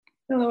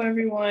Hello,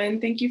 everyone.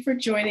 Thank you for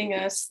joining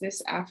us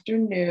this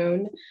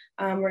afternoon.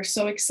 We're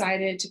so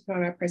excited to put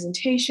on our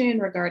presentation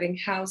regarding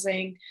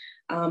housing.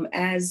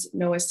 As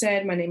Noah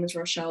said, my name is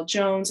Rochelle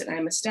Jones, and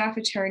I'm a staff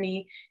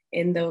attorney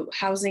in the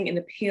Housing and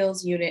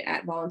Appeals Unit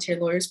at Volunteer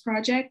Lawyers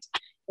Project.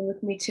 And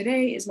with me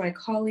today is my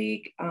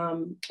colleague,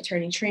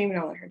 Attorney Treem, and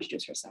I'll let her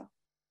introduce herself.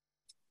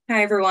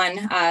 Hi,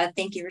 everyone.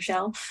 Thank you,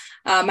 Rochelle.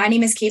 My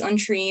name is Caitlin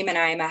Treem, and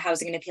I'm a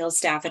Housing and Appeals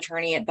staff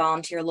attorney at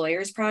Volunteer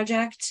Lawyers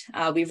Project.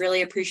 We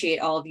really appreciate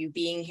all of you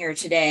being here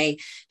today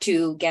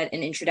to get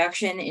an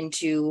introduction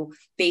into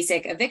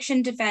basic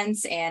eviction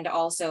defense and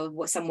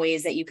also some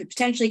ways that you could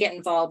potentially get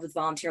involved with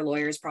Volunteer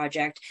Lawyers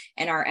Project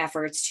and our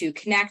efforts to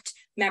connect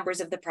members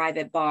of the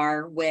private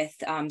bar with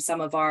some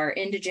of our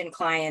indigent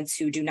clients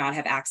who do not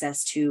have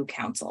access to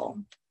counsel.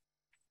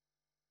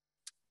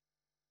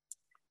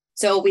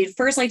 So we'd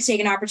first like to take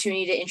an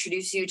opportunity to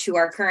introduce you to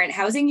our current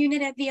housing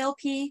unit at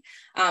VLP.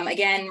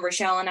 Again,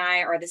 Rochelle and I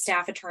are the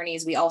staff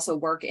attorneys. We also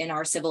work in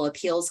our civil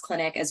appeals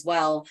clinic as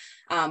well.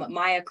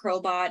 Maya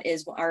Krobot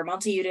is our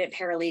multi-unit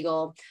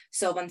paralegal.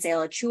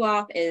 Sovansela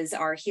Chuop is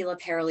our HELA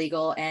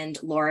paralegal,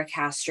 and Laura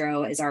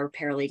Castro is our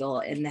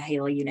paralegal in the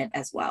HELA unit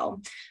as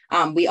well.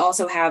 We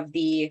also have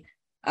the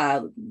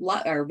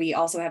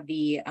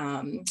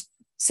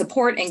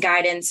support and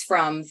guidance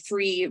from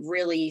three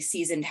really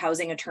seasoned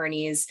housing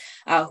attorneys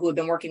who have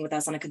been working with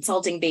us on a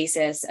consulting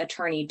basis: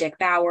 attorney Dick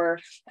Bauer,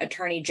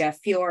 attorney Jeff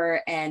Fior,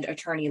 and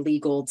attorney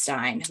Lee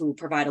Goldstein, who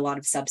provide a lot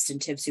of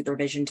substantive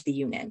supervision to the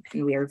unit,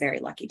 and we are very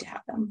lucky to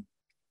have them.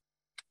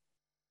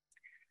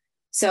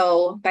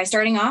 So by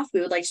starting off,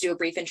 we would like to do a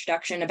brief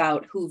introduction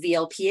about who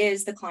VLP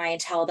is, the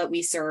clientele that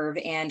we serve,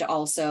 and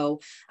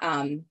also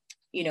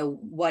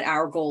what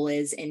our goal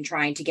is in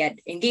trying to get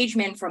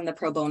engagement from the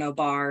pro bono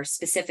bar,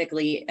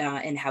 specifically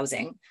in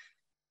housing.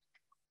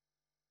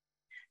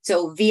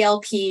 So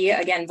VLP,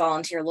 again,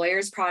 Volunteer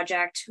Lawyers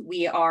Project,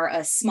 we are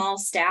a small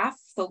staff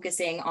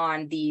focusing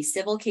on the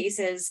civil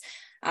cases.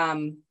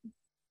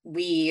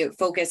 We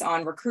focus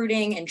on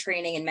recruiting and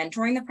training and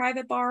mentoring the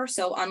private bar.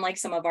 So unlike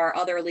some of our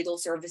other legal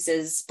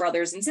services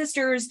brothers and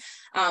sisters,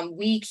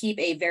 we keep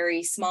a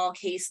very small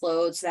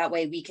caseload, so that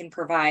way we can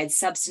provide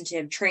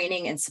substantive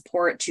training and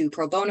support to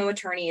pro bono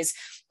attorneys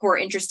who are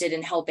interested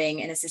in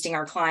helping and assisting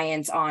our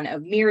clients on a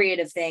myriad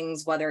of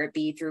things, whether it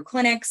be through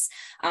clinics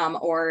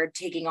or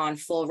taking on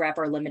full rep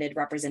or limited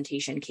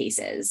representation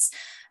cases.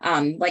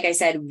 Like I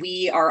said,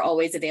 we are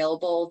always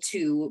available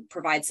to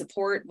provide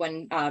support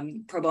when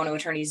pro bono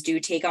attorneys do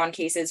take on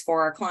cases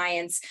for our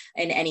clients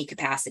in any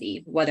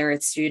capacity, whether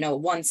it's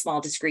one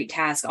small discrete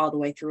task all the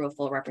way through a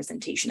full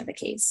representation of a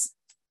case.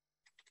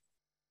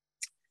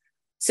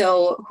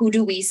 So who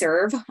do we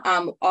serve?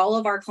 All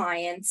of our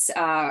clients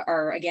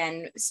are,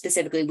 again,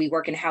 specifically, we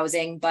work in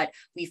housing, but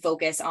we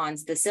focus on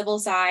the civil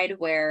side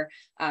where,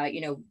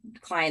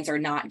 clients are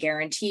not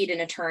guaranteed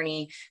an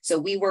attorney. So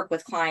we work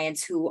with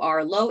clients who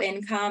are low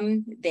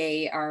income.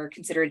 They are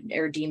considered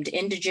or deemed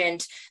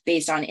indigent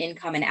based on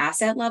income and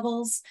asset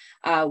levels.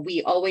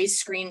 We always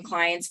screen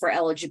clients for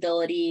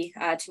eligibility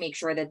to make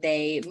sure that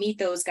they meet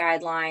those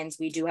guidelines.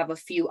 We do have a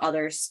few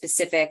other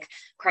specific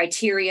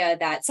criteria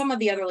that some of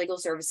the other legal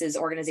services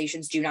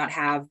organizations do not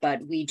have,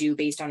 but we do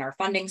based on our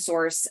funding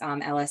source,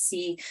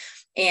 LSC.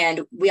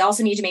 And we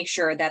also need to make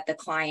sure that the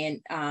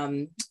client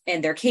and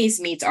their case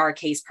meets our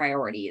case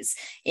priorities.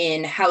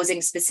 In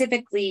housing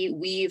specifically,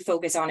 we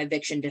focus on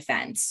eviction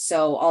defense.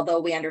 So although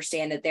we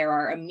understand that there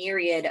are a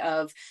myriad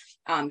of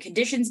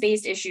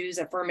conditions-based issues,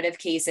 affirmative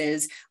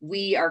cases,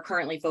 we are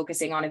currently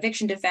focusing on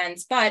eviction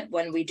defense. But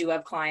when we do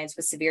have clients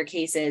with severe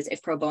cases,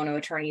 if pro bono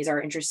attorneys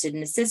are interested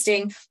in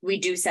assisting, we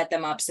do set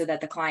them up so that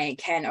the client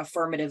can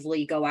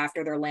affirmatively go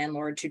after their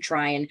landlord to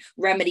try and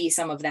remedy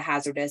some of the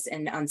hazardous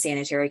and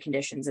unsanitary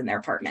conditions in their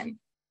apartment.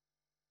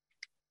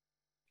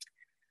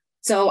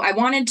 So I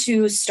wanted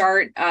to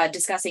start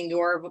discussing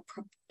your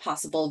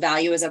possible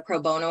value as a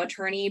pro bono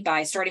attorney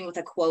by starting with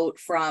a quote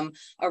from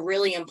a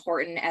really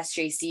important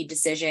SJC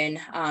decision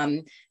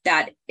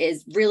that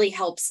really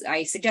helps.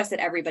 I suggest that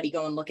everybody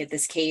go and look at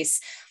this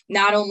case.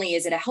 Not only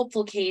is it a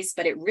helpful case,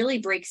 but it really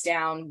breaks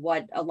down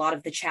what a lot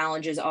of the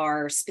challenges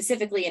are,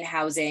 specifically in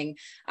housing,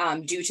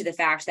 due to the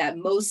fact that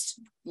most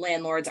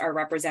landlords are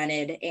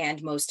represented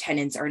and most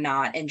tenants are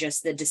not, and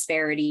just the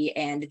disparity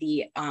and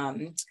the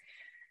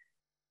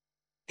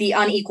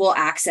unequal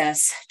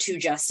access to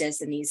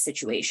justice in these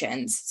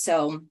situations.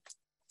 So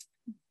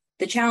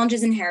the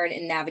challenges inherent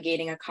in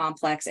navigating a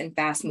complex and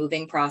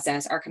fast-moving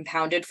process are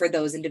compounded for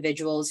those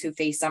individuals who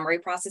face summary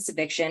process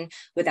eviction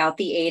without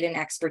the aid and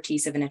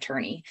expertise of an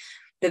attorney.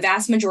 The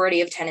vast majority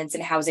of tenants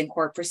in housing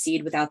court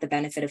proceed without the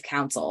benefit of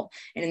counsel.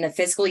 And in the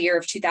fiscal year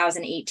of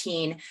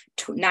 2018,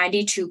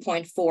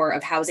 92.4%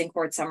 of housing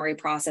court summary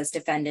process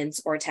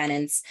defendants or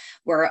tenants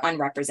were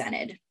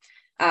unrepresented.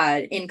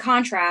 In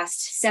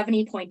contrast,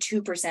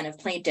 70.2% of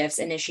plaintiffs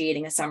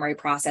initiating a summary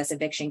process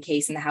eviction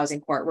case in the housing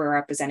court were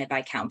represented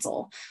by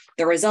counsel.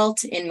 The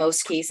result in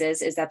most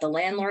cases is that the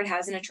landlord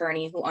has an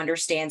attorney who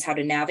understands how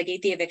to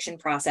navigate the eviction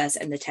process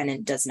and the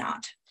tenant does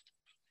not.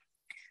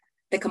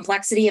 The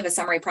complexity of a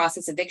summary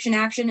process eviction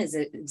action is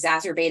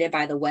exacerbated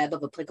by the web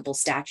of applicable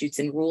statutes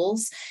and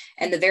rules.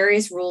 And the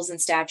various rules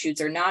and statutes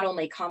are not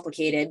only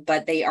complicated,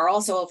 but they are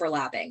also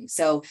overlapping.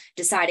 So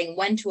deciding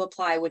when to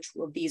apply which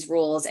of these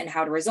rules and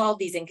how to resolve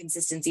these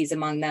inconsistencies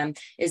among them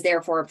is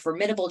therefore a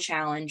formidable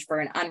challenge for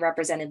an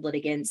unrepresented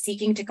litigant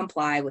seeking to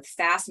comply with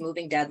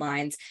fast-moving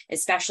deadlines,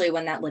 especially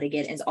when that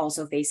litigant is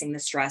also facing the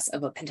stress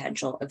of a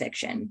potential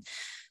eviction.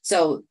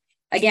 So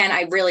again,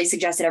 I really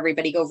suggest that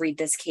everybody go read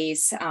this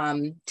case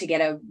to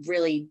get a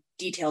really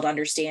detailed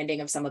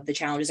understanding of some of the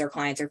challenges our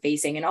clients are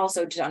facing, and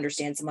also to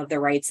understand some of the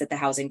rights that the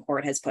housing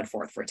court has put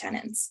forth for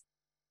tenants.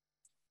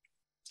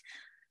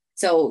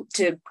 So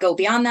to go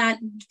beyond that,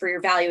 for your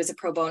value as a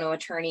pro bono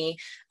attorney,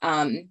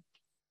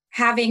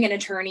 having an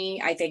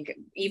attorney, I think,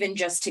 even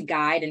just to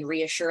guide and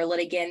reassure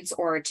litigants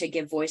or to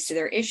give voice to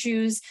their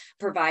issues,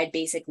 provide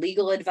basic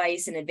legal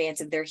advice in advance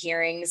of their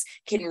hearings,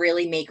 can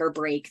really make or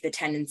break the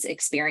tenant's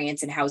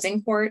experience in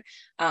housing court.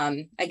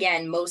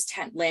 Again, most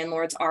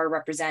landlords are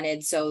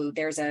represented, so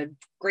there's a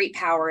great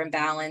power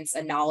imbalance,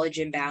 a knowledge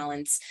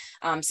imbalance.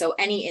 So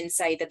any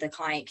insight that the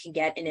client can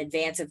get in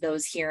advance of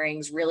those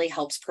hearings really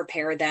helps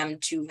prepare them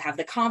to have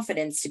the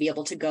confidence to be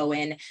able to go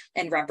in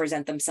and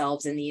represent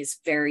themselves in these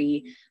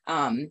very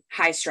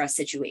high stress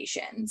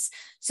situations.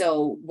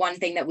 So one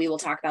thing that we will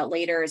talk about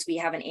later is we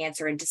have an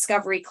answer and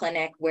discovery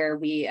clinic where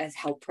we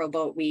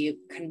we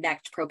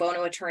connect pro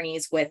bono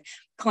attorneys with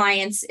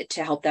clients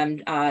to help them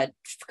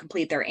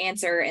complete their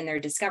answer and their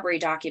discovery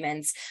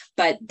documents.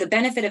 But the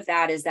benefit of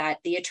that is that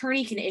the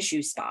attorney can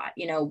issue spot,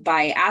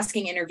 by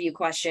asking interview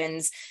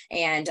questions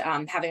and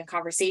having a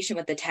conversation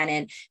with the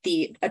tenant,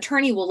 the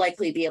attorney will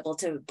likely be able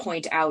to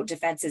point out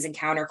defenses and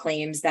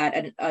counterclaims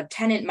that a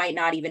tenant might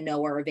not even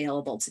know are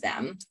available to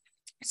them.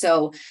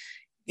 So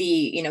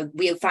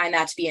we find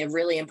that to be a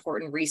really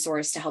important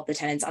resource to help the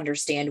tenants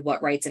understand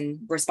what rights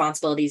and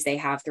responsibilities they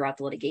have throughout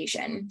the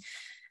litigation.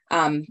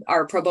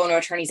 Our pro bono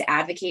attorneys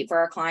advocate for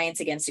our clients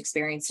against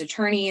experienced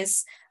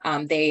attorneys.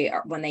 When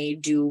they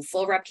do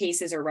full rep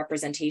cases or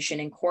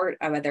representation in court,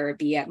 whether it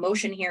be at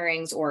motion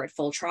hearings or at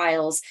full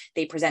trials,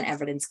 they present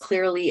evidence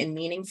clearly and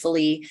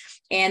meaningfully,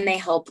 and they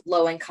help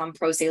low-income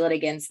pro se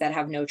litigants that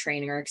have no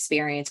training or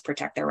experience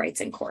protect their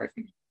rights in court.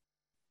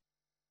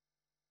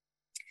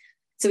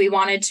 So we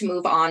wanted to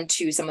move on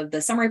to some of the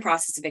summary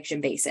process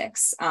eviction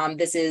basics.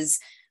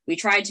 We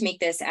tried to make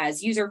this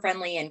as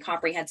user-friendly and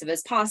comprehensive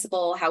as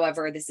possible.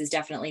 However, this is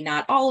definitely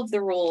not all of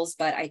the rules,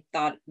 but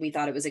we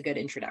thought it was a good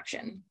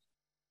introduction.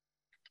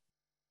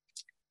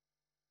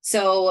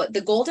 So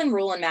the golden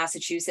rule in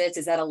Massachusetts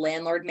is that a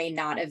landlord may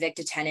not evict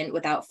a tenant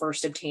without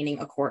first obtaining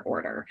a court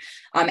order.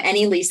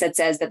 Any lease that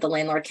says that the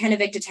landlord can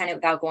evict a tenant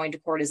without going to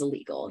court is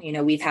illegal.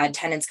 We've had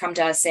tenants come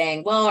to us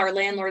saying, well, our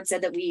landlord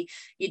said that you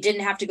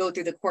didn't have to go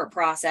through the court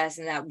process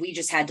and that we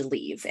just had to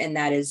leave. And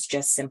that is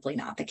just simply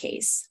not the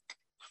case.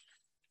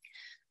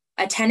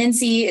 A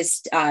tenancy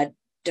is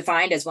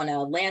defined as when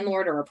a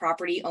landlord or a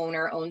property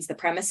owner owns the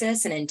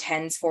premises and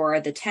intends for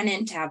the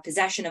tenant to have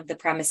possession of the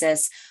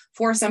premises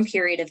for some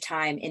period of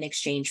time in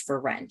exchange for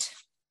rent.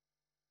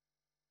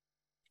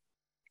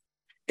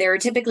 There are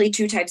typically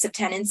two types of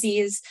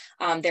tenancies.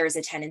 There is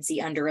a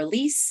tenancy under a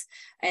lease,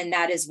 and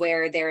that is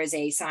where there is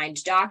a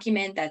signed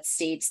document that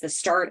states the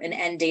start and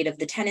end date of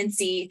the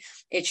tenancy.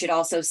 It should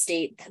also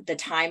state the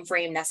time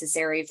frame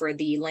necessary for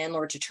the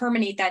landlord to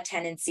terminate that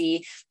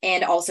tenancy,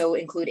 and also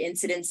include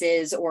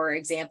incidences or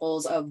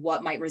examples of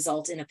what might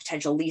result in a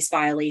potential lease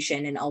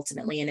violation and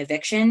ultimately an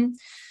eviction.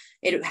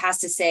 It has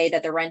to say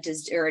that the rent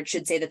is, or it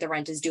should say that the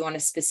rent is due on a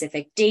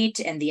specific date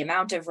and the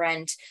amount of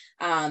rent,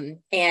 and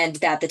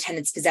that the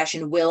tenant's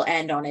possession will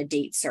end on a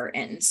date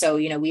certain. So,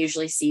 we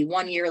usually see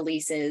 1-year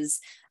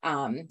leases.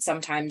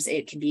 Sometimes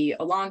it can be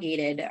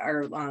elongated,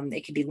 or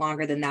it could be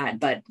longer than that,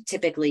 but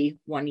typically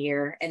 1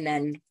 year. And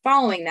then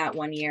following that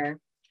 1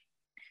 year,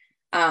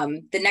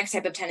 the next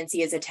type of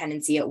tenancy is a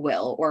tenancy at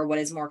will, or what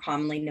is more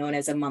commonly known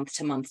as a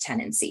month-to-month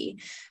tenancy.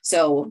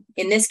 So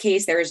in this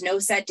case, there is no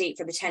set date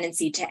for the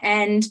tenancy to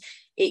end.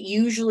 It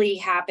usually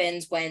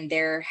happens when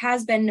there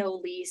has been no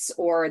lease,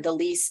 or the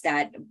lease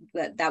that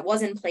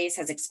was in place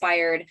has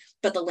expired,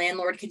 but the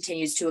landlord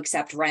continues to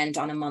accept rent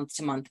on a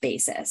month-to-month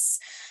basis.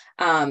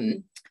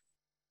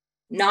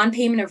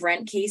 Non-payment of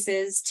rent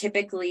cases,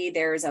 typically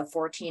there's a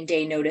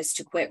 14-day notice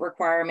to quit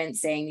requirement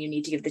saying you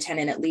need to give the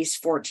tenant at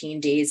least 14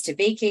 days to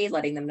vacate,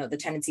 letting them know the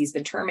tenancy has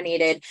been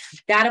terminated.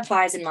 That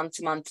applies in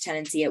month-to-month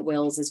tenancy at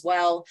wills as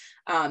well.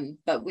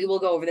 But we will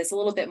go over this a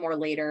little bit more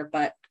later.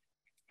 But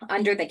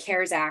under the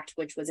CARES Act,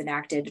 which was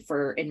enacted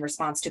in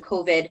response to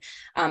COVID,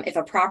 if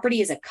a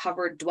property is a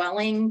covered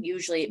dwelling,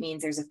 usually it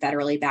means there's a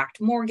federally backed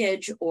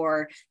mortgage,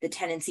 or the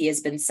tenancy has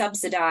been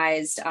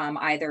subsidized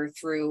either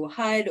through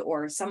HUD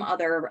or some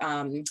other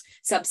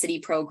subsidy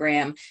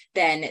program,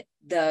 then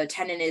the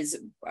tenant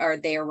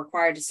they are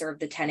required to serve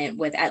the tenant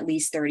with at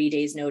least 30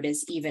 days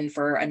notice, even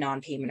for a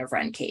non-payment of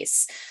rent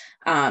case.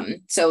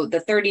 So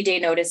the 30-day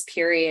notice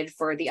period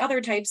for the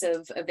other types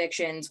of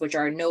evictions, which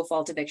are no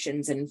fault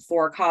evictions and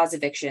for cause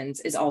evictions,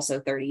 is also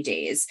 30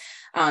 days.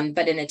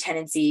 But in a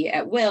tenancy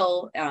at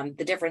will,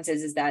 the difference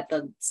is that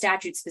the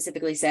statute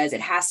specifically says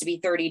it has to be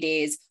 30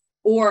 days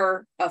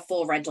or a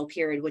full rental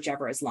period,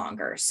 whichever is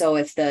longer. So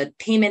if the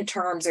payment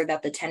terms are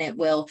that the tenant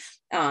will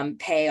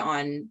pay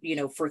on,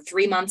 for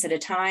 3 months at a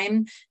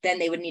time, then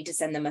they would need to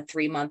send them a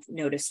 3-month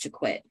notice to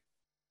quit.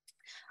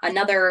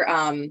 Another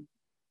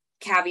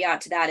caveat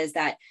to that is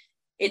that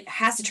it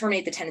has to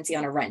terminate the tenancy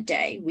on a rent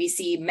day. We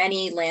see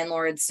many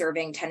landlords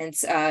serving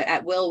tenants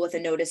at will with a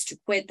notice to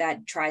quit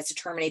that tries to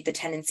terminate the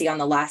tenancy on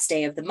the last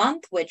day of the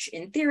month, which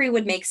in theory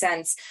would make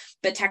sense,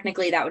 but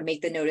technically that would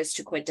make the notice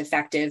to quit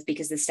defective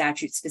because the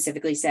statute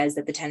specifically says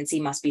that the tenancy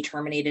must be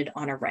terminated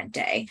on a rent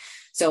day.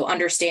 So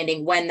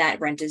understanding when that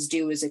rent is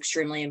due is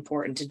extremely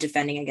important to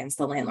defending against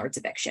the landlord's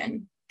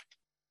eviction.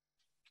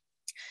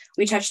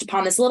 We touched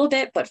upon this a little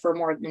bit, but for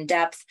more in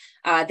depth,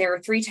 there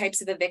are 3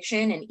 types of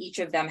eviction and each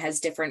of them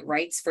has different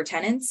rights for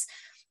tenants.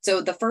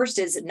 So the first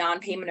is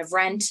non-payment of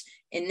rent.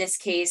 In this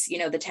case,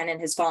 the tenant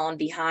has fallen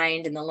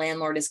behind and the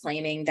landlord is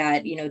claiming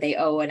that, they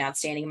owe an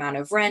outstanding amount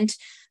of rent.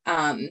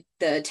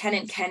 The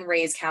tenant can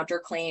raise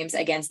counterclaims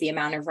against the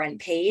amount of rent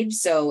paid.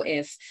 So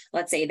if,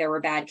 let's say, there were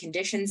bad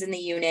conditions in the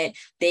unit,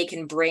 they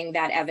can bring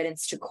that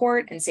evidence to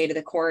court and say to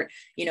the court,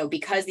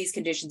 because these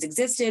conditions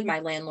existed, my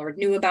landlord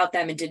knew about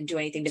them and didn't do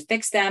anything to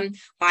fix them.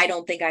 I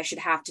don't think I should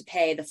have to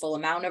pay the full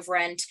amount of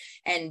rent.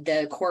 And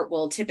the court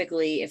will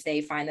typically, if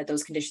they find that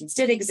those conditions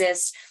did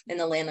exist and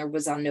the landlord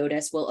was on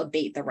notice, will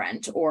abate the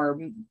rent or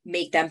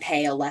make them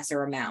pay a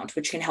lesser amount,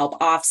 which can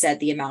help offset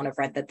the amount of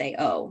rent that they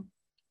owe.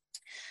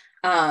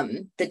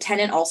 The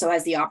tenant also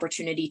has the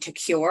opportunity to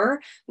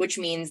cure, which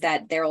means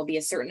that there will be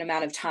a certain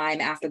amount of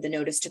time after the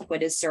notice to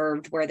quit is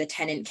served where the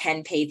tenant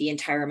can pay the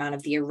entire amount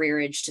of the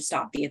arrearage to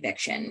stop the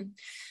eviction.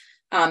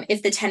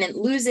 If the tenant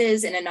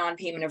loses in a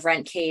non-payment of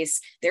rent case,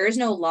 there is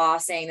no law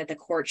saying that the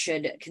court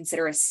should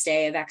consider a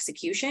stay of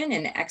execution,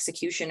 and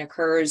execution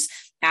occurs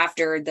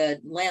after the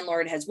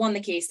landlord has won the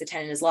case, the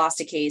tenant has lost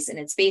a case, and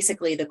it's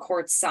basically the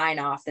court's sign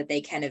off that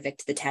they can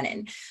evict the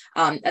tenant.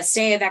 A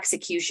stay of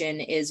execution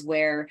is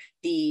where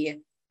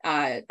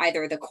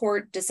either the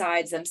court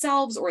decides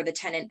themselves or the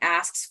tenant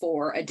asks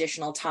for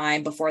additional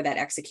time before that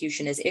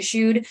execution is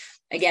issued.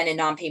 Again, in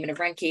non-payment of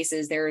rent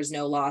cases, there is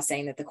no law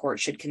saying that the court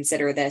should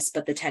consider this,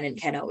 but the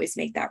tenant can always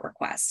make that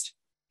request.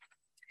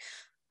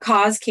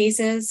 Cause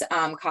cases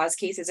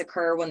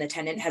occur when the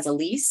tenant has a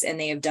lease and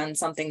they have done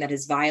something that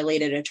has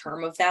violated a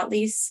term of that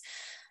lease.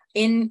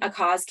 In a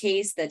cause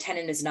case, the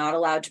tenant is not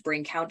allowed to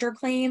bring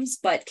counterclaims,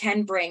 but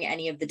can bring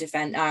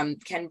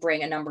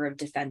a number of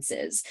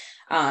defenses.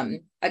 A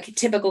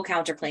typical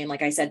counterclaim,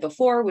 like I said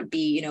before, would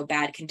be,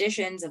 bad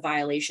conditions, a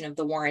violation of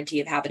the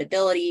warranty of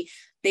habitability.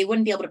 They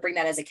wouldn't be able to bring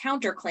that as a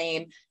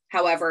counterclaim.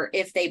 However,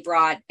 if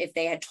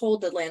they had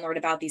told the landlord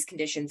about these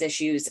conditions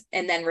issues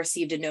and then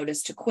received a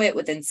notice to quit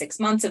within 6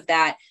 months of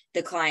that,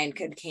 the client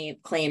could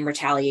claim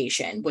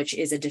retaliation, which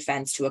is a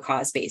defense to a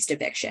cause-based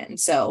eviction.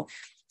 So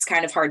it's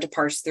kind of hard to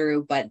parse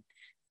through, but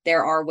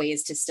there are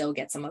ways to still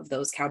get some of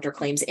those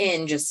counterclaims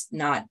in, just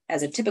not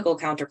as a typical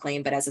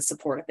counterclaim, but as a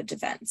support of a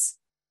defense.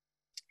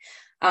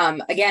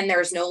 Again,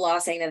 there's no law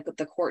saying that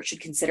the court should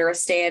consider a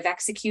stay of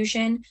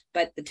execution,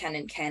 but the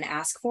tenant can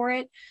ask for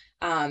it.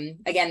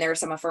 Again, there are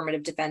some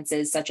affirmative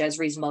defenses such as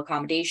reasonable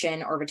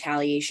accommodation or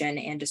retaliation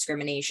and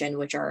discrimination,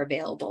 which are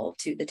available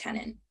to the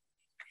tenant.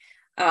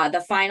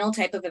 The final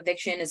type of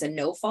eviction is a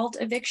no-fault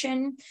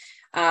eviction.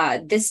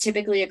 This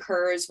typically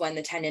occurs when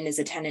the tenant is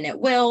a tenant at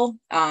will.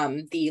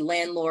 The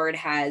landlord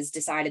has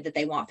decided that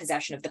they want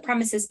possession of the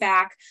premises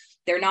back.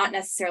 They're not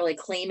necessarily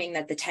claiming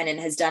that the tenant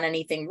has done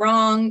anything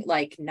wrong,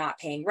 like not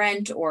paying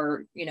rent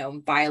or,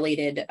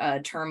 violated a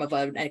term of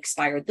an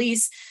expired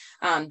lease.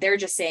 They're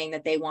just saying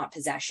that they want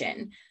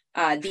possession.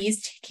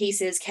 These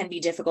cases can be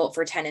difficult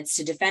for tenants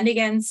to defend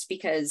against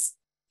because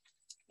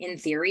in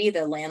theory,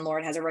 the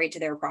landlord has a right to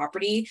their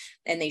property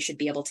and they should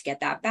be able to get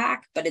that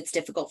back. But it's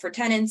difficult for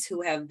tenants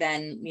who have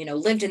then,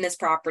 lived in this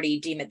property,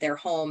 deem it their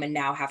home, and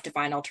now have to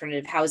find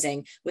alternative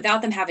housing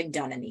without them having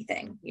done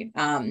anything.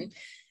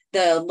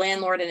 The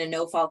landlord in a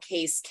no-fault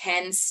case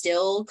can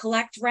still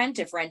collect rent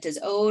if rent is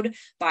owed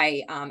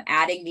by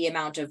adding the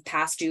amount of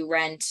past due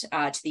rent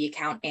to the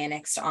account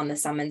annexed on the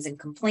summons and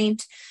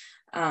complaint.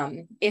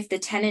 If the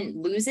tenant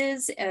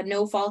loses a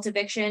no-fault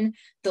eviction,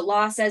 the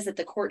law says that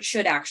the court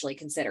should actually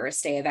consider a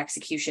stay of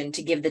execution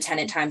to give the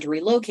tenant time to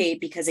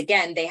relocate because,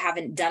 again, they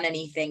haven't done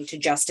anything to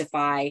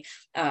justify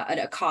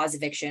a cause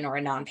eviction or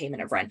a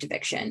non-payment of rent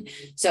eviction.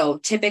 So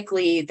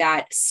typically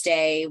that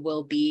stay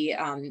will be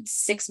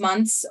 6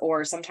 months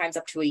or sometimes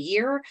up to a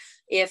year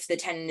if the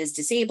tenant is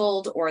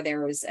disabled or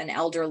there is an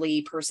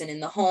elderly person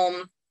in the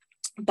home.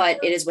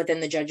 But it is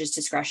within the judge's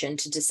discretion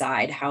to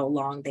decide how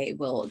long they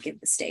will give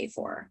the stay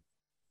for.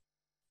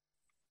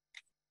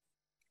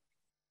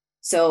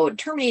 So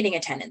terminating a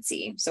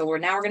tenancy. So we're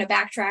going to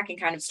backtrack and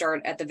kind of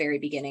start at the very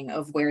beginning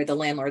of where the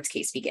landlord's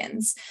case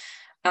begins.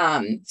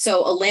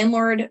 So a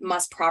landlord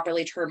must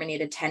properly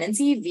terminate a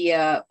tenancy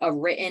via a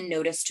written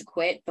notice to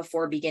quit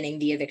before beginning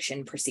the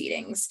eviction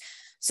proceedings.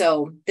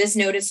 So this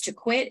notice to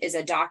quit is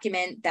a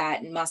document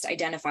that must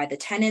identify the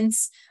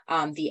tenants,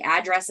 the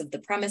address of the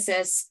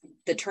premises,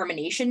 the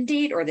termination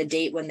date or the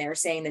date when they're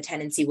saying the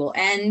tenancy will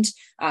end.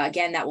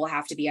 Again, that will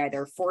have to be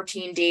either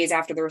 14 days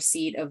after the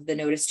receipt of the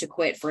notice to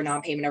quit for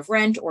non-payment of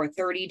rent or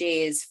 30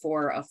 days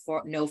for a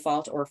no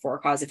fault or for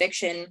cause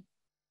eviction.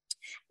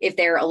 If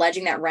they're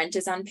alleging that rent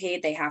is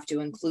unpaid, they have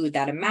to include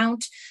that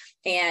amount.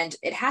 And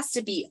it has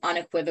to be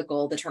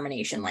unequivocal, the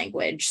termination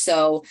language.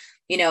 So,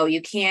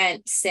 you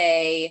can't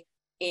say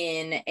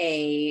in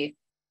a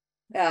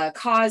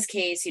cause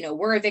case,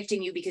 we're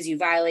evicting you because you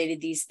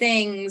violated these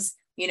things.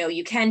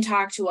 You can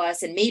talk to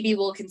us and maybe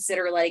we'll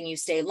consider letting you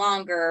stay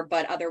longer,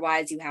 but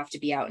otherwise you have to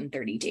be out in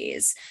 30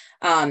 days.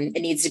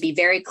 It needs to be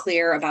very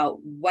clear about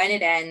when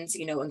it ends,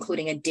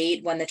 including a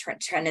date when the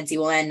tenancy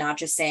will end, not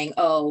just saying,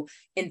 oh,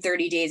 in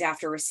 30 days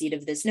after receipt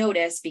of this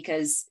notice,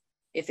 because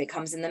if it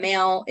comes in the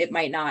mail, it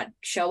might not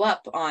show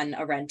up on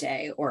a rent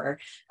day or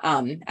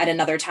at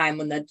another time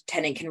when the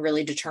tenant can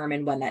really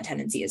determine when that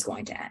tenancy is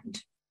going to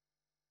end.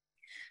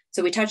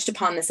 So we touched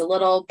upon this a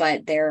little,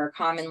 but there are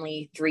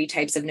commonly 3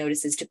 types of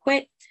notices to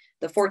quit.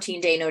 The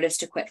 14-day notice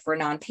to quit for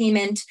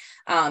non-payment.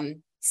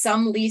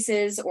 Some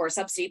leases or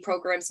subsidy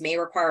programs may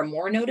require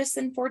more notice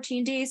than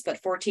 14 days,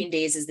 but 14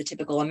 days is the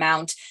typical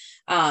amount.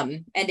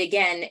 And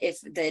again, if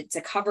it's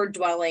a covered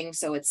dwelling,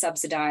 so it's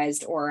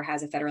subsidized or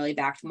has a federally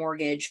backed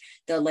mortgage,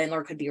 the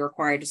landlord could be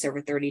required to serve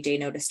a 30-day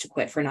notice to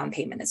quit for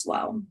non-payment as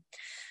well.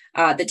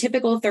 The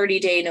typical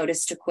 30-day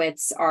notice to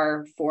quits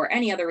are for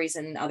any other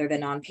reason other than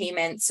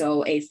non-payment,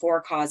 so a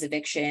for-cause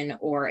eviction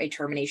or a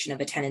termination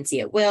of a tenancy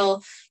at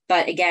will.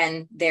 But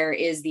again, there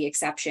is the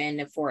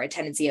exception for a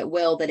tenancy at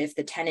will that if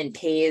the tenant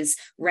pays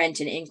rent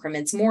in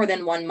increments more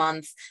than 1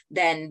 month,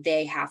 then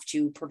they have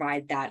to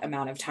provide that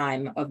amount of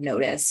time of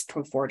notice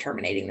before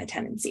terminating the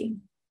tenancy.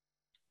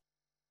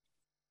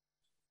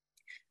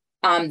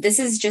 This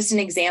is just an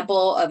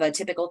example of a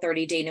typical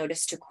 30-day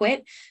notice to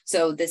quit.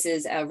 So this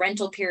is a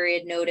rental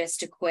period notice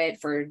to quit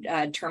for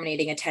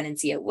terminating a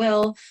tenancy at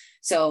will.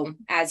 So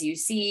as you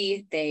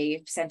see,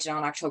 they sent it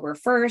on October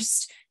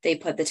 1st. They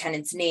put the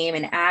tenant's name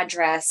and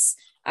address.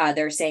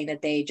 They're saying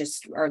that they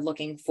just are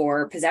looking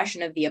for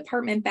possession of the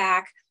apartment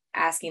back,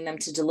 asking them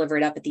to deliver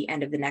it up at the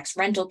end of the next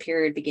rental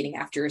period, beginning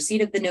after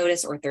receipt of the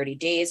notice or 30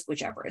 days,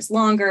 whichever is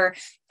longer.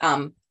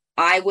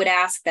 I would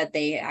ask that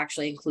they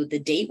actually include the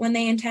date when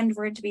they intend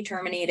for it to be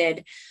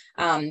terminated.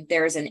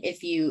 There's an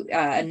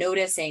a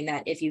notice saying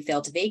that if you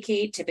fail to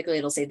vacate, typically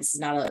it'll say this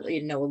is not a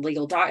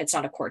legal it's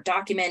not a court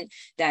document,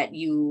 that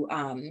you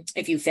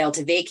if you fail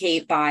to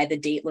vacate by the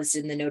date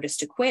listed in the notice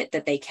to quit,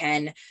 that they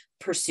can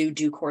pursue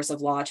due course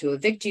of law to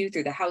evict you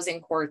through the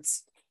housing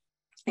courts.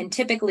 And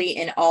typically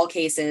in all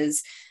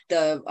cases,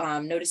 the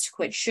notice to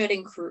quit should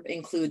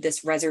include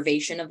this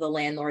reservation of the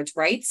landlord's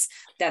rights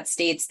that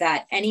states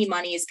that any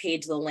money is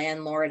paid to the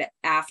landlord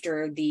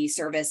after the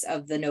service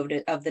of the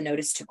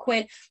notice to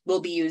quit will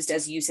be used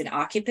as use and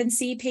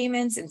occupancy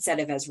payments instead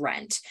of as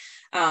rent.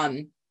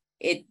 In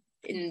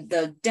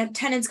the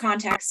tenant's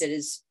context, it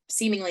is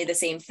seemingly the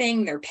same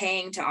thing. They're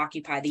paying to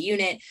occupy the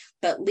unit,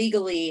 but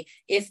legally,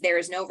 if there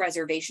is no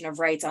reservation of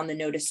rights on the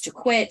notice to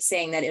quit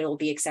saying that it'll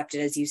be accepted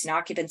as use and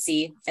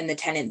occupancy, and the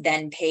tenant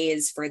then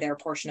pays for their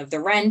portion of the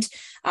rent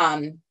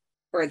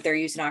or their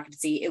use and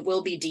occupancy, it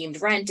will be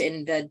deemed rent,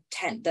 and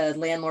the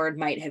landlord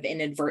might have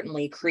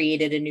inadvertently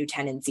created a new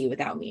tenancy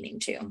without meaning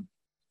to.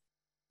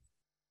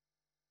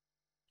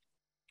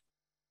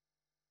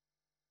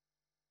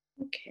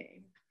 Okay.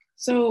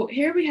 So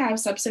here we have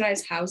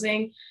subsidized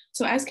housing.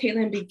 So as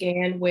Caitlin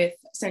began with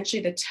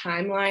essentially the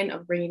timeline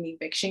of bringing the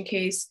eviction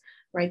case,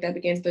 right, that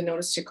begins the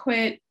notice to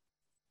quit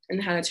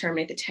and how to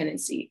terminate the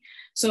tenancy.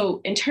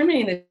 So in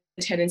terminating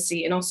the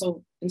tenancy and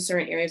also in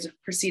certain areas of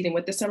proceeding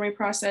with the summary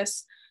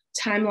process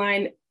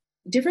timeline,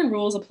 different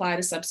rules apply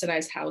to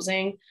subsidized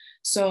housing.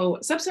 So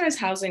subsidized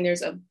housing,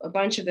 there's a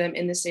bunch of them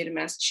in the state of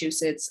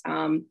Massachusetts.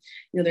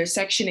 There's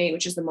Section 8,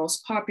 which is the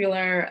most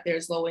popular.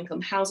 There's low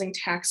income housing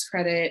tax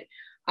credit.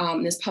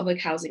 There's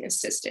public housing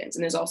assistance,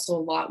 and there's also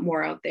a lot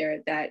more out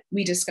there that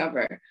we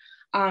discover.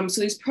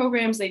 So these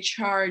programs, they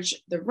charge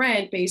the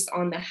rent based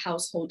on the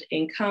household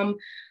income,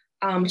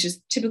 which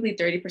is typically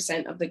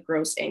 30% of the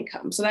gross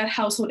income. So that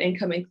household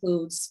income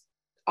includes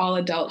all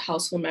adult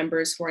household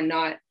members who do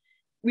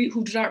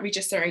not reach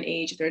a certain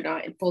age if they're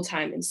not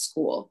full-time in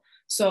school.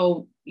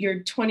 So your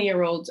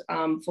 20-year-old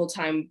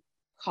full-time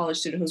college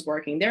student who's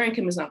working, their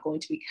income is not going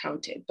to be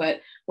counted.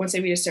 But once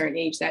they reach a certain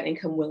age, that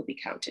income will be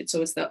counted.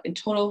 So it's the in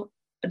total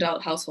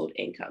adult household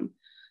income.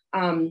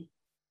 So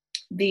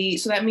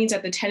that means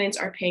that the tenants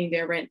are paying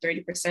their rent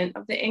 30%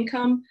 of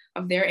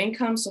their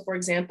income. So for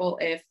example,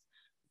 if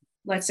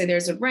let's say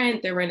there's their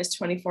rent is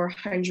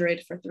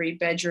 $2,400 for 3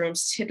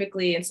 bedrooms.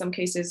 Typically, in some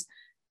cases,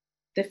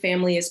 the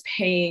family is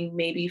paying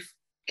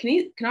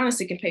can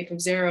pay from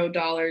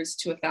 $0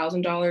 to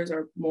 $1,000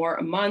 or more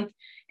a month.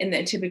 And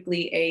then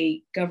typically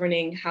a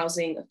governing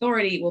housing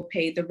authority will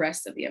pay the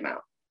rest of the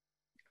amount.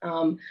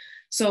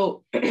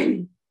 So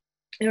in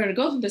order to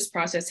go through this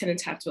process,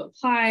 tenants have to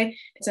apply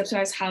in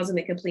subsidized housing.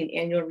 They complete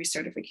annual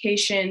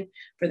recertification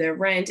for their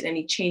rent and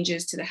any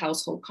changes to the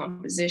household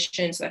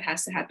composition. So that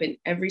has to happen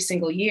every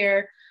single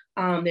year.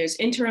 There's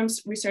interim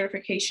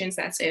recertifications.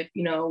 That's if,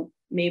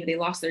 maybe they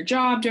lost their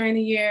job during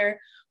the year,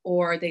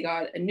 or they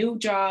got a new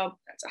job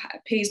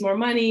that pays more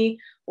money,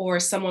 or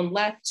someone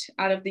left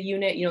out of the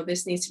unit.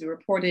 This needs to be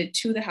reported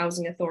to the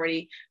housing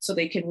authority so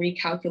they can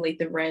recalculate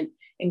the rent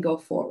and go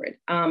forward.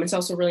 It's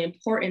also really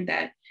important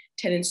that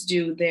tenants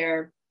do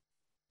their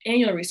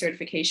annual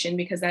recertification,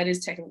 because that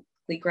is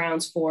technically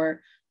grounds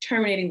for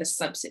terminating the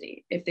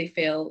subsidy if they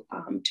fail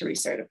to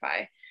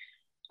recertify.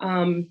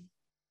 And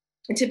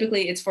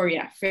typically it's for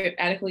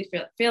adequately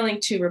failing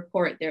to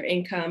report their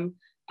income.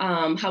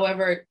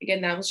 However,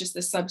 again, that was just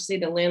the subsidy.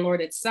 The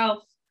landlord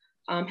itself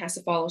has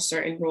to follow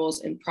certain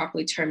rules in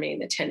properly terminating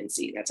the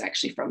tenancy. That's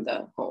actually from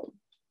the home.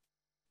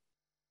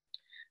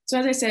 So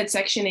as I said,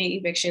 Section 8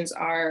 evictions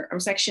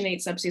Section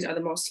 8 subsidies are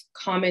the most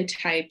common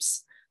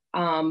types.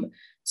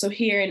 So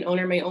here, an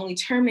owner may only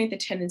terminate the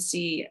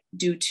tenancy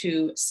due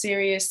to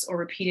serious or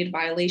repeated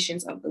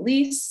violations of the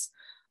lease,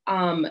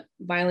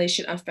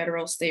 violation of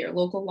federal, state, or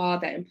local law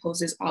that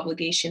imposes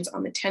obligations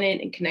on the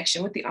tenant in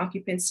connection with the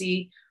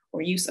occupancy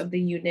or use of the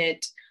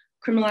unit,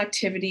 criminal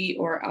activity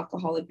or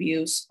alcohol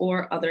abuse,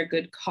 or other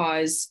good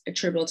cause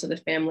attributable to the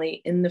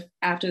family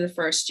after the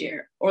first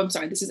year,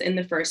 this is in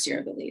the first year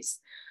of the lease.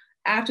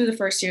 After the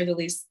first year of the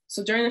lease,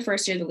 so during the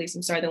first year of the lease,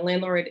 the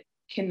landlord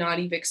cannot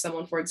evict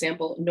someone, for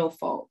example, no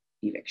fault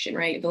eviction,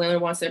 right? If the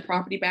landlord wants their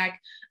property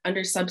back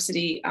under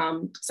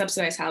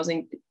subsidized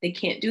housing, they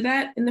can't do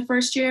that in the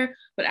first year,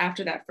 but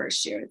after that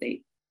first year, they're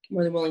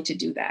more than willing to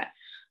do that.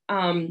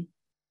 And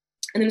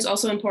then it's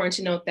also important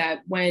to note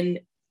that when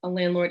a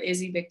landlord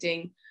is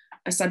evicting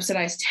a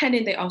subsidized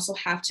tenant, they also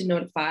have to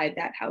notify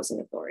that housing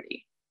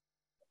authority.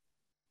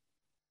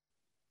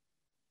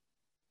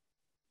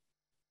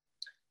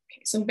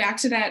 Okay, so back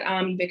to that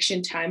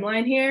eviction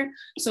timeline here.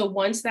 So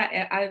once that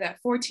either that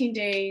 14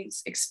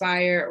 days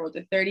expire or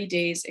the 30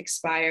 days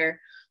expire,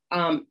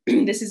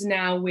 this is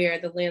now where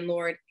the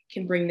landlord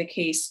can bring the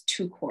case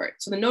to court.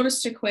 So the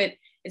notice to quit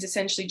is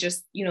essentially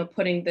just,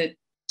 putting the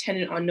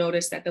tenant on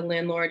notice that the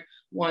landlord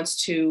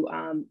wants to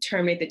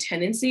terminate the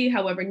tenancy.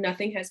 However,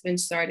 nothing has been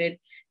started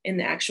in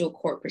the actual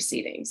court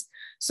proceedings.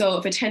 So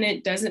if a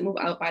tenant doesn't move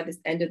out by the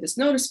end of this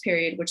notice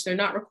period, which they're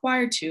not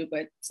required to,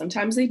 but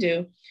sometimes they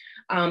do,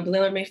 the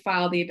landlord may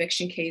file the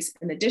eviction case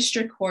in the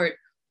district court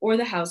or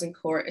the housing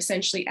court,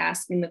 essentially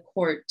asking the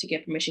court to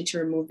get permission to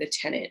remove the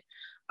tenant.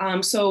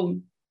 So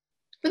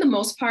for the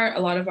most part,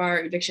 a lot of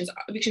our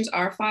evictions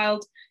are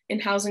filed in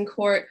housing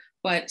court,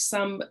 but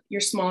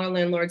your smaller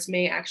landlords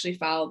may actually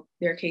file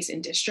their case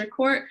in district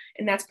court,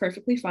 and that's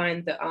perfectly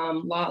fine. The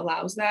law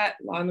allows that,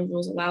 law and the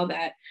rules allow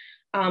that.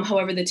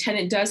 However, the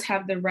tenant does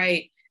have the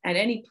right at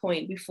any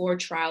point before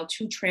trial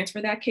to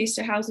transfer that case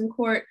to housing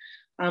court.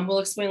 We'll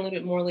explain a little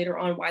bit more later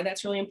on why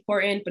that's really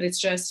important, but it's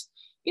just,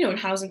 in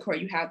housing court,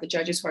 you have the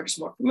judges who are just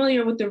more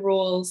familiar with the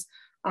rules.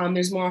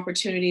 There's more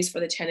opportunities for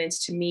the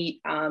tenants to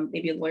meet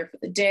maybe a lawyer for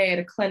the day at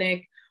a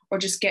clinic, or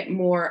just get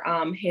more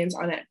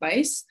hands-on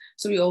advice.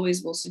 So we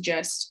always will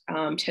suggest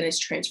tenants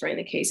transferring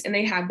the case, and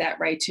they have that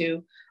right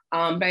to.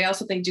 But I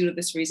also think due to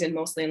this reason,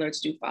 most landlords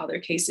do file their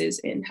cases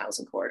in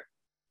housing court.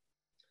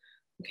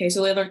 Okay,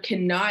 so landlord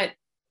cannot,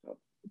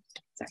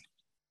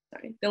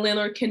 the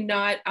landlord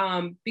cannot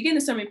begin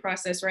the summary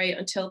process, right,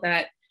 until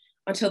that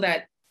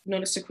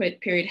notice to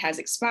quit period has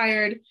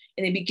expired,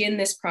 and they begin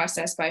this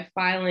process by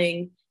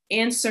filing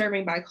and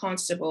serving by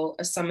constable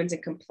a summons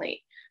and complaint.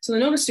 So the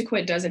notice to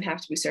quit doesn't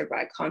have to be served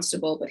by a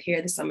constable, but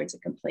here the summons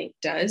and complaint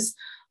does.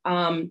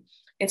 And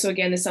so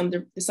again,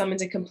 the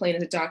summons and complaint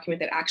is a document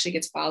that actually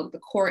gets filed with the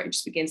court and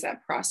just begins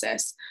that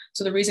process.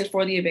 So the reason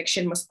for the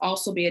eviction must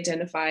also be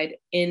identified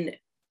in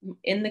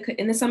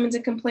the summons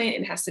and complaint,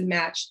 and has to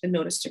match the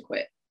notice to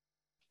quit.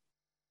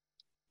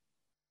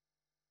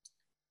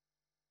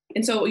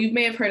 And so you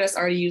may have heard us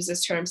already use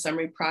this term,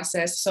 summary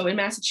process. So in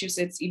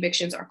Massachusetts,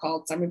 evictions are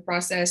called summary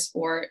process,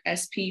 or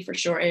SP for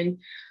shorten.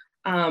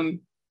 And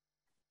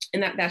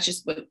that's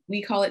just what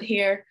we call it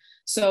here.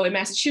 So in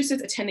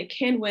Massachusetts, a tenant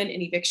can win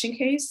an eviction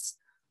case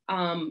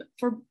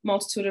for a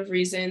multitude of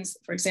reasons.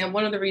 For example,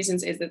 one of the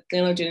reasons is that the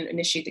landlord didn't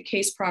initiate the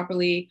case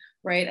properly,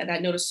 right? And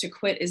that notice to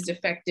quit is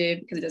defective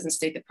because it doesn't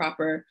state the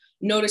proper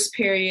notice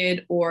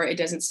period, or it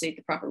doesn't state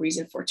the proper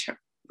reason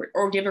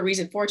or give a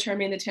reason for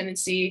terminating the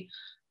tenancy.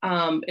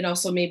 It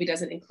also maybe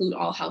doesn't include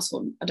all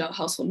adult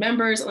household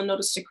members on the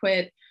notice to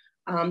quit.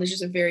 There's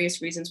just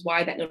various reasons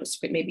why that notice to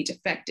quit may be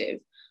defective.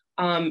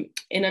 And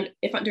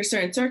if under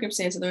certain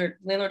circumstances, the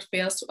landlord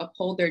fails to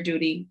uphold their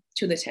duty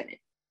to the tenant,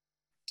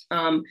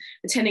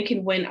 the tenant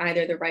can win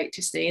either the right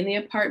to stay in the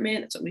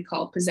apartment, that's what we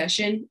call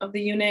possession of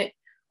the unit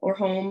or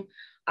home,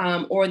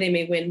 or they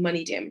may win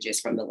money damages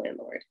from the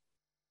landlord.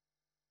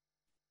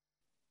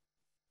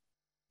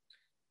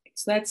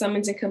 So that's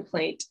summons and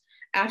complaint.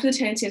 After the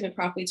tenancy has been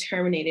properly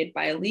terminated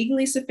by a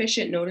legally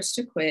sufficient notice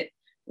to quit,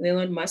 the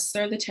landlord must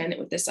serve the tenant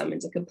with the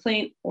summons and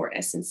complaint, or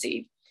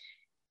S&C.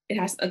 it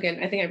has, again,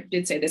 I think I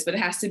did say this, but it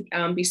has to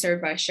be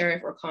served by a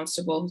sheriff or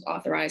constable who's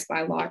authorized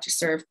by law to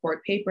serve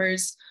court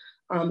papers.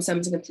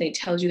 Summons and complaint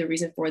tells you the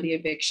reason for the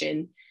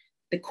eviction,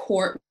 the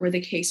court where the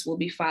case will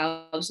be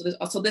filed.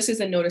 So this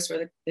is a notice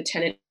where the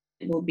tenant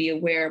will be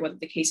aware whether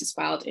the case is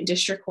filed in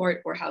district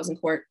court or housing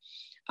court.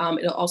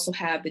 It'll also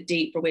have the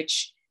date for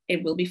which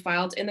it will be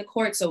filed in the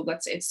court. So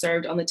let's say it's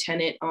served on the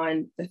tenant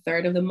on the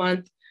 3rd of the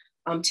month.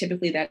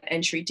 Typically that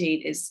entry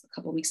date is a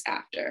couple of weeks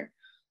after.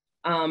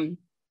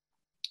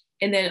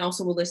 And then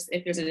also we'll list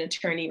if there's an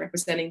attorney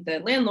representing the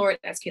landlord,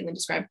 as Caitlin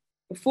described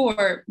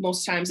before.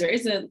 Most times there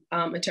is an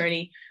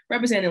attorney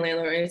representing the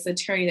landlord, and it's the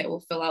attorney that will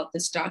fill out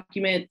this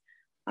document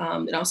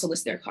and also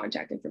list their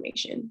contact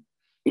information.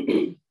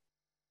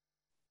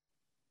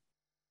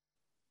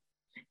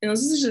 And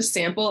this is just a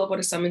sample of what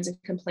a summons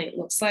and complaint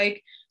looks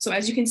like. So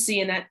as you can see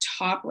in that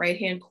top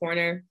right-hand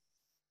corner,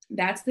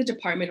 that's the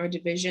department or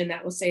division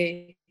that will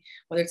say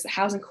whether it's the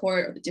housing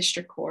court or the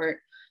district court.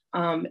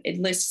 It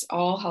lists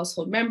all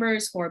household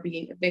members who are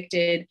being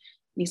evicted. It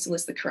needs to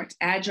list the correct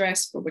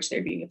address for which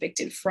they're being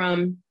evicted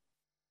from.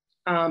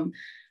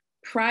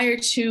 Prior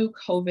to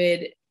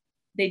COVID,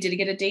 they did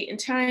get a date and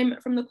time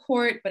from the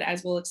court, but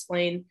as we'll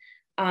explain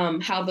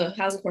how the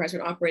housing court has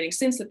been operating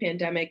since the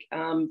pandemic,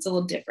 it's a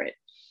little different.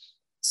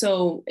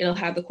 So it'll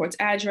have the court's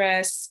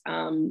address,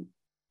 a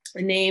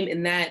name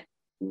in that,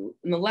 in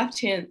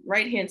the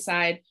right-hand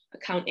side,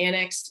 account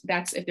annexed.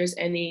 That's if there's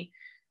any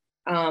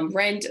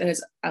rent that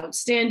is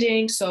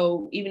outstanding.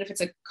 So even if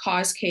it's a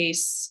cause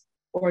case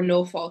or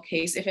no fault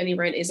case, if any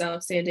rent is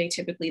outstanding,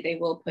 typically they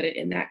will put it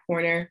in that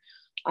corner.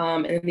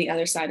 And then the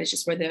other side is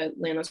just where the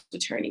landlord's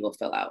attorney will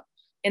fill out.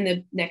 And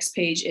the next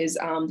page is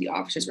the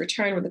officer's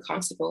return, where the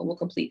constable will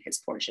complete his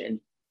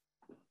portion.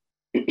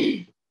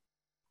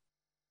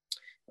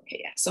 Okay,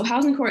 yeah, so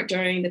housing court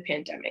during the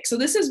pandemic. So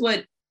this is how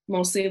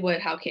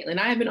Caitlin and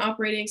I have been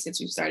operating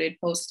since we started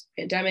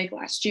post-pandemic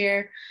last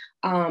year.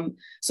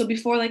 So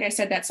before, like I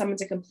said, that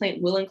summons and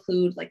complaint will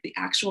include like the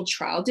actual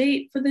trial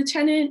date for the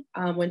tenant,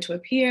 when to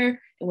appear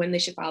and when they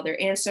should file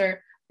their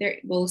answer.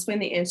 We'll explain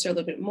the answer a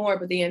little bit more,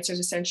 but the answer is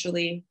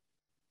essentially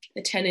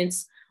the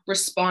tenant's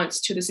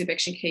response to this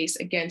eviction case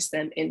against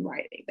them in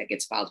writing that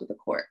gets filed with the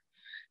court.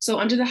 So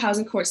under the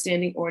Housing Court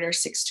Standing Order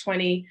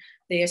 620,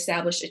 they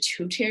established a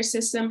 2-tier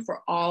system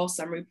for all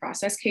summary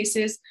process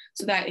cases.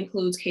 So that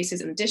includes cases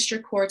in the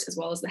district courts as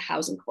well as the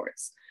housing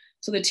courts.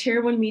 So the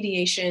Tier 1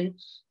 mediation,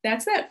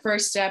 that's that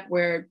first step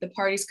where the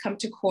parties come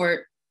to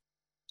court.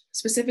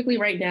 Specifically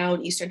right now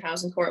in Eastern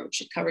Housing Court,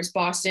 which covers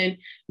Boston,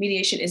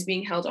 mediation is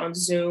being held on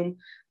Zoom.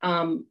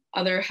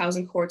 Other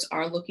housing courts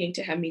are looking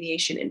to have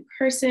mediation in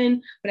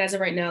person, but as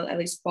of right now, at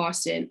least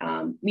Boston,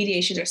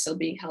 mediations are still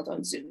being held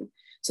on Zoom.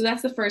 So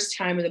that's the first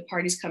time where the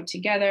parties come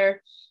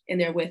together and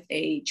they're with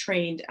a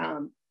trained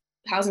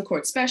housing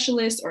court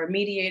specialist or a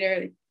mediator.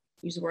 They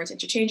use the words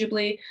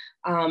interchangeably.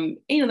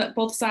 That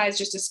both sides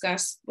just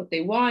discuss what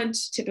they want,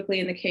 typically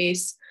in the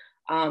case.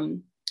 I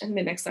think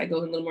the next slide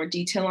goes in a little more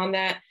detail on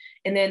that.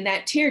 And then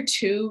that Tier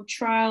 2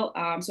 trial,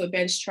 so a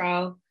bench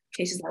trial,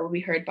 cases that will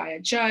be heard by a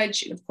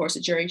judge, and of course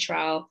a jury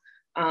trial,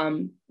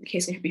 the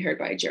case can be heard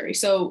by a jury.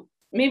 So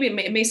maybe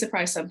it may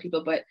surprise some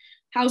people, but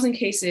housing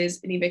cases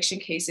and eviction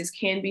cases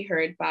can be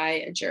heard by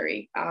a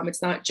jury.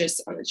 It's not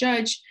just on the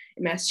judge.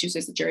 In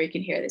Massachusetts, the jury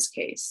can hear this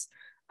case.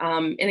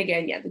 And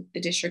again, yeah,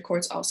 the district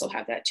courts also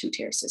have that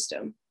 2-tier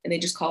system, and they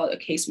just call it a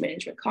case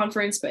management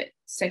conference, but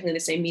it's technically the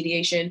same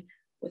mediation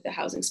with the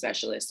housing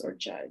specialist or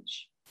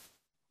judge.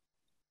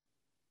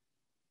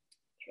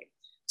 Okay.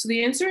 So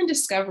the answer and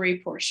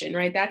discovery portion,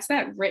 right? That's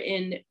that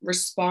written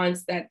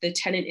response that the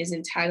tenant is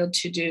entitled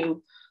to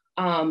do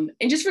and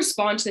just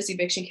respond to this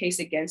eviction case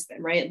against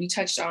them, right? We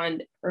touched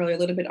on earlier a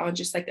little bit on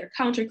just like their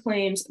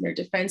counterclaims and their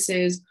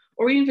defenses,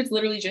 or even if it's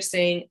literally just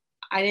saying,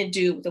 I didn't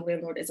do what the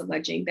landlord is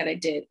alleging that I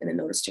did in a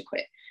notice to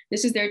quit.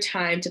 This is their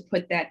time to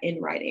put that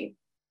in writing.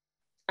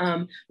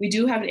 We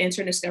do have an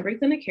answer and discovery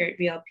clinic here at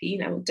VLP,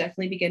 and I will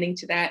definitely be getting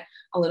to that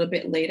a little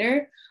bit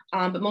later.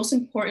 But most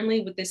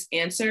importantly, with this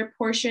answer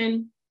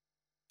portion,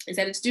 is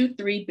that it's due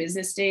 3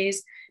 business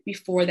days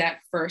before that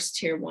first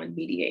Tier 1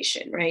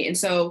 mediation, right? And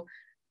so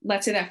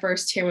let's say that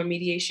first Tier 1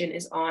 mediation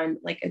is on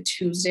like a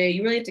Tuesday.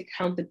 You really have to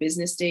count the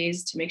business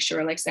days to make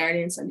sure like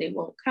Saturday and Sunday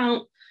won't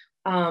count.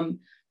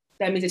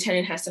 That means the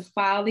tenant has to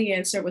file the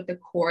answer with the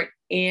court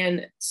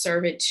and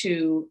serve it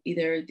to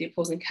either the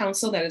opposing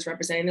counsel that is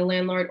representing the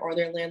landlord or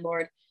their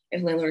landlord,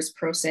 if landlord is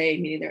pro se,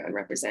 meaning they're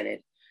unrepresented.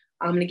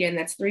 And again,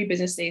 that's 3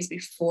 business days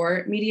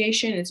before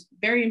mediation. It's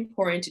very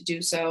important to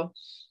do so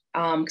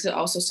because it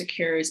also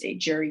secures a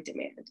jury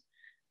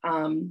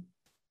demand.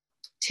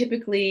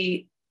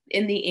 Typically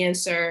in the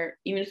answer,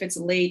 even if it's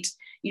late,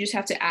 you just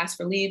have to ask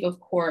for leave of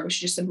court, which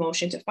is just a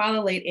motion to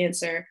file a late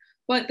answer.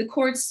 But the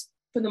courts,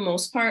 for the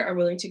most part, are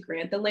willing to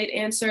grant the late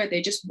answer.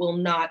 They just will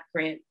not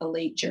grant a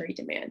late jury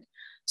demand.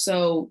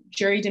 So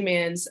jury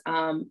demands,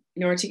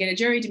 in order to get a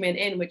jury demand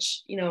in,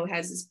 which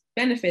has its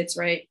benefits,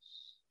 right?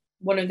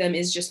 One of them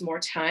is just more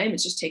time.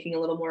 It's just taking a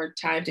little more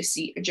time to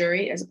seat a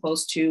jury as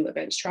opposed to a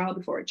bench trial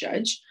before a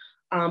judge.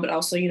 But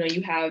also,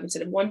 you have,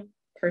 instead of one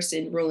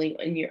person ruling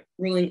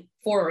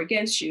for or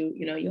against you,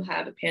 you'll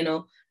have a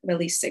panel of at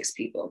least 6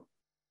 people.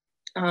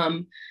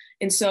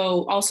 And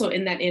so also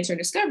in that answer and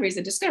discovery is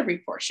the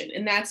discovery portion.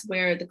 And that's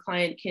where the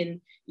client can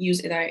use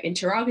their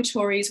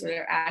interrogatories, where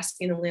they're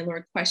asking the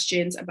landlord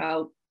questions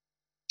about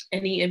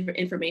any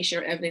information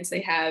or evidence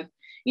they have,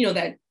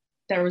 that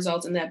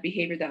results in that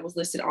behavior that was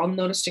listed on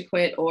notice to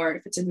quit, or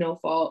if it's a no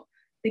fault,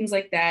 things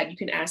like that. You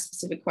can ask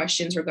specific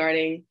questions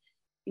regarding,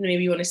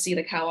 maybe you want to see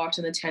like how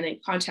often the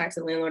tenant contacts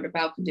the landlord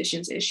about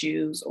conditions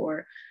issues,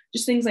 or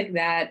just things like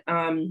that.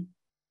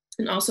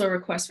 And also a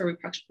request for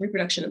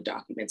reproduction of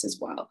documents as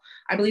well.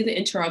 I believe the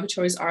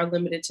interrogatories are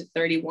limited to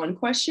 31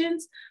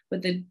 questions,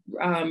 but the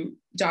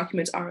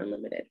documents are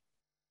unlimited.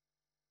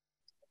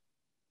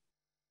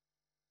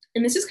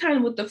 And this is kind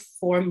of what the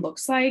form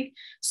looks like.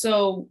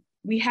 So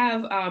we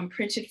have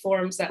printed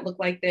forms that look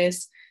like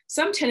this.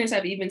 Some tenants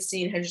I've even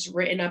seen have just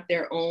written up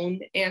their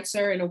own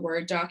answer in a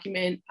Word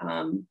document.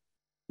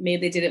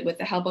 Maybe they did it with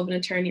the help of an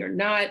attorney or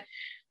not.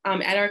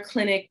 At our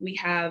clinic, we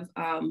have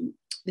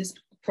this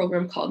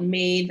program called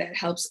MAID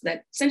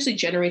that essentially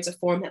generates a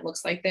form that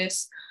looks like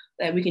this,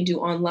 that we can do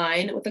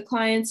online with the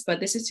clients.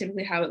 But this is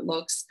typically how it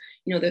looks.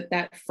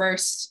 That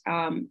first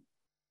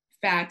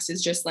fax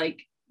is just like,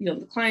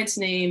 the client's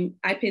name,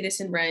 I pay this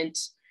in rent,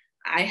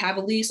 I have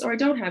a lease or I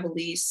don't have a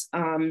lease.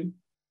 I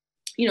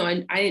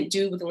didn't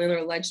do what the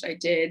landlord alleged I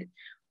did,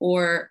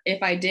 or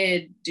if I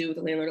did do what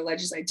the landlord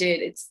alleges I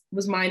did, it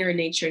was minor in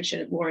nature and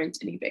shouldn't warrant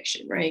an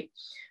eviction, right?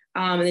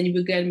 And then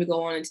we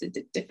go on into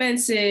the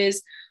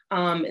defenses,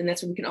 and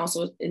that's when we can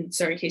also, in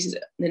certain cases,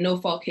 in the no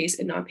fault case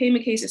and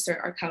non-payment case, assert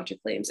our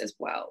counterclaims as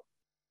well.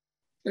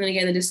 And then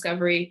again, the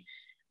discovery.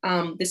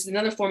 This is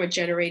another form it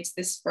generates.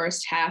 This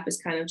first half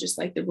is kind of just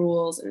like the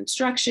rules and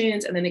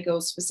instructions, and then it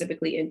goes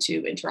specifically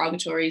into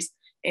interrogatories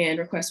and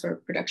requests for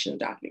production of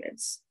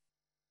documents.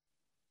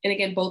 And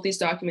again, both these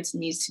documents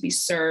needs to be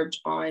served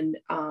on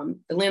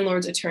the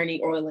landlord's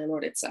attorney or the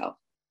landlord itself,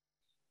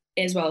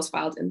 as well as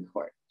filed in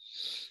court.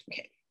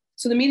 Okay,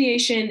 so the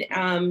mediation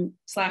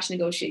 /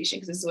 negotiation,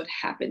 because this is what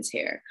happens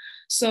here.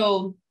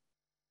 So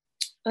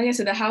like I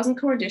said, the Housing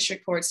Court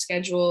District Court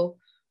schedule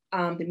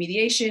the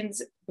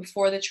mediations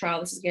before the trial.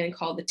 This is again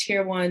called the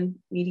Tier 1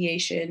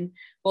 mediation.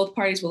 Both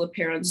parties will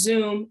appear on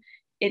Zoom.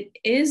 It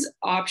is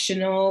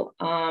optional.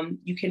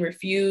 You can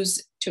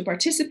refuse to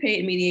participate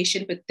in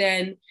mediation, but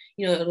then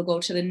it'll go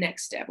to the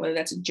next step, whether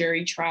that's a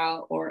jury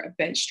trial or a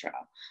bench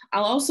trial.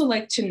 I'll also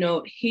like to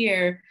note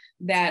here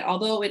that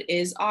although it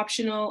is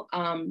optional,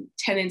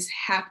 tenants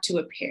have to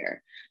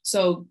appear.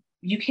 So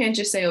you can't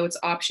just say, oh, it's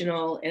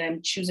optional and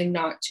I'm choosing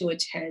not to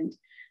attend.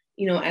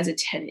 As a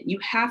tenant, you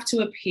have to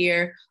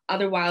appear,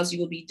 otherwise you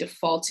will be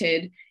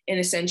defaulted, and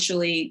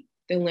essentially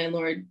the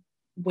landlord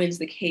wins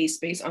the case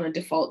based on a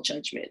default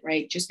judgment,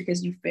 right? Just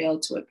because you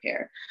failed to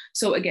appear.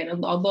 So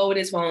again, although it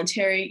is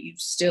voluntary, you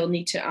still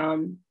need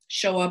to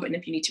show up, and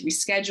if you need to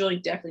reschedule, you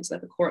definitely need to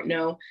let the court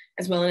know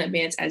as well in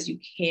advance as you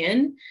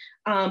can.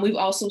 We've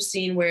also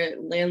seen where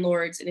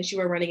landlords, an issue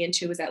we're running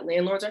into is that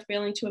landlords are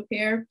failing to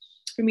appear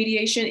for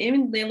mediation,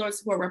 even landlords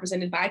who are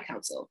represented by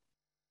counsel.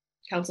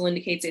 Counsel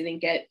indicates they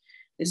didn't get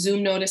the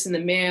Zoom notice in the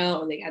mail,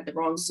 or they had the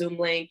wrong Zoom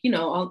link,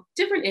 all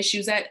different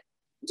issues that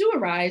do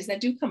arise, that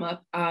do come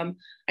up. I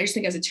just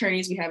think as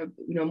attorneys, we have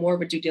more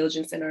of a due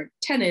diligence than our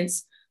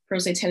tenants, per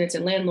se tenants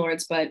and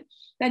landlords, but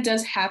that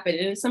does happen.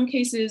 And in some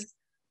cases,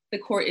 the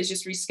court is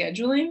just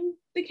rescheduling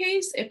the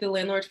case if the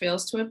landlord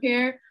fails to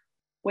appear,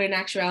 when in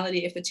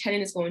actuality, if the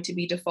tenant is going to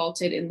be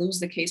defaulted and lose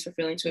the case for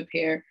failing to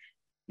appear,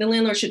 the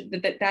landlord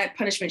that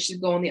punishment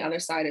should go on the other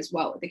side as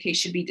well. The case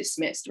should be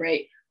dismissed,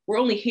 right? We're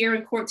only here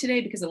in court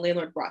today because the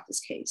landlord brought this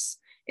case.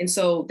 And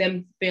so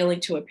them failing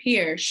to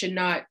appear should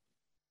not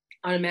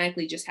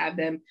automatically just have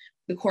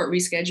the court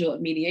reschedule a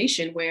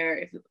mediation, where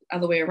if the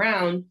other way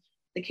around,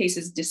 the case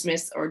is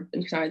dismissed, or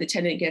the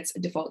tenant gets a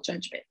default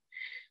judgment.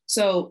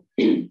 So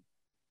I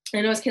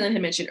know, as Caitlin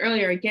had mentioned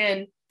earlier,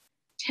 again,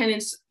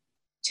 tenants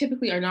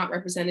typically are not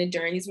represented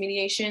during these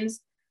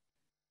mediations.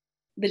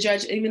 The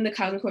judge, even the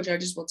Housing Court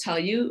judges, will tell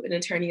you an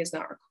attorney is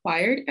not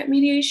required at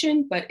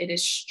mediation, but it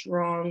is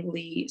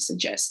strongly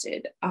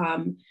suggested.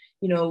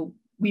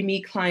 We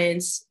meet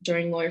clients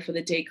during Lawyer for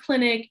the Day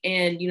clinic,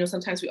 and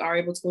sometimes we are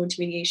able to go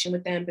into mediation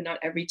with them, but not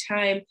every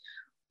time.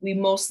 We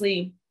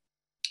mostly,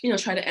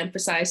 try to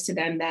emphasize to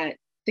them that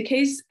the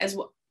case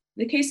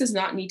does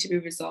not need to be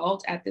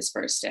resolved at this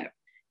first step.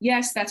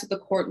 Yes, that's what the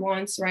court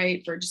wants,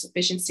 right? For just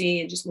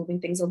efficiency and just moving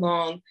things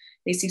along.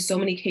 They see so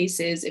many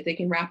cases. If they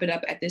can wrap it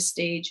up at this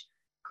stage,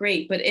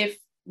 great. But if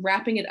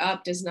wrapping it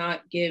up does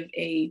not give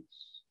a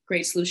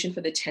great solution for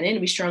the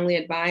tenant, we strongly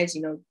advise,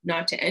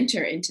 not to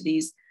enter into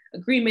these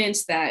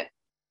agreements that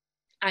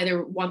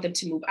either want them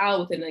to move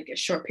out within like a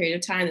short period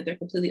of time that they're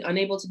completely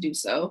unable to do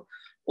so,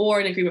 or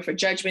an agreement for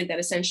judgment that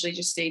essentially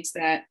just states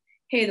that,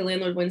 hey, the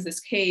landlord wins this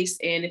case,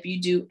 and if you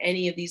do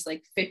any of these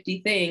like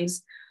 50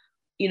 things,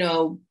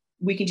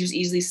 we can just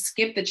easily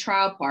skip the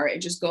trial part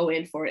and just go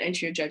in for an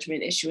entry of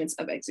judgment, issuance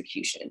of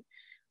execution.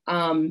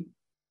 And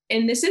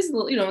this is,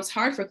 it's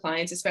hard for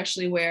clients,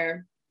 especially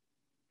where,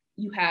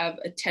 you have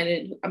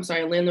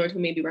a landlord who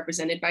may be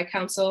represented by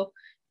counsel.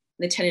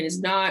 The tenant is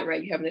not,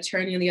 right? You have an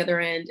attorney on the other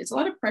end. It's a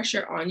lot of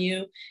pressure on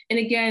you. And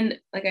again,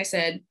 like I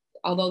said,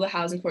 although the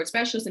housing court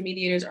specialists and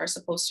mediators are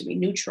supposed to be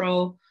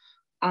neutral,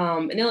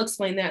 and they'll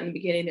explain that in the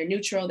beginning, they're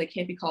neutral. They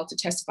can't be called to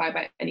testify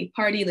by any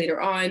party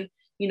later on,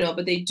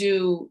 but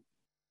they're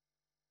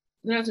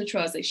not as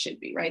neutral as they should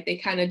be, right? They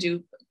kind of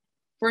do,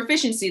 for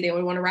efficiency, they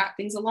would want to wrap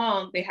things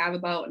along. They have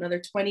about another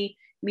 20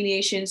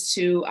 mediations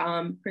to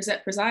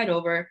preside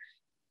over.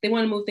 They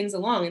want to move things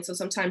along. And so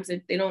sometimes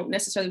they don't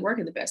necessarily work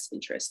in the best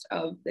interest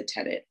of the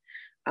tenant.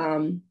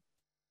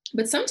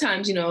 But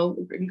sometimes,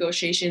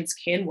 negotiations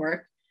can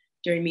work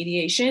during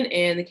mediation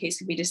and the case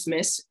can be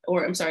dismissed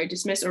or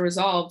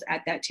resolved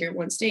at that tier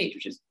 1 stage,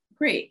 which is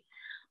great.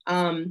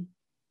 But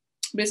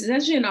it's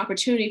essentially an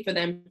opportunity for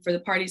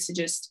the parties to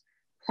just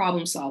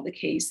problem solve the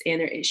case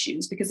and their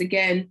issues. Because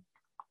again,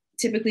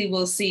 typically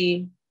we'll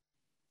see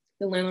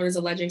the landlord is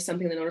alleging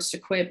something in the notice to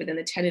quit, but then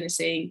the tenant is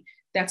saying,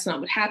 that's not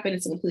what happened.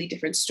 It's a completely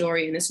different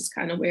story. And this is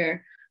kind of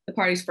where the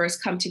parties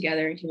first come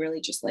together and can really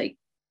just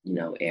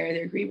air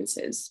their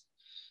grievances.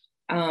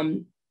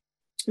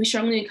 We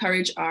strongly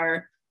encourage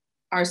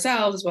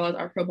ourselves as well as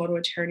our pro bono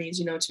attorneys,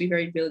 to be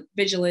very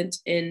vigilant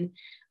in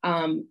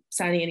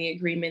signing any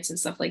agreements and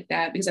stuff like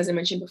that. Because as I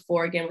mentioned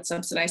before, again, with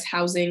subsidized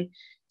housing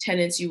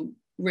tenants, you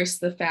risk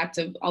the fact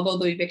of, although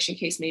the eviction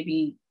case may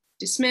be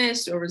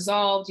dismissed or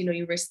resolved,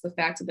 you risk the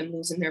fact of them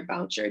losing their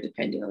voucher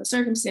depending on the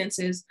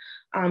circumstances.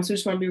 So we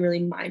just want to be really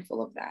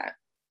mindful of that.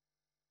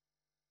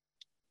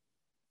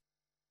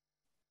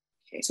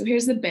 Okay, so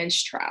here's the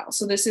bench trial.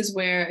 So this is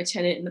where a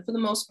tenant, for the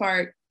most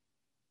part,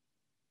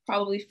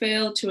 probably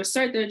failed to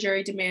assert their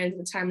jury demands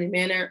in a timely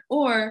manner,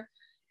 or,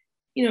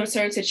 in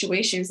certain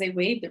situations, they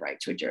waive the right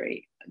to a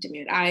jury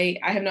demand. I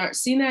have not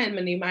seen that in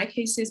many of my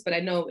cases, but I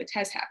know it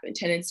has happened.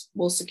 Tenants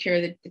will secure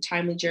the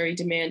timely jury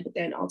demand, but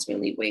then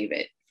ultimately waive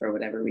it for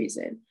whatever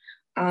reason.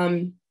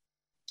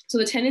 So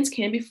the tenants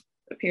can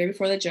appear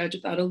before the judge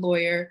without a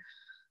lawyer.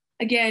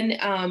 Again,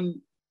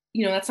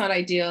 that's not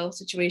ideal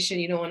situation.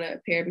 You don't want to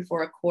appear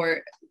before a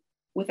court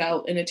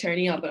without an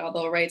attorney, but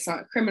although, right, it's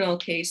not a criminal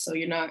case, so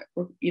you're not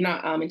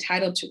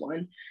entitled to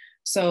one.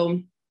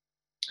 So,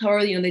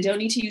 however, they don't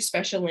need to use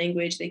special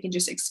language. They can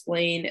just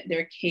explain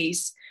their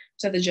case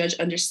so that the judge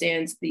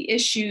understands the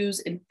issues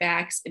and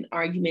facts and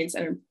arguments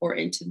that are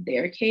important to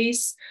their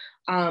case.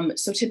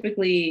 So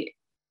typically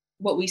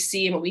what we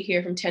see and what we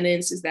hear from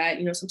tenants is that,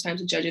 sometimes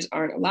the judges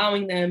aren't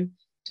allowing them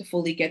to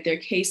fully get their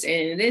case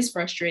in. And it is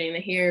frustrating to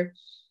hear,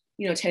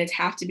 tenants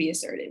have to be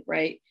assertive,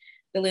 right?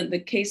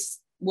 The case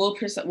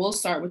will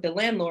start with the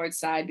landlord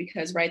side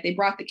because, right, they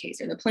brought the case.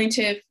 They're the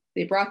plaintiff,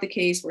 they brought the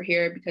case, we're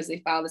here because they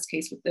filed this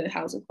case with the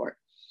housing court.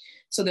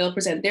 So they'll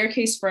present their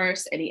case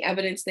first, any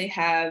evidence they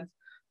have,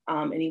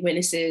 any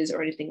witnesses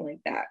or anything like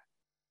that.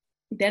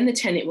 Then the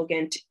tenant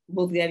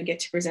will then get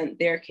to present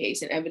their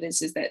case and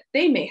evidences that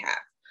they may have.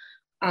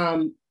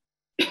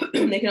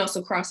 They can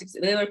also the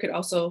landlord could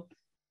also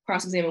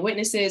cross-examine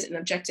witnesses and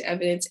object to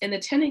evidence, and the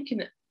tenant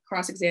can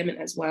cross-examine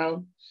as well.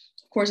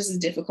 Of course, this is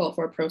difficult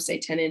for a pro se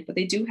tenant, but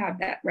they do have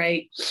that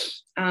right.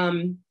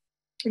 And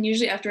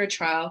usually after a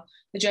trial,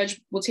 the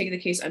judge will take the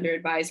case under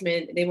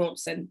advisement. They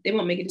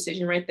won't make a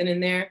decision right then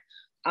and there.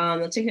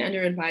 They'll take it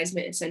under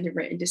advisement and send a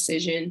written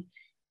decision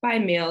by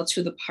mail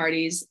to the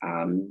parties.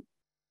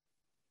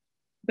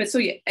 But so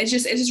yeah, it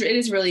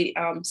is really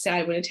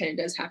sad when a tenant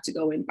does have to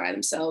go in by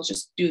themselves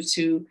just due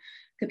to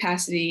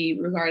capacity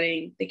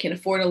regarding they can't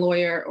afford a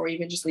lawyer or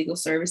even just legal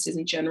services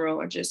in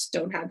general, or just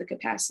don't have the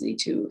capacity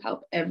to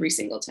help every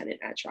single tenant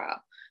at trial.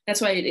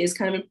 That's why it is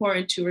kind of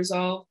important to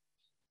resolve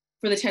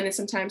for the tenant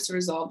sometimes to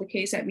resolve the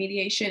case at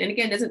mediation. And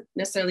again, it doesn't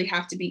necessarily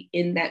have to be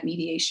in that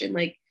mediation.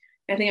 Like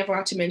I think I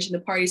forgot to mention, the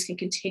parties can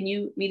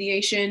continue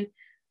mediation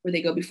where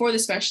they go before the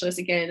specialist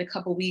again in a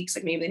couple weeks,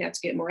 like maybe they have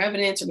to get more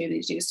evidence or maybe they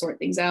just need to sort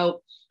things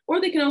out,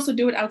 or they can also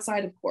do it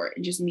outside of court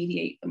and just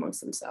mediate amongst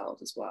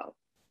themselves as well.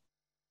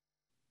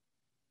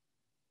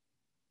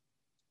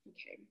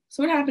 Okay,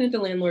 so what happened if the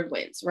landlord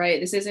wins, right?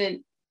 It's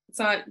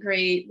not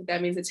great, but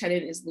that means the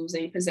tenant is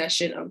losing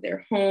possession of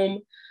their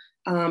home.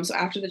 So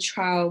after the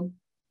trial,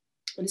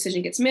 the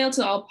decision gets mailed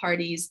to all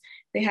parties.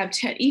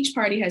 Each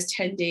party has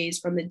 10 days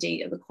from the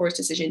date of the court's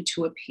decision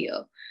to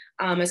appeal.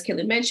 As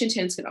Caitlin mentioned,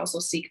 tenants can also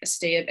seek a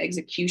stay of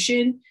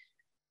execution.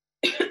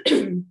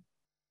 And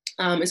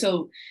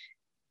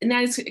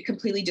that is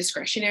completely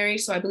discretionary.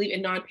 So I believe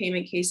in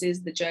non-payment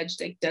cases, the judge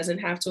doesn't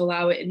have to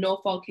allow it. In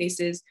no-fault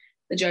cases,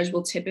 the judge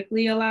will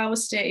typically allow a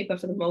stay, but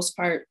for the most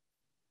part,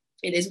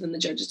 it is within the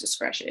judge's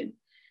discretion.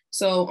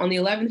 So on the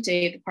 11th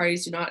day, if the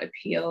parties do not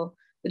appeal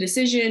the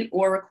decision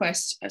or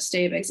request a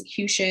stay of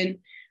execution,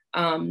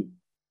 the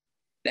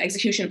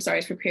execution,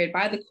 is prepared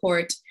by the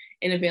court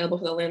and available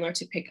for the landlord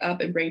to pick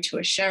up and bring to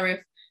a sheriff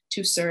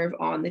to serve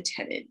on the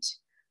tenant.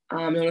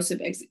 Notice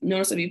of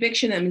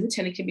eviction, that means the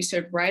tenant can be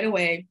served right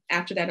away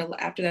on the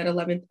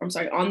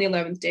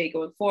 11th day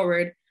going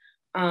forward.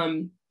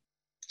 The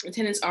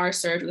tenants are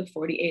served with a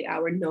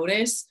 48-hour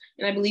notice,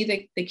 and I believe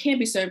they can't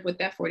be served with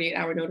that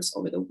 48-hour notice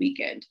over the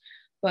weekend.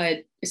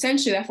 But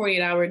essentially that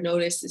 48-hour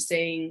notice is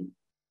saying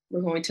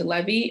we're going to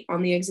levy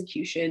on the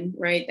execution,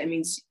 right? That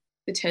means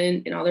the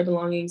tenant and all their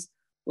belongings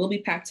will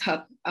be packed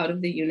up out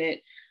of the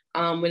unit.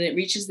 When it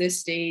reaches this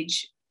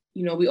stage,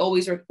 we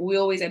always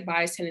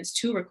advise tenants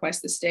to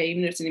request the stay,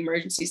 even if it's an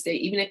emergency stay,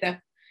 even if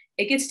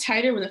it gets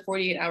tighter when the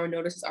 48-hour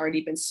notice has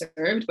already been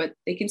served, but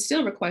they can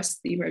still request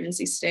the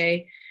emergency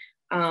stay.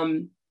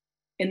 And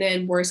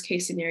then worst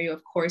case scenario,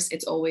 of course,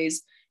 it's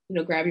always,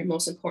 grab your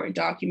most important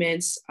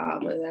documents,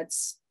 whether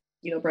that's,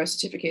 birth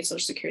certificates,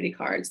 social security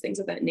cards, things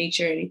of that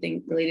nature,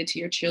 anything related to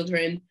your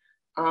children.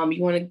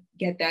 You want to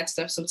get that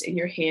stuff so it's in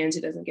your hands,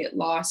 it doesn't get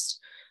lost.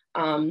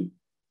 Because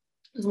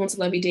once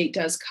the levy date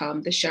does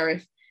come, the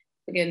sheriff,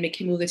 again,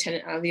 can move the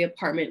tenant out of the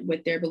apartment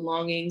with their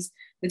belongings.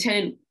 The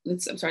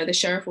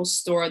sheriff will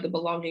store the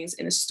belongings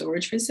in a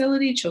storage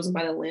facility chosen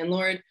by the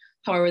landlord.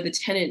 However, the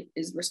tenant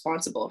is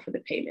responsible for the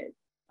payment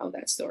of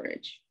that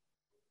storage.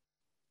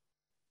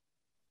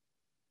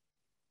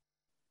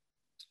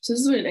 So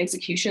this is what an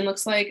execution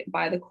looks like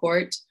by the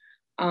court,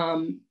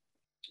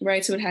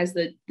 right? So it has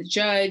the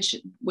judge,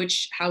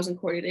 which housing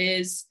court it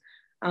is.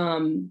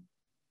 And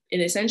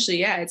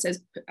essentially, it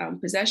says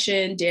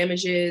possession,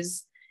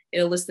 damages.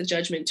 It'll list the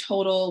judgment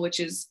total, which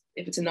is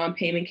if it's a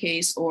non-payment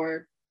case,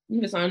 or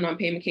if it's not a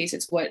non-payment case,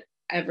 it's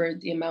whatever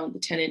the amount the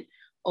tenant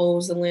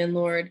owes the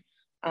landlord.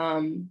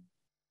 And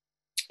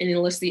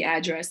it'll list the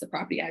address, the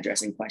property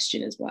address in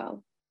question as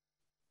well.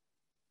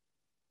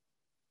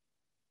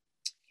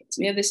 So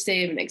we have this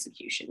stay of an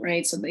execution,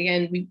 right? So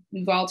again,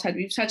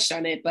 we've touched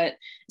on it, but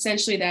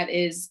essentially that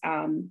is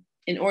an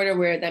order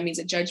where that means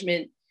a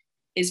judgment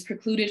is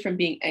precluded from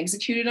being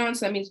executed on.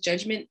 So that means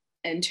judgment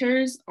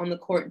enters on the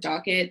court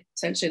docket.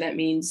 Essentially that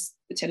means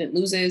the tenant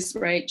loses,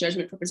 right?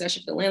 Judgment for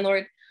possession for the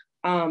landlord.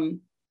 And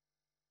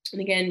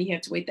again, you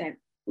have to wait that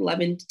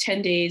 11 to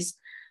 10 days,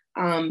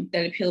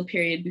 that appeal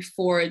period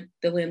before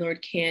the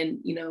landlord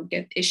can,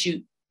 get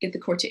the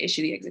court to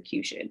issue the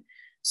execution.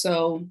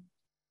 So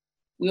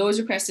we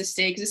always request a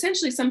stay because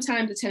essentially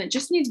sometimes the tenant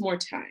just needs more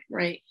time,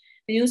 right?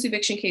 The newest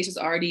eviction case is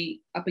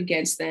already up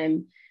against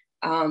them.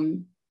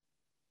 In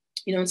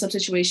some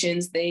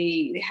situations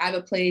they have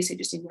a place, they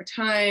just need more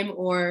time,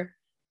 or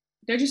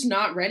they're just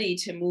not ready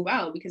to move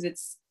out because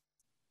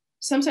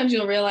sometimes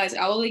you'll realize,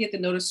 they get the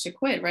notice to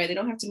quit, right? They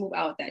don't have to move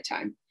out at that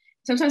time.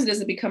 Sometimes it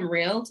doesn't become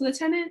real to the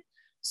tenant.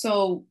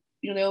 So,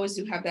 they always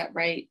do have that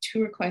right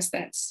to request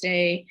that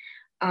stay.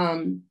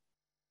 The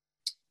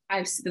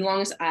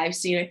longest I've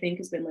seen, I think,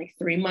 has been like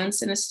 3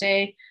 months in a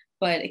stay,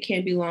 but it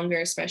can be longer,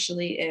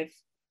 especially if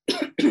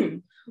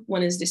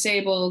one is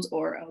disabled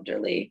or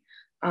elderly.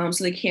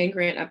 So they can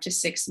grant up to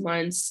 6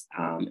 months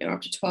or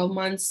up to 12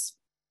 months.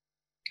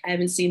 I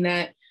haven't seen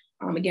that.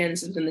 Again,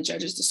 this is within the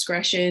judge's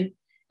discretion,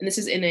 and this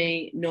is in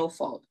a no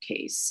fault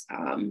case.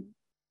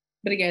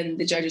 But again,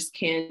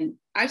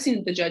 I've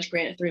seen the judge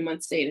grant a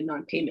 3-month stay in a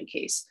non-payment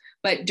case,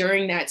 but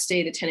during that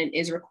stay, the tenant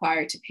is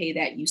required to pay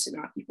that use and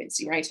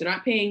occupancy, right? So they're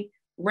not paying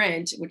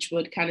rent, which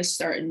would kind of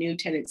start a new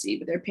tenancy,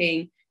 but they're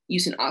paying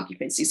use and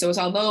occupancy. So it's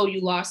although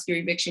you lost your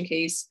eviction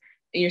case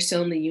and you're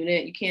still in the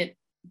unit, you can't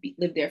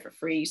live there for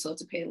free. You still have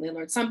to pay the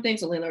landlord something,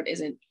 so the landlord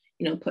isn't,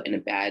 put in a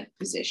bad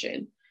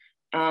position.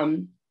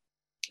 And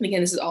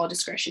again, this is all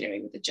discretionary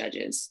with the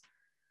judges.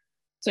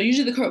 So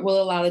usually the court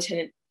will allow the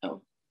tenant.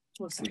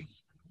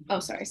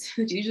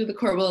 Usually the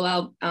court will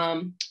allow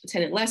the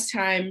tenant less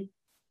time.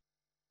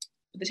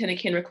 The tenant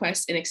can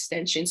request an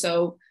extension.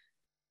 So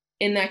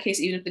in that case,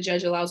 even if the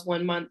judge allows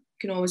 1 month,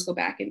 you can always go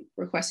back and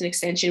request an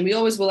extension. We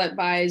always will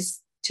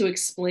advise to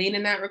explain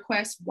in that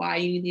request why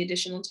you need the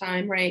additional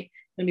time, right?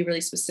 And be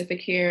really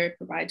specific here,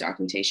 provide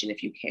documentation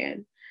if you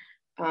can.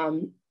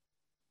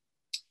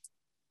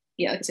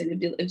 Like I said,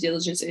 if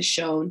diligence is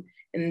shown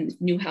and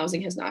new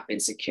housing has not been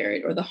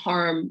secured, or the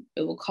harm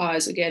it will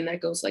cause, again,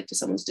 that goes like to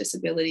someone's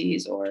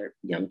disabilities or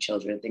young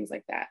children, things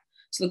like that.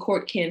 So the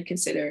court can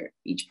consider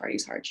each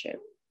party's hardship.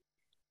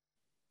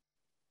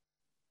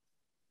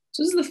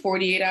 So this is the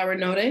 48-hour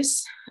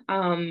notice.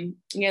 Again,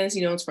 as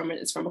you know, it's from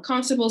a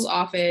constable's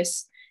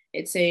office.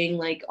 It's saying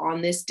like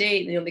on this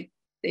date,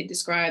 they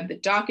describe the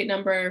docket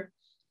number,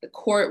 the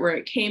court where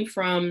it came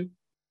from.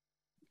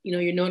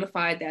 You're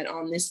notified that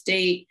on this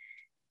date,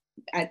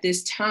 at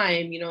this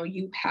time,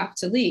 you have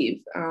to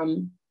leave.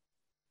 And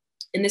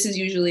this is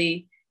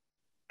usually,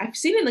 I've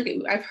seen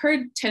it I've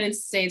heard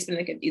tenants say it's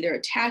been either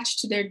attached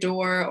to their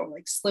door or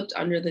slipped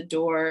under the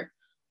door.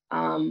 But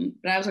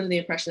I was under the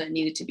impression that it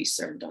needed to be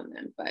served on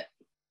them, but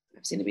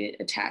I've seen it be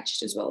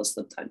attached as well as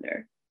slipped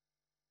under.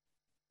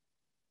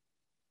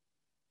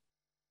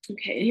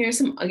 Okay, and here's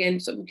some, again,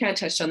 so we kind of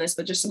touched on this,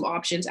 but just some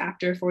options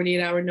after a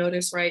 48-hour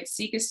notice, right?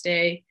 Seek a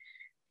stay.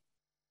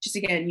 Just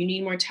again, you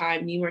need more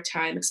time,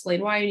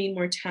 explain why you need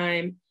more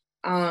time.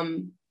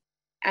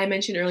 I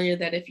mentioned earlier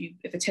that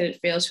if a tenant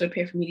fails to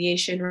appear for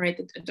mediation, right,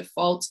 the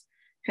default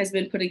has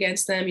been put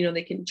against them,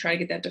 they can try to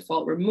get that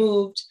default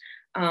removed.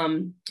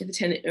 If the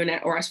tenant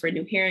or ask for a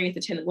new hearing, if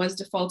the tenant was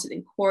defaulted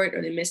in court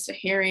or they missed a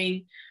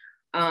hearing,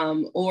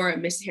 or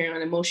missed a hearing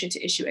on a motion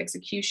to issue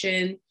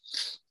execution.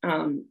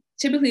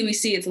 Typically we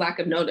see it's lack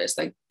of notice.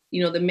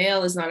 the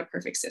mail is not a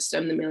perfect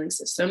system, the mailing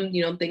system.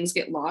 Things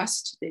get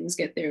lost, things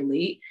get there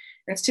late.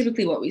 That's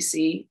typically what we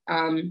see.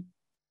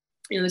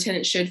 The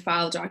tenant should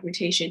file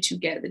documentation to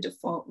get the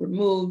default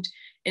removed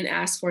and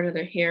ask for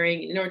another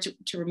hearing. In order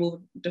to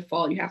remove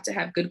default, you have to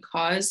have good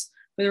cause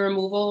for the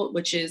removal,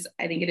 which is,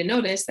 I didn't get a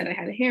notice that I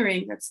had a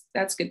hearing.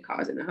 That's good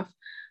cause enough.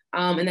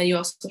 And then you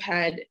also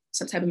had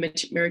some type of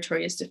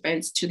meritorious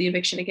defense to the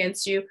eviction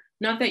against you.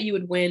 Not that you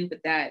would win, but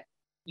that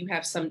you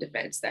have some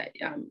defense that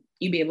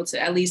you'd be able to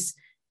at least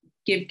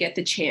get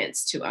the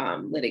chance to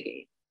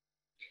litigate.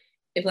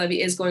 If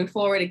levy is going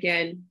forward,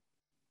 again,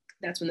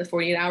 that's when the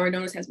 48-hour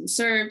notice has been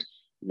served.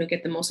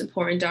 Get the most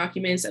important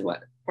documents as well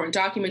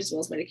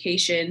as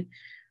medication,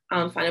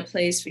 find a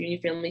place for you and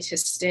your family to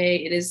stay.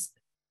 It is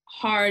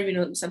hard,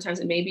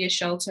 sometimes it may be a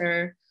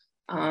shelter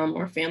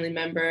or a family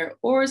member,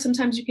 or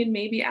sometimes you can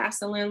maybe ask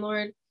the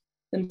landlord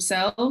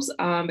themselves.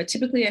 But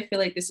typically I feel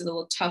like this is a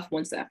little tough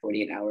once that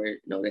 48-hour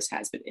notice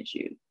has been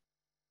issued.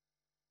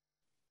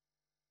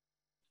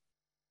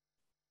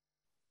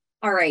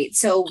 All right,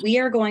 so we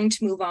are going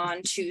to move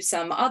on to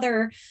some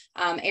other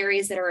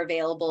areas that are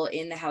available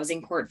in the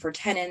housing court for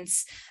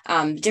tenants,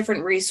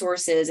 different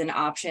resources and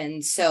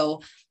options.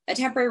 So a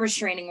temporary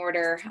restraining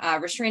order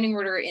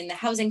in the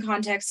housing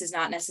context does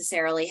not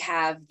necessarily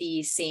have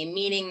the same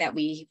meaning that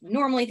we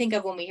normally think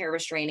of when we hear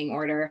restraining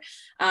order.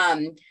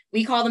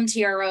 We call them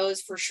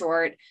TROs for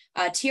short.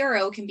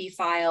 TRO can be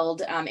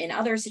filed in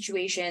other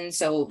situations.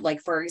 So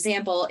like, for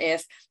example,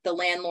 if the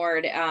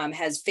landlord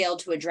has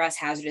failed to address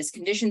hazardous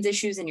conditions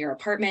issues in your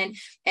apartment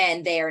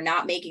and they are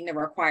not making the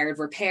required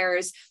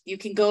repairs, you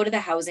can go to the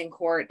housing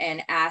court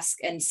and ask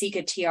and seek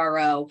a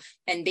TRO.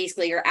 And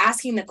basically you're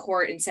asking the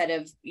court, instead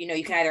of, you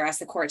can either ask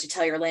the court to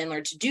tell your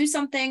landlord to do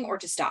something or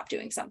to stop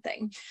doing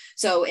something.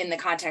 So in the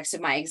context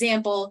of my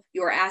example,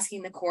 you're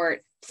asking the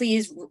court,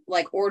 please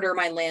order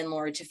my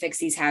landlord to fix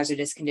these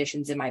hazardous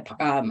conditions in my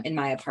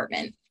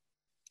apartment.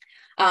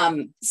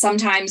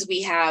 Sometimes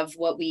we have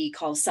what we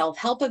call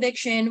self-help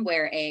eviction,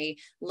 where a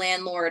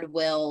landlord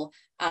will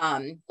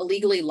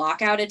illegally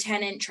lock out a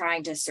tenant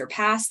trying to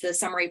surpass the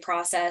summary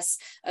process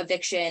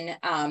eviction.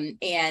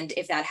 And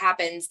if that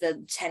happens,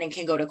 the tenant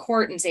can go to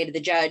court and say to the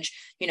judge,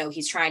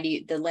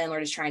 the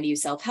landlord is trying to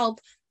use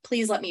self-help.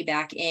 Please let me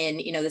back in.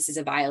 This is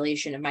a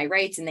violation of my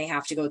rights, and they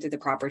have to go through the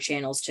proper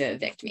channels to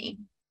evict me.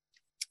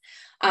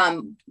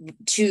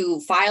 To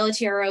file a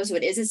TRO, so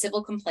it is a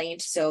civil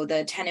complaint. So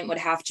the tenant would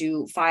have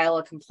to file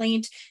a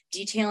complaint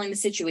detailing the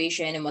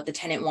situation and what the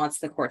tenant wants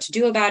the court to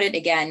do about it.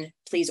 Again,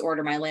 please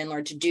order my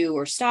landlord to do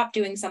or stop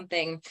doing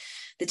something.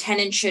 The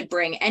tenant should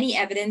bring any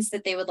evidence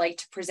that they would like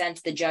to present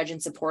to the judge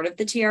in support of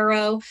the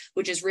TRO,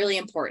 which is really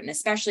important,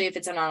 especially if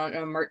it's on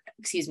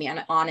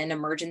an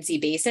emergency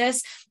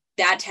basis.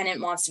 That tenant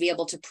wants to be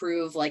able to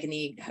prove, like in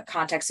the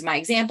context of my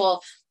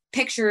example,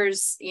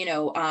 pictures,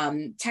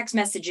 text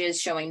messages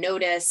showing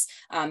notice,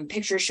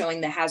 pictures showing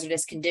the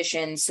hazardous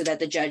conditions, so that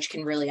the judge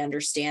can really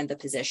understand the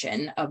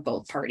position of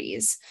both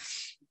parties.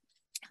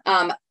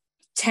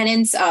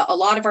 Tenants, a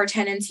lot of our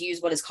tenants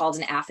use what is called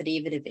an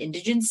affidavit of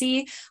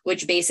indigency,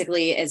 which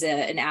basically is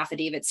an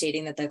affidavit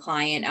stating that the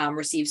client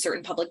receives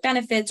certain public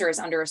benefits or is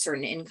under a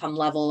certain income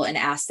level, and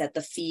asks that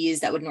the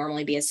fees that would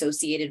normally be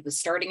associated with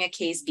starting a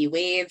case be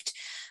waived.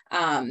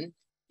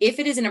 If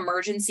it is an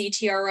emergency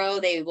TRO,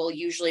 they will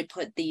usually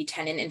put the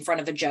tenant in front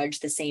of a judge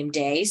the same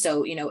day.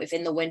 So, if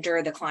in the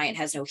winter the client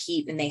has no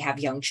heat and they have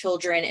young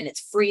children and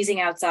it's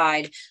freezing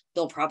outside,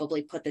 they'll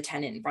probably put the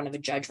tenant in front of a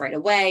judge right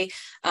away.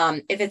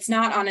 If it's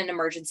not on an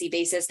emergency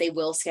basis, they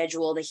will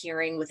schedule the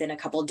hearing within a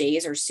couple of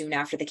days or soon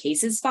after the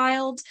case is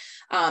filed.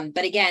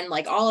 But again,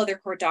 like all other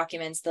court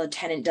documents, the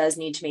tenant does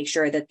need to make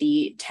sure that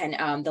the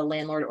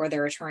landlord or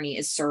their attorney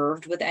is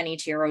served with any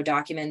TRO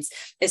documents,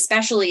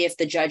 especially if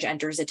the judge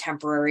enters a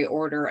temporary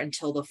order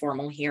until the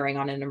formal hearing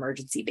on an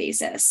emergency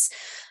basis.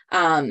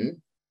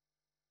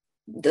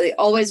 We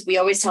always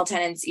tell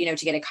tenants, to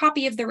get a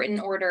copy of the written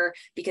order,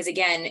 because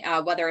again,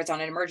 whether it's on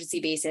an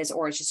emergency basis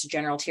or it's just a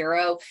general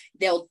TRO,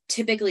 they'll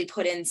typically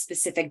put in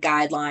specific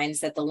guidelines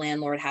that the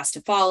landlord has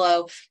to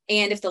follow.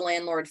 And if the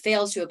landlord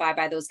fails to abide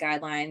by those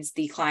guidelines,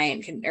 the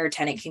client or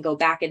tenant can go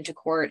back into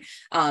court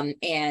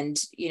and,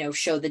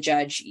 show the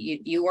judge,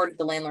 you ordered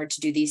the landlord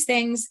to do these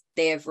things.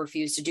 They have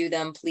refused to do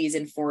them. Please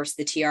enforce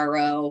the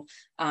TRO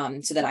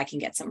so that I can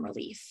get some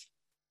relief.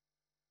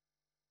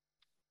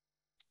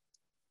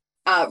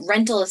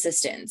 Rental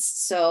assistance.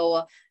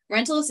 So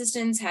rental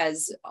assistance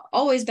has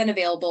always been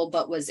available,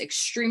 but was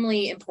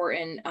extremely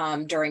important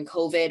during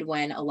COVID,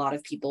 when a lot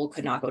of people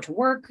could not go to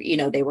work.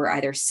 They were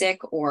either sick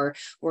or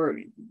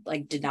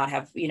did not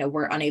have,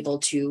 were unable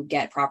to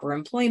get proper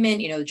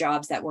employment.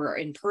 Jobs that were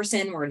in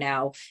person were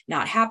now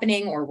not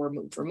happening or were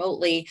moved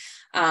remotely.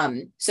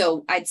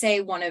 So I'd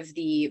say one of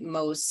the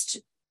most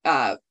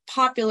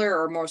popular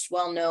or most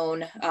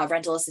well-known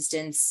rental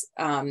assistance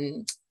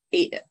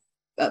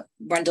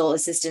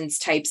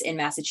types in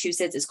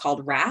Massachusetts is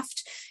called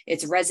RAFT.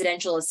 It's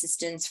residential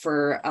assistance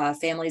for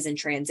families in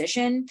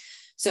transition.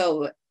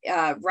 So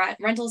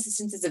rental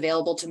assistance is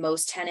available to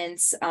most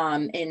tenants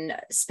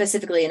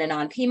specifically in a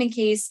non-payment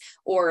case,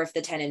 or if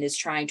the tenant is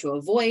trying to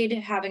avoid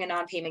having a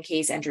non-payment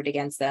case entered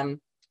against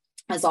them,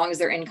 as long as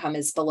their income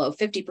is below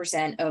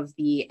 50% of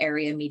the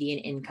area median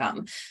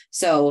income.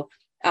 So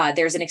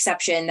there's an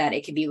exception that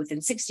it can be within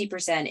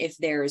 60% if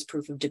there is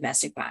proof of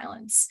domestic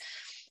violence.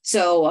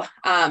 So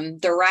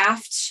the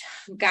RAFT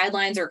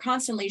guidelines are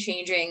constantly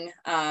changing.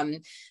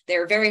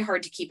 They're very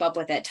hard to keep up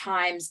with at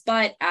times,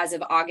 but as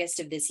of August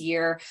of this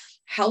year,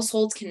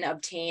 households can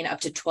obtain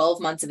up to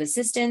 12 months of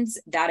assistance.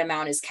 That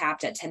amount is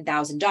capped at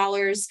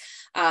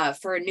 $10,000.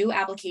 For a new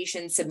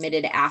application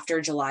submitted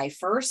after July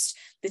 1st,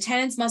 the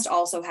tenants must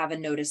also have a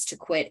notice to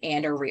quit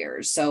and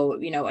arrears. So,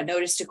 a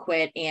notice to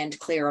quit and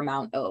clear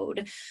amount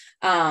owed.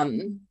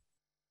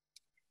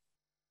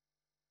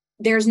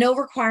 There's no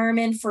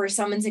requirement for a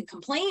summons and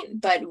complaint,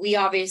 but we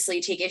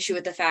obviously take issue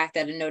with the fact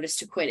that a notice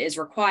to quit is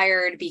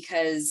required,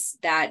 because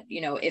that,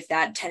 if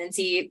that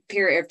tenancy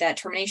period, if that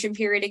termination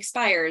period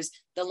expires,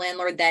 the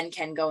landlord then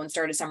can go and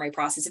start a summary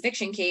process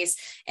eviction case.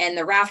 And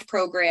the RAFT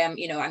program,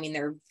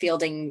 they're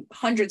fielding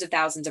hundreds of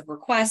thousands of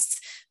requests,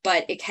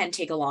 but it can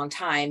take a long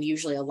time,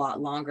 usually a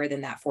lot longer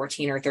than that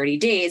 14 or 30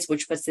 days,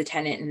 which puts the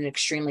tenant in an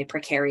extremely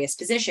precarious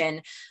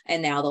position.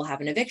 And now they'll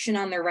have an eviction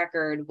on their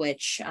record,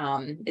 which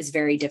is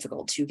very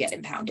difficult to get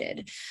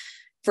impounded.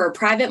 For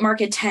private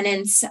market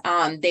tenants,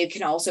 they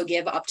can also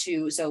give up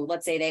to, so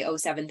let's say they owe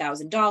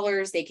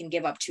 $7,000, they can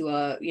give up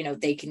to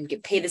they can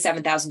pay the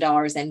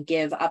 $7,000, then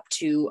give up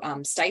to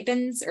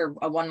stipends or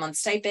a 1 month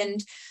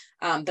stipend,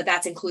 but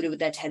that's included with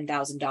that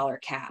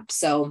 $10,000 cap.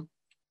 So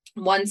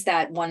once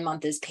that 1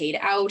 month is paid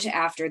out,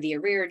 after the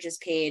arrearage is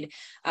paid,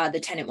 the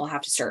tenant will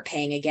have to start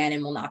paying again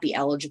and will not be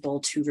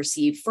eligible to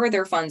receive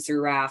further funds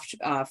through RAFT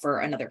for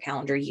another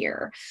calendar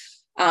year.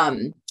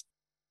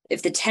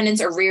 If the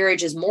tenant's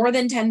arrearage is more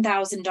than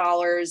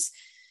 $10,000,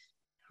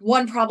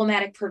 one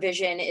problematic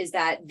provision is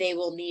that they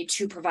will need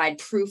to provide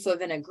proof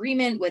of an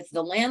agreement with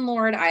the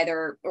landlord,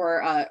 either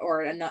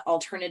or an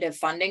alternative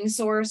funding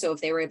source. So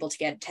if they were able to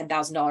get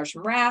 $10,000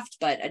 from RAFT,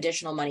 but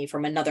additional money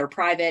from another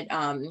private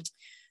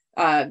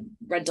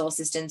rental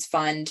assistance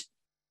fund,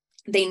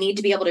 they need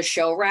to be able to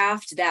show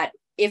RAFT that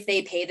if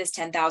they pay this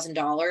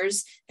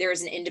 $10,000, there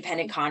is an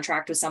independent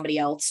contract with somebody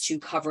else to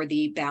cover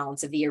the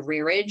balance of the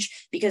arrearage,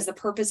 because the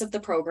purpose of the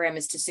program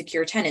is to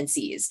secure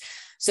tenancies.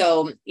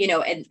 So,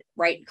 and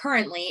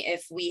currently,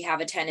 if we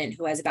have a tenant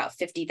who has about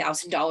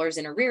 $50,000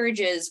 in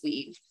arrearages,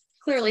 we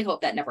clearly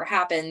hope that never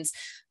happens,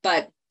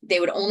 but they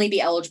would only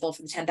be eligible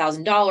for the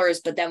 $10,000,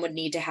 but then would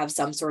need to have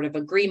some sort of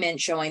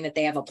agreement showing that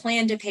they have a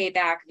plan to pay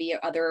back the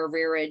other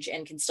arrearage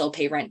and can still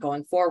pay rent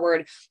going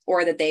forward,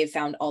 or that they've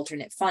found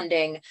alternate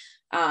funding.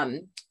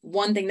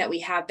 One thing that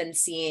we have been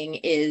seeing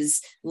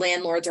is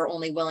landlords are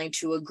only willing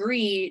to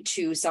agree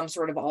to some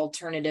sort of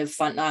alternative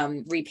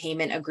fund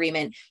repayment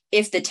agreement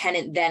if the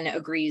tenant then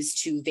agrees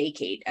to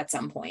vacate at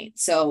some point.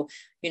 So,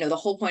 the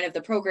whole point of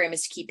the program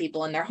is to keep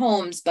people in their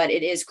homes, but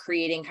it is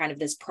creating kind of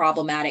this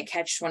problematic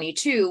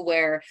catch-22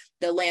 where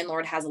the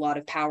landlord has a lot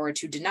of power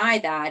to deny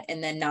that.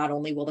 And then not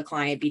only will the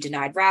client be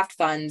denied RAFT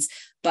funds,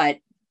 but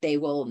they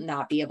will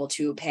not be able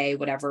to pay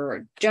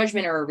whatever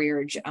judgment or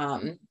arrearage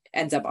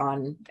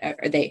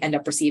they end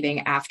up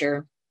receiving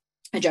after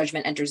a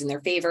judgment enters in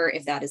their favor,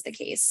 if that is the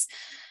case.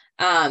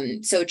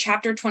 So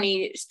Chapter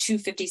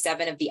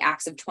 2257 of the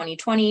Acts of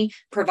 2020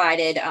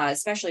 provided,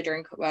 especially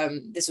during,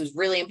 this was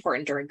really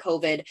important during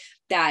COVID,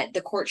 that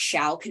the court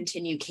shall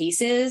continue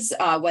cases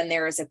when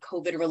there is a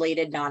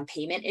COVID-related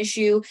non-payment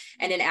issue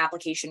and an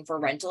application for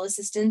rental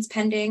assistance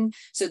pending.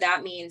 So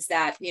that means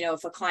that,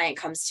 if a client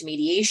comes to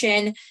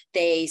mediation,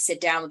 they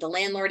sit down with the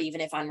landlord,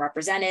 even if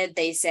unrepresented,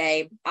 they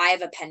say, I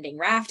have a pending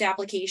RAFT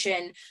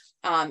application.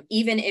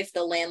 Even if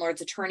the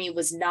landlord's attorney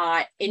was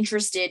not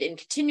interested in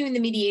continuing the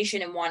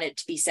mediation and wanted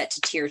to be set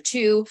to tier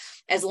 2,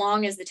 as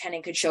long as the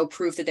tenant could show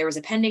proof that there was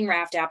a pending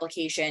RAFT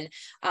application,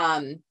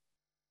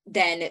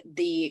 then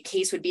the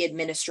case would be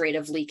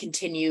administratively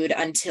continued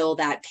until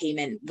that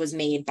payment was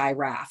made by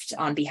RAFT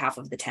on behalf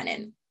of the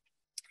tenant.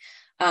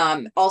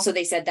 Also,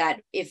 they said that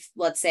if,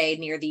 let's say,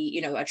 near the,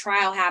 a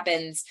trial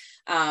happens,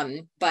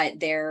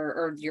 but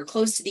you're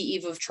close to the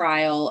eve of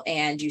trial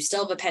and you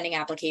still have a pending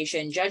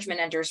application, judgment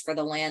enters for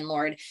the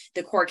landlord,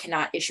 the court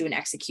cannot issue an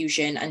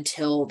execution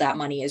until that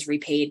money is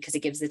repaid, because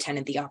it gives the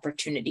tenant the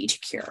opportunity to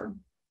cure.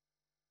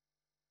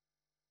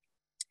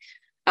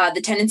 The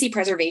Tenancy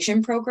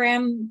Preservation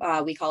Program,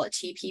 we call it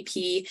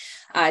TPP.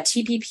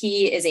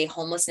 TPP is a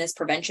homelessness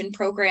prevention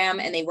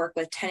program, and they work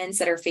with tenants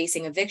that are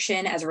facing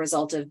eviction as a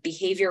result of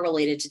behavior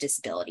related to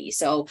disability.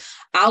 So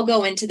I'll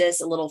go into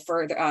this a little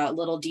further, a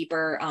little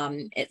deeper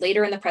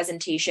later in the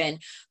presentation,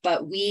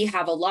 but we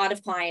have a lot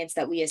of clients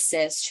that we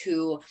assist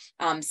who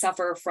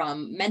suffer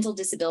from mental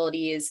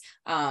disabilities,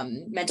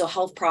 mental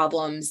health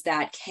problems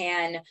that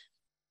can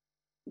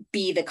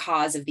be the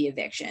cause of the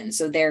eviction.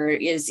 So there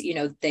is,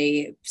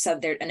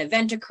 an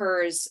event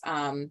occurs,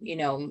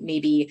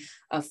 maybe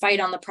a fight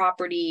on the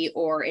property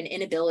or an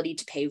inability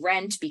to pay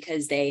rent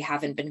because they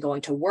haven't been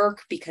going to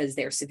work because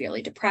they're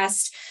severely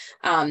depressed.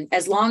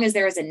 As long as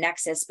there is a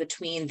nexus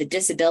between the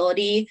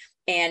disability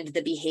and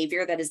the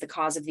behavior that is the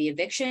cause of the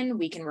eviction,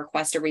 we can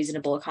request a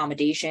reasonable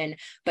accommodation.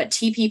 But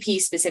TPP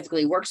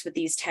specifically works with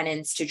these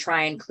tenants to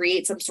try and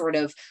create some sort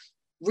of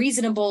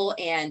reasonable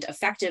and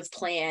effective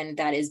plan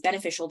that is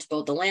beneficial to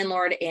both the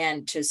landlord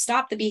and to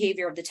stop the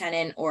behavior of the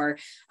tenant, or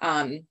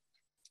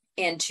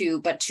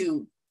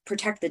to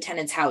protect the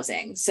tenant's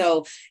housing.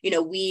 So,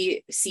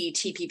 we see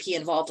TPP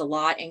involved a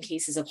lot in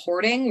cases of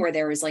hoarding where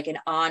there is like an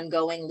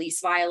ongoing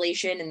lease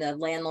violation and the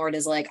landlord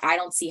is like, I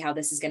don't see how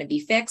this is going to be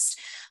fixed.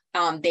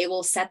 They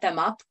will set them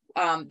up.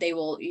 They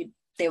will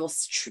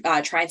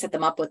try and set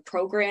them up with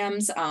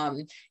programs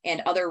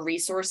and other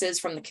resources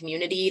from the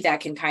community that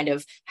can kind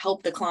of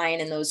help the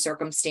client in those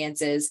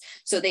circumstances.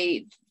 So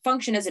they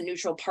function as a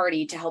neutral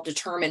party to help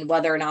determine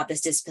whether or not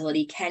this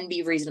disability can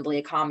be reasonably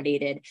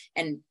accommodated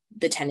and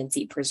the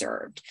tenancy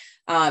preserved.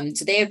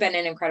 So they have been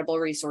an incredible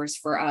resource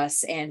for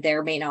us, and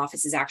their main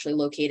office is actually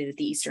located at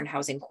the Eastern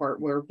Housing Court,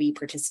 where we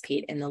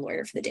participate in the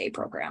Lawyer for the Day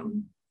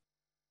program.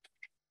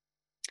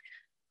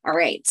 All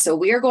right, so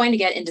we are going to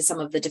get into some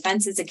of the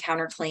defenses and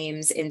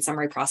counterclaims in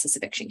summary process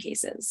eviction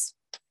cases.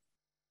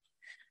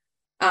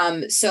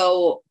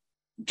 So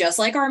just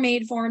like our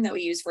MAID form that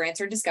we use for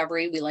answer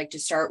discovery, we like to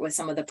start with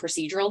some of the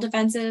procedural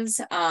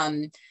defenses.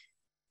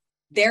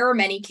 There are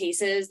many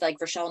cases, like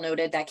Rochelle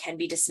noted, that can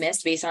be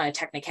dismissed based on a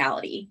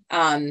technicality.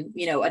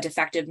 A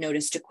defective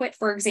notice to quit,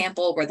 for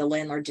example, where the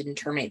landlord didn't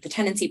terminate the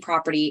tenancy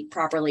properly,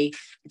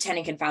 the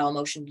tenant can file a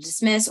motion to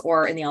dismiss,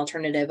 or in the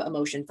alternative, a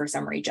motion for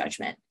summary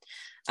judgment.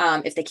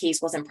 If the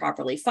case wasn't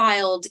properly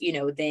filed,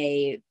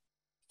 they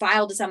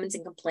filed a summons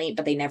and complaint,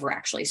 but they never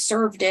actually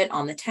served it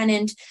on the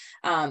tenant.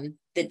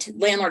 The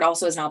landlord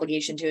also has an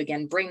obligation to,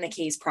 again, bring the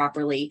case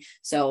properly.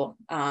 So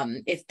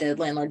if the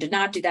landlord did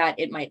not do that,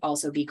 it might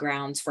also be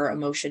grounds for a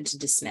motion to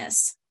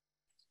dismiss.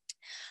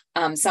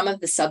 Some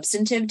of the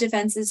substantive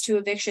defenses to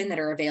eviction that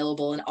are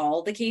available in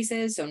all the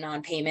cases, so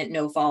non-payment,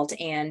 no fault,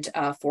 and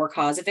for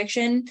cause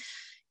eviction.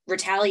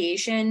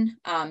 Retaliation.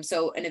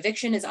 So an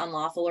eviction is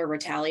unlawful or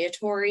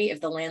retaliatory if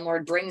the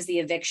landlord brings the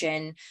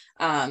eviction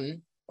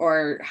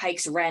or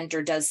hikes rent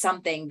or does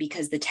something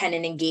because the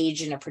tenant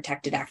engaged in a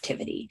protected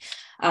activity.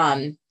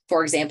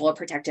 For example, a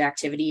protected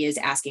activity is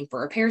asking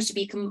for repairs to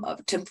be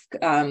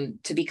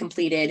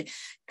completed,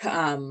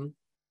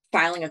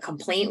 filing a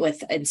complaint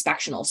with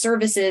inspectional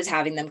services,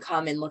 having them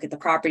come and look at the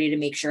property to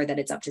make sure that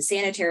it's up to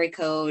sanitary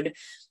code.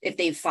 If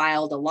they've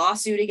filed a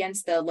lawsuit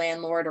against the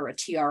landlord or a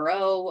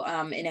TRO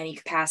in any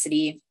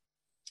capacity,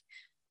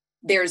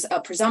 there's a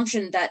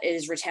presumption that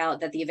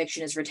that the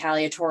eviction is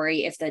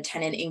retaliatory if the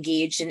tenant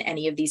engaged in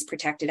any of these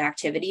protected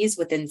activities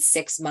within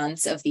 6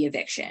 months of the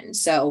eviction.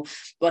 So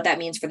what that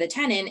means for the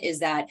tenant is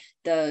that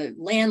the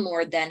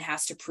landlord then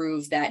has to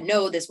prove that,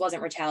 no, this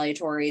wasn't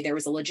retaliatory. There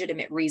was a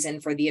legitimate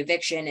reason for the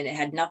eviction and it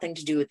had nothing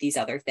to do with these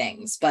other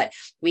things. But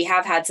we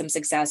have had some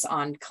success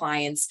on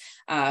clients.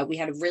 We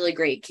had a really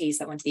great case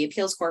that went to the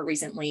appeals court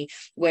recently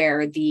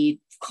where the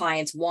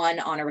clients won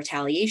on a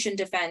retaliation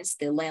defense.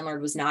 The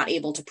landlord was not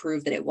able to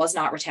prove that it was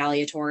not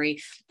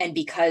retaliatory. And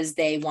because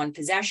they won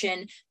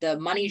possession, the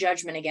money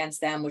judgment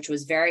against them, which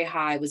was very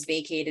high, was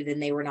vacated,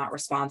 and they were not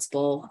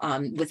responsible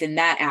within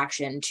that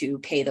action to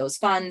pay those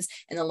funds.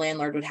 And the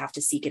landlord would have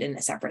to seek it in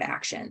a separate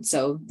action.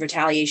 So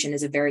retaliation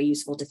is a very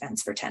useful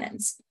defense for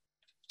tenants.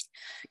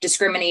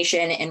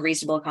 Discrimination and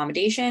reasonable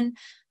accommodation.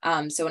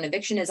 So an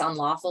eviction is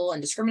unlawful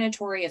and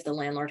discriminatory if the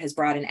landlord has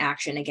brought an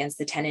action against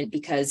the tenant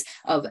because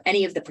of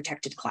any of the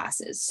protected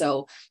classes.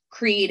 So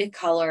creed,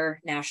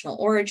 color, national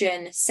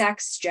origin,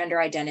 sex,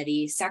 gender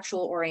identity,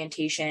 sexual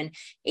orientation,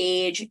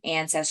 age,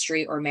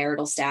 ancestry, or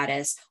marital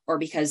status, or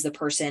because the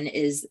person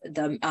is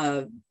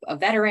a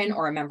veteran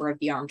or a member of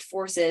the armed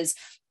forces,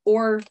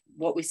 or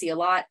what we see a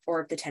lot,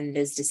 or if the tenant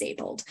is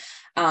disabled.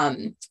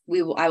 I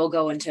will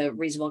go into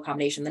reasonable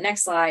accommodation the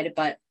next slide,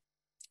 but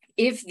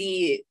if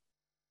the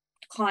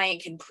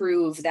client can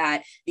prove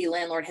that the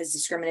landlord has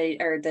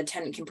discriminated, or the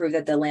tenant can prove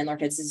that the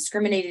landlord has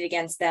discriminated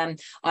against them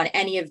on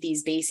any of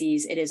these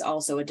bases, it is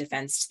also a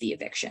defense to the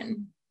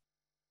eviction.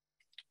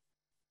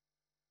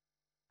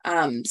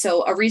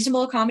 So a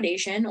reasonable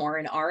accommodation, or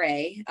an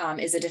RA,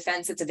 is a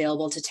defense that's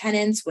available to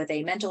tenants with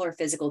a mental or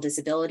physical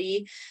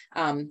disability.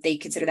 They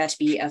consider that to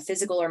be a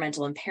physical or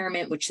mental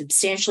impairment, which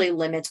substantially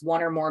limits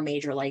one or more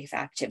major life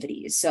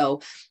activities.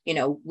 So,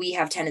 we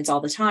have tenants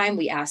all the time.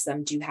 We ask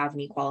them, do you have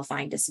any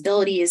qualifying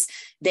disabilities?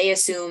 They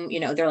assume,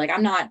 they're like,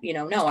 I'm not,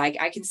 no,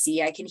 I can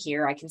see, I can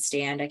hear, I can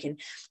stand, I can.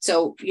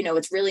 So,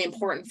 it's really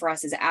important for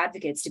us as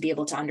advocates to be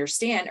able to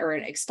understand or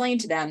explain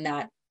to them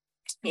that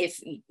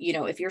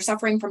if you're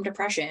suffering from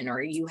depression,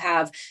 or you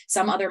have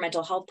some other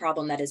mental health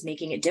problem that is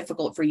making it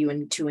difficult for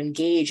you to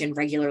engage in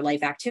regular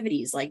life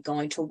activities like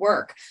going to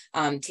work,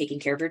 taking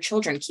care of your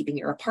children, keeping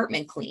your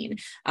apartment clean,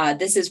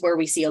 this is where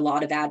we see a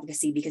lot of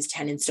advocacy because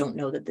tenants don't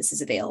know that this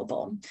is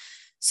available.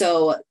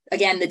 So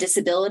again, the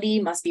disability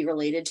must be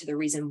related to the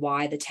reason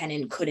why the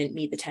tenant couldn't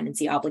meet the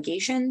tenancy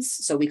obligations.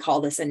 So we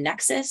call this a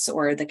nexus,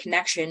 or the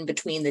connection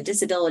between the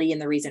disability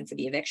and the reason for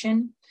the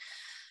eviction.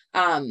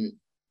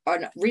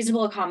 A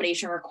reasonable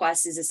accommodation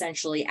request is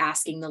essentially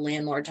asking the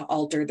landlord to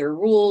alter their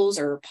rules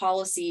or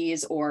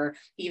policies, or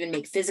even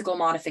make physical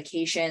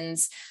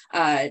modifications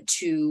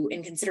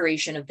in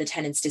consideration of the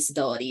tenant's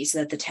disability, so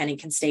that the tenant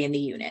can stay in the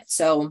unit.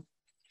 So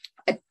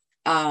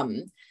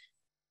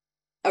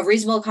a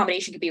reasonable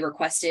accommodation could be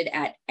requested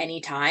at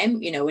any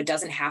time. It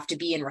doesn't have to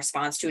be in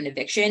response to an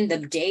eviction. The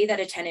day that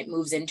a tenant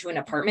moves into an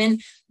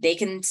apartment, they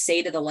can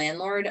say to the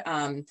landlord,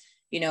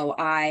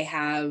 I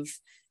have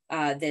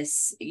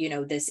this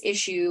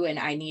issue, and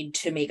I need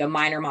to make a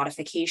minor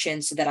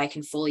modification so that I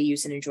can fully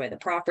use and enjoy the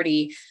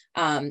property.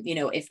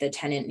 If the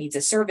tenant needs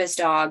a service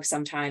dog,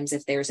 sometimes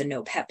if there's a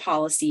no pet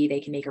policy, they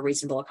can make a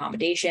reasonable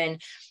accommodation.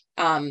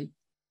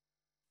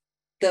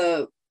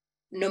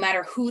 No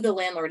matter who the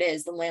landlord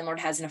is, the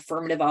landlord has an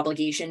affirmative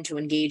obligation to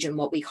engage in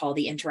what we call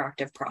the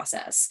interactive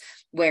process,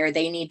 where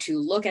they need to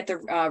look at the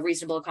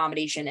reasonable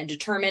accommodation and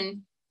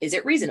determine, is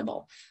it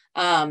reasonable?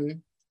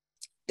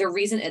 The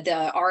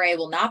RA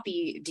will not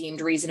be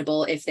deemed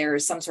reasonable if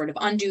there's some sort of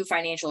undue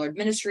financial or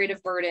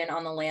administrative burden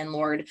on the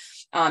landlord,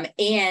 and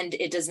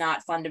it does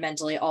not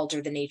fundamentally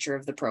alter the nature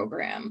of the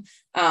program.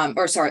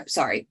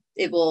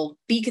 It will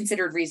be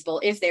considered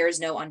reasonable if there is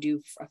no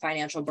undue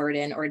financial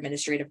burden or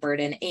administrative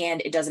burden,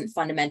 and it doesn't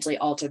fundamentally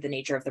alter the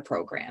nature of the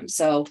program.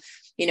 So,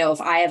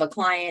 if I have a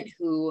client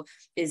who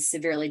is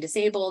severely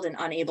disabled and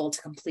unable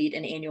to complete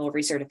an annual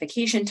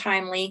recertification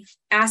timely,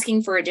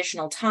 asking for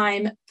additional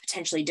time,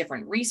 potentially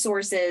different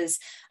resources,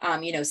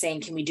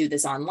 saying, can we do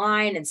this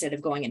online instead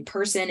of going in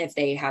person if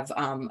they have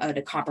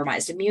a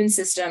compromised immune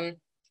system?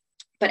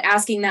 But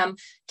asking them,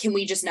 can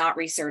we just not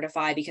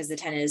recertify because the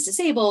tenant is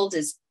disabled,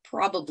 is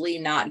probably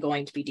not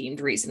going to be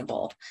deemed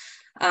reasonable.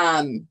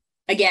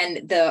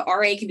 Again, the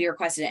RA can be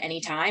requested at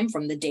any time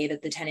from the day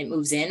that the tenant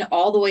moves in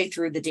all the way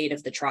through the date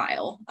of the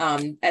trial.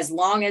 As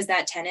long as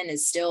that tenant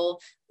is still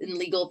in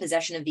legal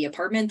possession of the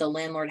apartment, the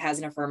landlord has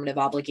an affirmative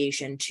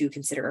obligation to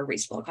consider a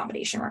reasonable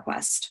accommodation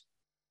request.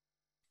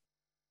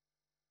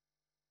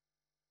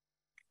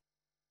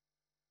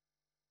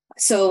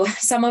 So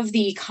some of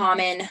the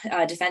common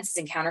defenses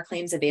and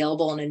counterclaims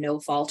available in a no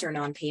fault or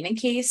non-payment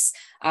case,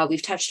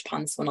 we've touched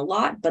upon this one a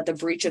lot, but the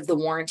breach of the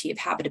warranty of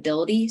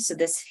habitability. So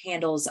this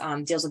deals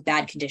with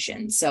bad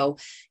conditions. So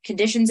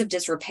conditions of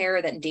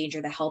disrepair that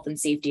endanger the health and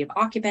safety of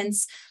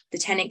occupants. The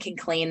tenant can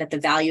claim that the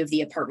value of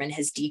the apartment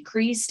has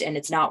decreased and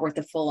it's not worth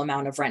the full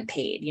amount of rent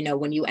paid.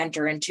 When you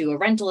enter into a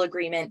rental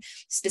agreement,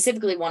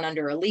 specifically one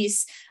under a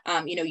lease,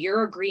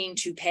 you're agreeing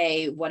to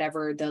pay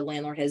whatever the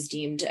landlord has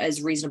deemed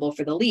as reasonable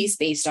for the lease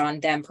based on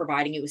them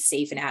providing you with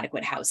safe and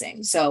adequate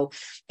housing. So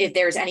if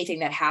there's anything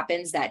that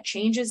happens that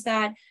changes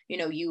that,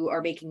 you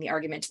are making the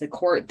argument to the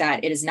court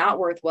that it is not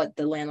worth what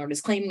the landlord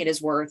is claiming it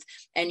is worth,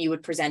 and you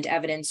would present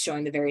evidence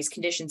showing the various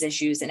conditions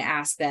issues and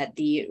ask that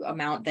the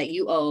amount that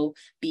you owe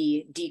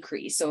be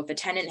decreased. So if a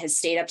tenant has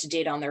stayed up to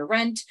date on their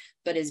rent,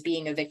 but is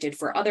being evicted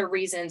for other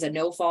reasons, a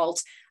no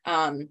fault,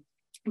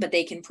 but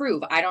they can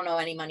prove, I don't owe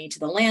any money to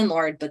the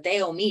landlord, but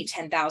they owe me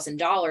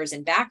 $10,000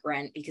 in back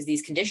rent because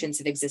these conditions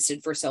have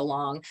existed for so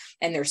long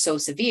and they're so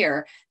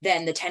severe,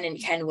 then the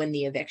tenant can win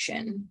the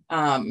eviction.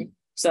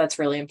 So that's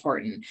really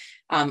important.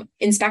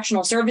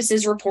 Inspectional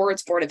services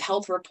reports, Board of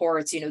Health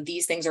reports,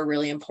 these things are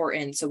really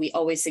important. So we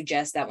always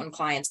suggest that when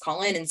clients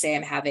call in and say,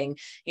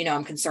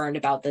 I'm concerned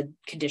about the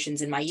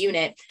conditions in my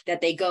unit,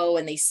 that they go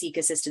and they seek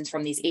assistance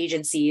from these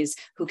agencies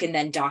who can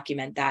then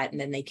document that. And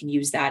then they can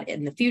use that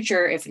in the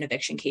future if an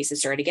eviction case is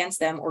started against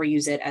them, or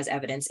use it as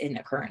evidence in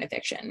a current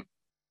eviction.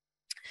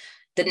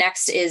 The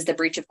next is the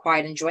breach of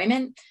quiet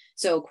enjoyment.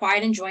 So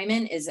quiet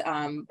enjoyment is,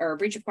 or a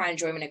breach of quiet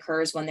enjoyment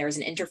occurs when there is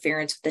an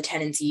interference with the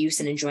tenant's use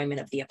and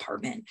enjoyment of the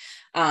apartment.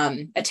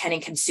 A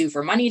tenant can sue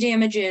for money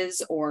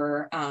damages,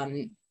 or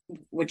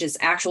which is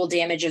actual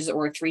damages,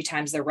 or 3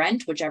 times the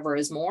rent, whichever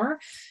is more.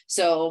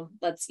 So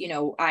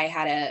I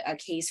had a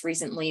case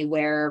recently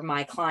where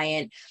my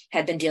client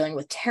had been dealing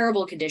with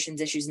terrible conditions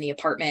issues in the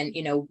apartment.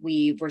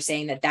 We were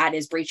saying that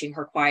is breaching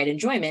her quiet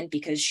enjoyment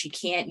because she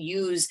can't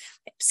use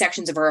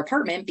sections of her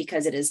apartment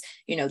because it is,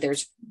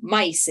 there's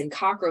mice and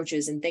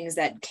cockroaches and things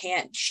that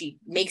she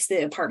makes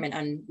the apartment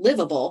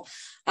unlivable.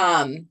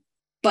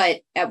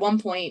 But at one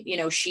point,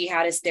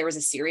 there was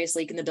a serious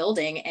leak in the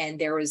building and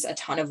there was a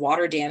ton of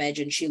water damage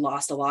and she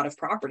lost a lot of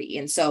property.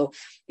 And so,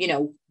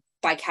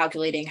 by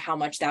calculating how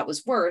much that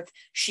was worth,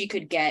 she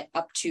could get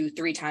up to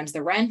 3 times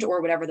the rent,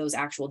 or whatever those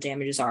actual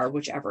damages are,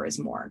 whichever is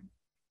more.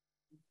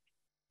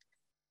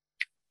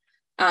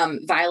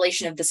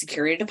 Violation of the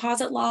security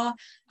deposit law.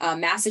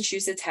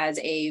 Massachusetts has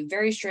a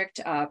very strict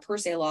per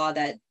se law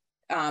that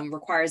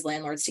requires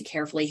landlords to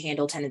carefully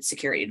handle tenant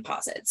security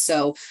deposits.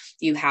 So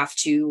you have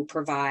to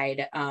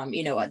provide,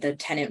 the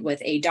tenant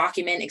with a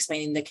document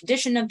explaining the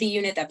condition of the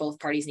unit that both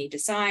parties need to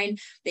sign.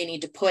 They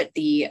need to put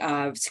the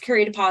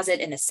security deposit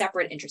in a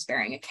separate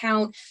interest-bearing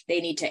account. They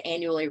need to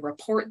annually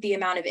report the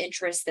amount of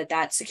interest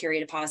that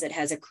security deposit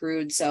has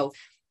accrued. So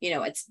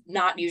it's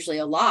not usually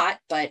a lot,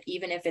 but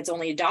even if it's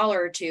only $1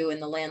 or $2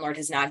 and the landlord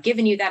has not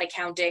given you that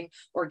accounting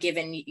or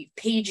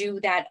paid you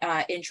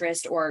that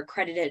interest or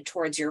credited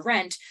towards your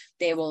rent,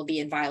 they will be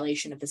in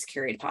violation of the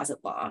security deposit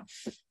law.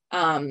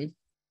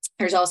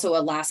 There's also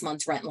a last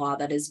month's rent law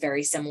that is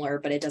very similar,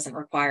 but it doesn't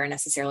require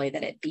necessarily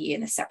that it be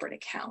in a separate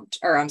account,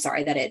 or I'm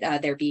sorry,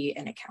 that there be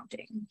an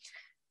accounting.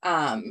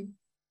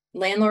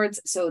 Landlords,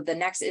 so the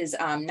next is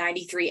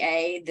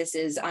 93A. This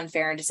is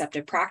unfair and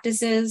deceptive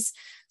practices.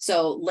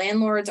 So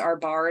landlords are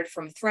barred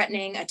from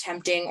threatening,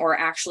 attempting, or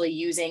actually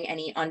using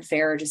any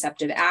unfair or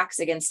deceptive acts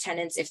against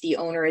tenants if the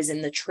owner is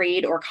in the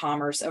trade or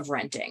commerce of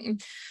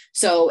renting.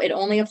 So it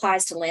only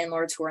applies to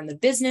landlords who are in the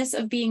business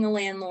of being a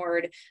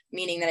landlord,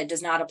 meaning that it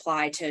does not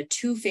apply to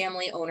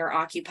two-family owner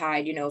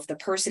occupied. If the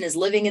person is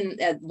living in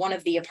one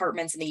of the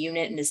apartments in the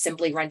unit and is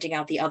simply renting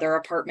out the other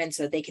apartment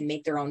so that they can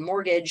make their own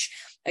mortgage.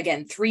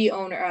 Again,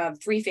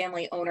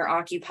 three-family owner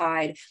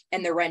occupied,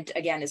 and the rent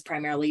again is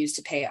primarily used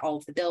to pay all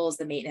of the bills,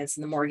 the maintenance,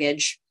 and the mortgage.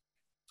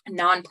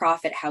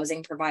 Nonprofit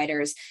housing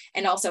providers,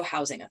 and also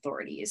housing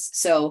authorities.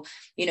 So,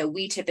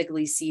 we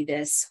typically see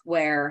this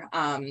where,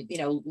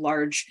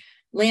 large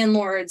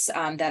landlords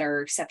that are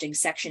accepting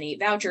Section 8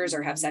 vouchers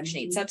or have Section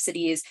 8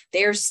 subsidies,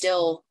 they're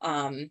still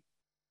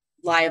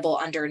liable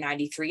under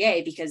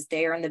 93A because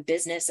they're in the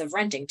business of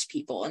renting to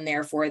people. And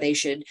therefore they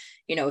should,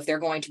 if they're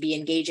going to be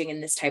engaging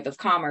in this type of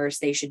commerce,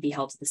 they should be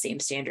held to the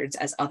same standards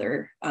as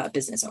other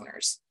business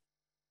owners.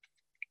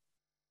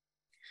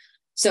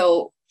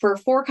 So for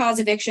for-cause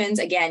evictions,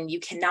 again,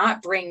 you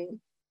cannot bring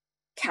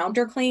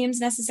counterclaims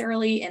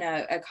necessarily in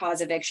a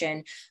cause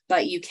eviction,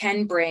 but you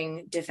can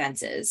bring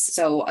defenses.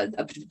 So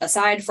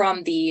aside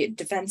from the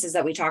defenses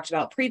that we talked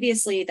about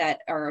previously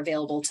that are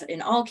available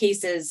in all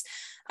cases,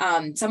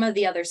 some of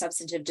the other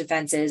substantive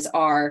defenses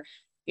are,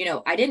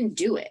 I didn't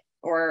do it,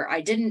 or I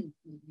didn't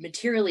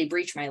materially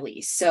breach my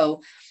lease.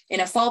 So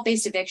in a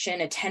fault-based eviction,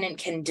 a tenant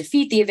can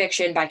defeat the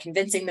eviction by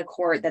convincing the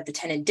court that the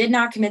tenant did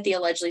not commit the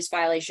alleged lease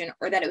violation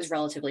or that it was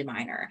relatively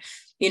minor.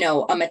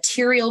 A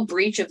material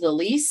breach of the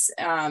lease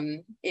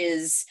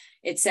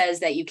it says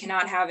that you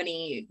cannot have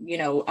any,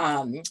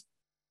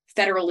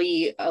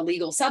 federally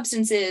illegal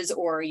substances,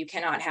 or you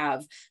cannot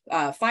have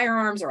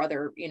firearms or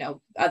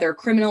other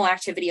criminal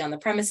activity on the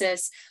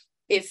premises.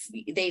 If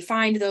they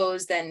find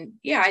those, then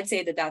yeah, I'd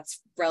say that that's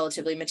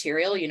relatively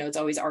material. It's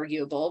always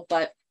arguable,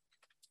 but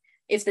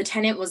if the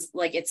tenant was,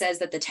 like it says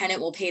that the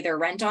tenant will pay their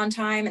rent on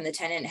time and the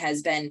tenant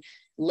has been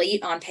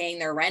late on paying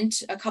their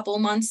rent a couple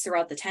of months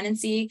throughout the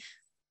tenancy,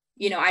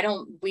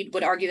 we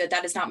would argue that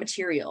that is not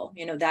material.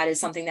 That is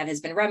something that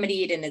has been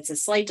remedied and it's a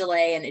slight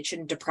delay and it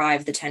shouldn't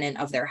deprive the tenant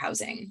of their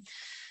housing.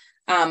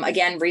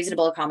 Again,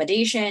 reasonable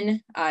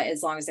accommodation,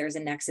 as long as there's a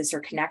nexus or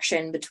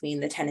connection between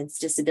the tenant's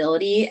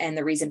disability and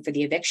the reason for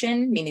the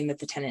eviction, meaning that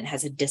the tenant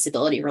has a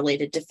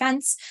disability-related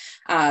defense,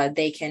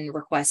 they can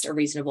request a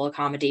reasonable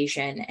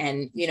accommodation.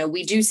 And,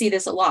 we do see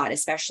this a lot,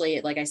 especially,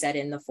 like I said,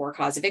 in the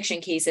for-cause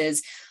eviction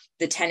cases.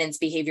 The tenant's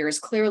behavior is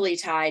clearly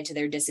tied to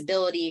their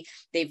disability.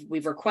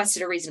 We've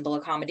requested a reasonable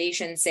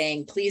accommodation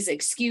saying, please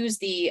excuse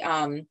the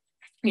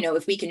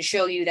if we can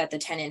show you that the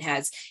tenant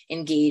has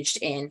engaged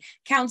in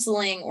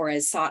counseling or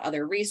has sought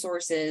other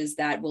resources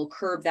that will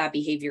curb that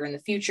behavior in the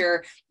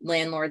future,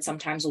 landlords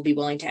sometimes will be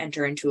willing to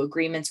enter into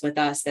agreements with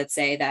us that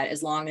say that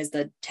as long as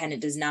the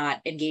tenant does not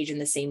engage in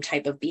the same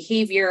type of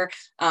behavior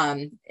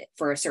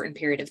for a certain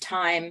period of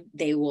time,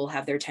 they will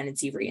have their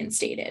tenancy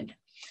reinstated.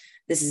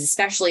 This is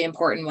especially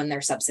important when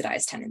they're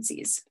subsidized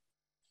tenancies.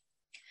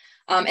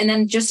 And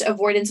then just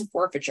avoidance of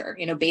forfeiture,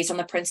 based on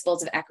the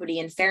principles of equity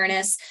and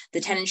fairness,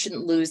 the tenant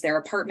shouldn't lose their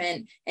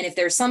apartment. And if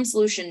there's some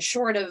solution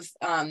short of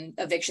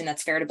eviction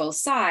that's fair to both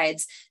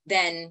sides,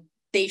 then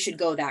they should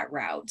go that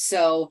route.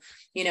 So,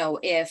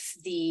 if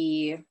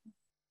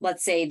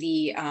let's say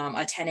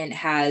a tenant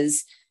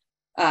has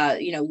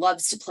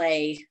loves to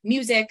play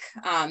music.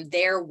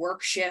 Their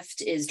work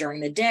shift is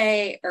during the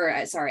day, or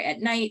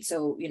at night.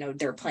 So,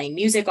 they're playing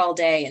music all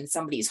day and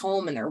somebody's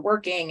home and they're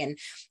working and,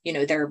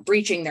 they're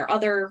breaching their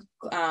other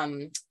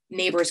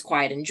neighbors'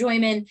 quiet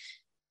enjoyment.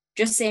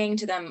 Just saying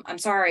to them, I'm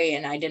sorry,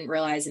 and I didn't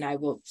realize, and I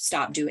will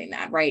stop doing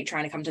that, right?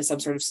 Trying to come to some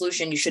sort of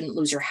solution. You shouldn't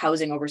lose your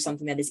housing over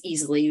something that is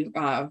easily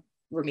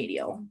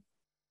remedial.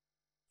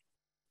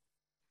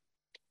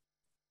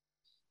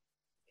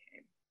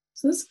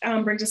 So this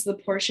brings us to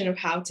the portion of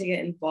how to get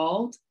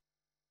involved.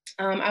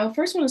 I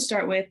first want to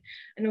start with,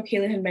 I know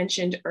Caitlin had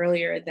mentioned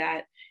earlier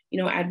that,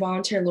 at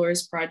Volunteer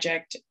Lawyers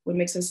Project, what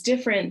makes us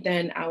different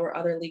than our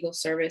other legal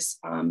service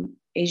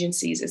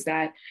agencies is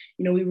that,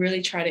 we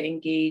really try to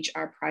engage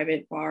our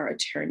private bar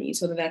attorneys,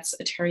 whether that's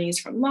attorneys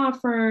from law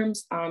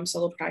firms,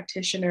 solo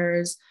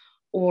practitioners,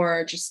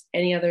 or just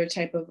any other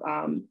type of,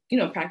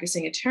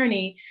 practicing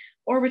attorney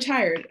or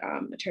retired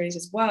attorneys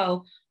as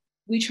well.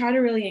 We try to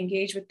really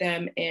engage with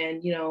them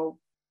and,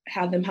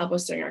 have them help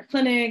us during our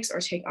clinics or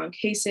take on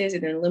cases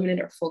in a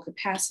limited or full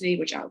capacity,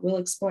 which I will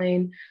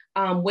explain,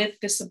 with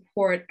the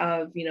support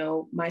of,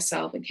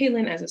 myself and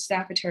Caitlin as a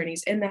staff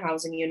attorneys in the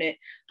housing unit,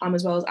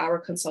 as well as our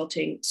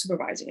consulting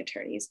supervising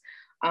attorneys.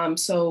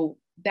 So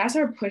that's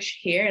our push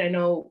here. And I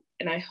know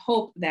And I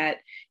hope that,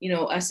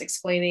 us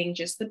explaining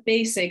just the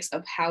basics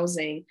of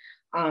housing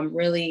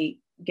really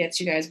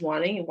gets you guys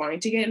wanting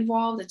to get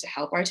involved and to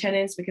help our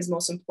tenants, because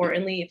most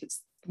importantly, if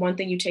it's one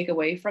thing you take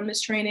away from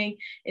this training,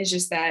 is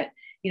just that,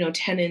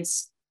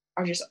 tenants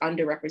are just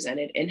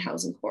underrepresented in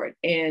housing court.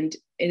 And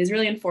it is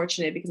really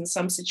unfortunate because in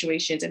some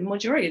situations, and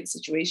majority of the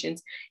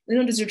situations, they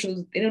don't deserve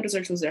to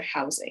lose their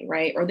housing,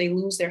 right? Or they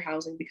lose their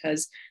housing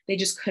because they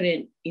just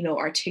couldn't,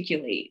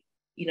 articulate,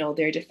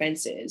 their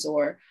defenses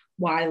or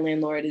why the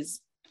landlord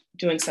is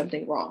doing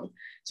something wrong.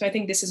 So I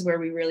think this is where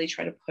we really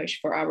try to push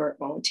for our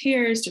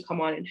volunteers to come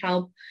on and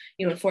help.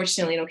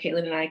 Unfortunately,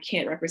 Caitlin and I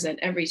can't represent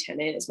every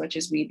tenant as much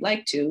as we'd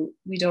like to.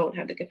 We don't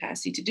have the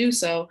capacity to do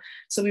so.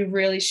 So we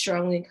really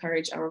strongly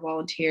encourage our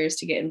volunteers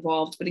to get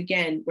involved. But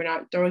again, we're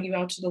not throwing you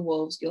out to the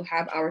wolves. You'll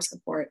have our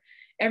support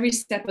every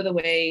step of the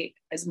way,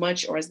 as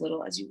much or as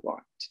little as you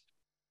want.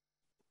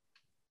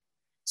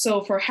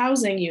 So for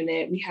housing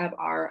unit, we have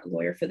our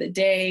lawyer for the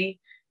day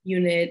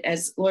unit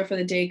as lawyer for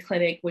the day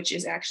clinic, which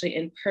is actually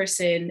in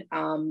person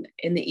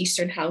in the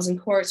Eastern Housing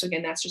Court. So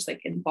again, that's just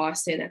like in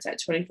Boston, that's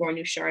at 24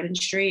 New Chardon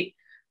Street.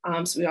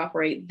 So we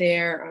operate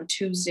there on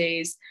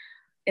Tuesdays.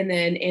 And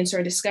then answer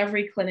and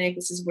discovery clinic.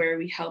 This is where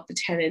we help the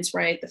tenants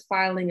write the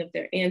filing of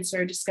their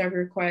answer,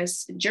 discovery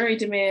requests, and jury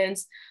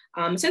demands.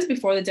 It says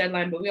before the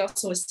deadline, but we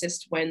also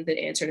assist when the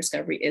answer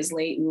discovery is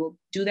late. We will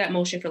do that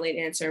motion for late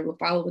answer. We'll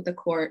follow with the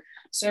court,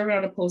 serve it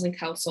on opposing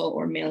counsel,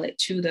 or mail it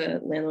to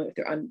the landlord if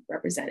they're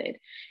unrepresented.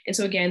 And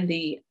so again,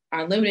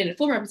 our limited and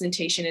full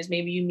representation is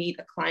maybe you meet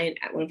a client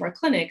at one of our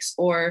clinics,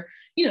 or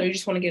you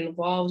just want to get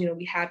involved.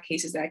 We have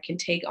cases that can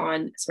take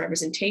on some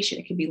representation.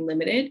 It can be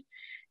limited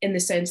in the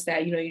sense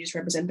that you just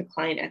represent the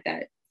client at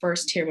that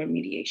first tier 1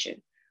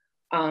 mediation,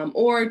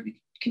 or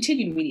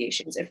continued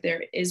mediations if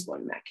there is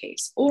one in that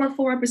case, or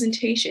full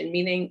representation,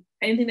 meaning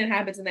anything that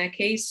happens in that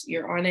case,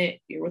 you're on it,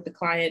 you're with the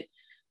client,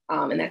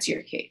 and that's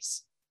your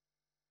case.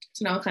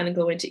 So now I'll kind of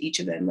go into each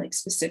of them like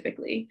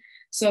specifically.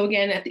 So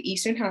again, at the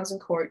Eastern Housing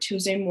Court,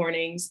 Tuesday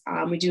mornings,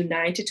 we do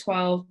 9 to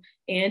 12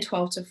 and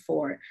 12 to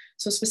 4.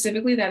 So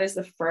specifically, that is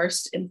the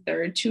first and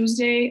third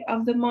Tuesday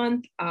of the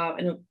month. I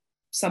know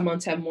some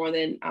months have more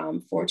than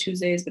 4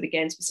 Tuesdays, but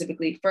again,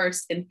 specifically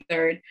first and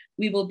third,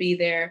 we will be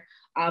there.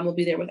 We'll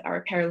be there with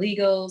our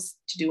paralegals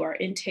to do our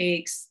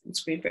intakes and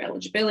screen for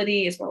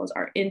eligibility, as well as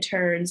our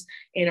interns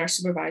and our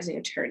supervising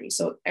attorney.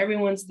 So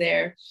everyone's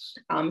there.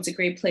 It's a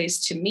great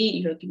place to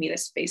meet. You can meet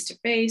us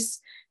face-to-face,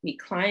 meet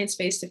clients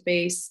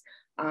face-to-face,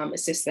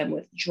 assist them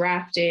with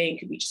drafting,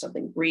 could be just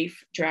something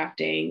brief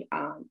drafting,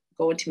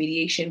 go into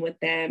mediation with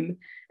them,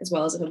 as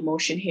well as if a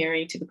motion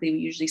hearing. Typically, we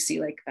usually see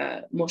like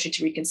a motion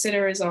to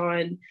reconsider is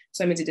on.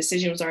 So that means a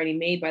decision was already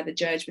made by the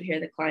judge, but here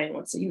the client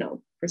wants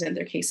to, present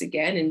their case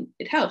again. And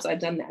it helps. I've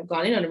done that. I've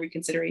gone in on a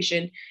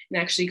reconsideration and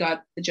actually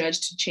got the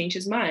judge to change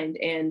his mind.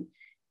 And,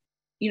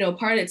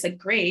 part of it's like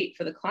great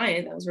for the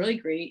client. That was really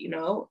great,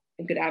 and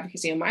good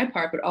advocacy on my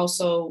part, but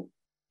also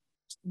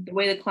the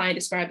way the client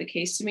described the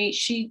case to me,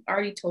 she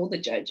already told the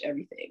judge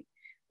everything.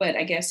 But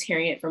I guess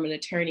hearing it from an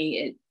attorney,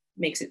 it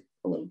makes it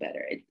a little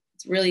better.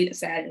 It's really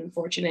sad and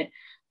unfortunate,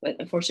 but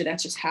unfortunately,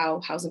 that's just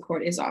how housing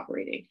court is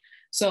operating.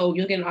 So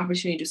you'll get an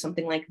opportunity to do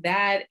something like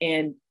that.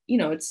 And,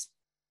 it's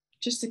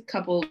just a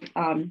couple,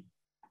 and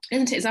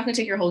it's not going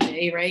to take your whole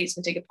day, right? It's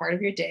going to take a part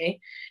of your day.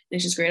 And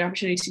it's just a great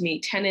opportunity to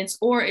meet tenants,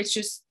 or it's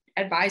just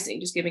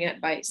advising, just giving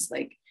advice.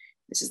 Like,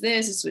 this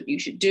is what you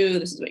should do.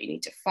 This is what you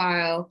need to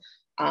file.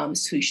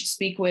 This is who you should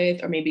speak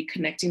with, or maybe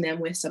connecting them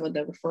with some of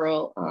the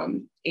referral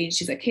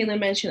agencies that Caitlin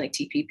mentioned, like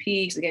TPP,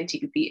 because again,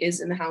 TPP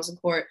is in the housing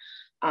court.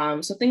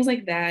 So things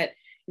like that,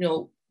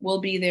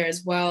 will be there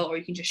as well, or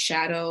you can just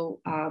shadow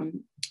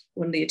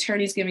when the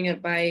attorney's giving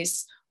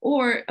advice,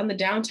 or on the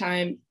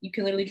downtime, you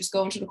can literally just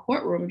go into the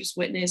courtroom and just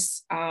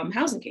witness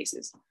housing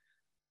cases.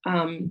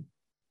 And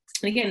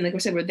again, like I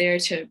said, we're there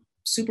to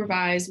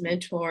supervise,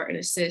 mentor, and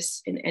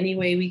assist in any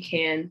way we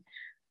can.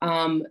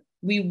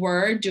 We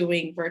were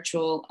doing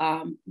virtual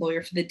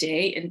lawyer for the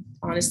day, and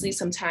honestly,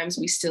 sometimes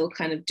we still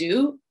kind of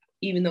do,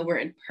 even though we're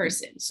in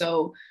person.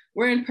 So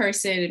we're in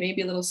person, it may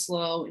be a little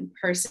slow in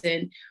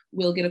person.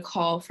 We'll get a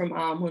call from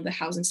one of the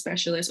housing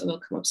specialists, or they'll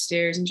come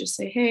upstairs and just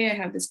say, hey, I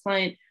have this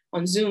client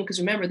on Zoom, because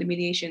remember, the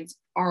mediations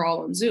are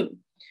all on Zoom.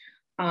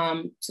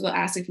 So they'll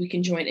ask if we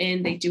can join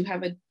in. They do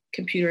have a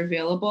computer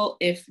available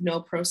if no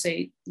pro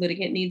se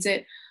litigant needs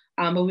it.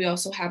 But we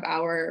also have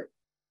our,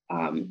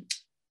 not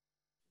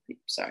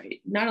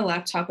a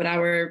laptop, but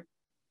our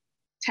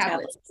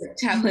tablets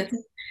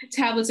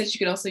that you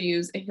could also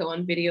use and go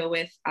on video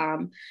with.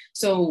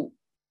 So,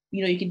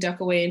 you can duck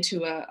away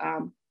into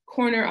a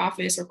corner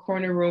office or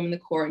corner room in the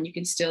court, and you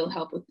can still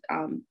help with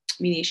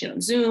mediation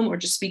on Zoom, or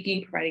just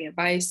speaking, providing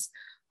advice.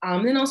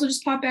 And then also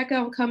just pop back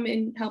out and come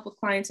and help with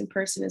clients in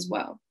person as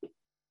well.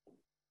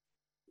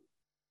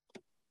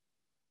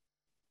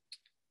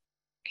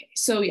 Okay,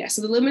 so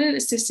the limited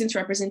assistance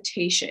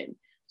representation.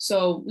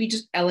 So we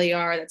just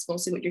LAR, that's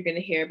mostly what you're going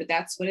to hear, but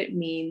that's what it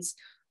means.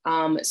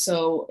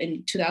 So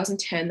in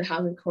 2010, the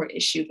Housing Court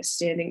issued a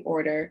standing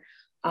order,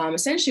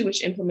 essentially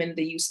which implemented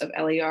the use of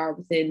LAR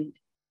within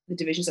the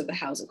divisions of the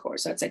Housing Court.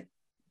 So that's like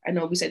I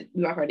know we said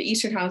we offer the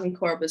Eastern Housing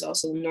Corp, but there's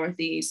also the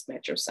Northeast,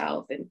 Metro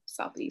South, and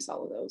Southeast,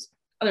 all of those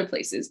other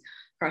places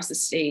across the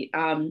state.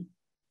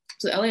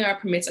 So the LAR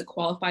permits a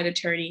qualified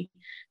attorney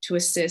to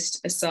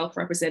assist a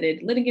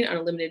self-represented litigant on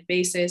a limited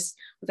basis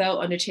without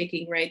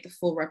undertaking, right, the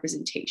full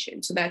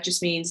representation. So that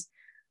just means,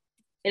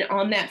 and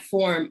on that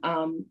form,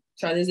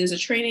 there's a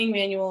training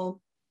manual,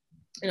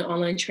 an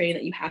online training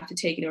that you have to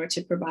take in order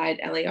to provide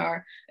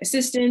LAR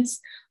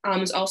assistance.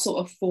 There's also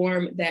a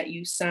form that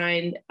you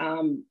sign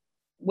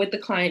with the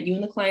client, you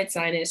and the client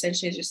sign it.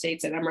 Essentially, it just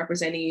states that I'm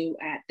representing you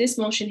at this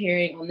motion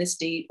hearing on this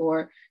date,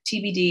 or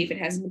TBD if it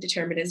hasn't been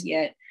determined as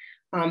yet.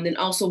 Then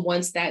also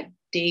once that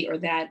date or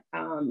that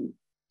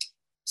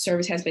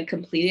service has been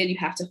completed, you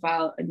have to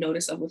file a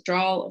notice of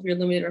withdrawal of your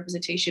limited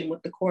representation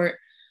with the court.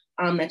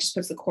 That just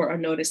puts the court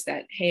on notice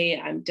that, hey,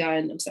 I'm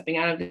done, I'm stepping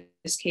out of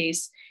this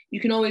case. You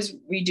can always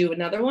redo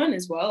another one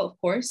as well, of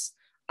course.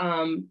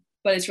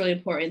 But it's really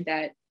important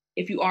that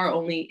if you are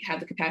only have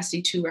the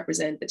capacity to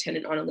represent the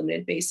tenant on a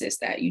limited basis,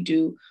 that you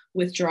do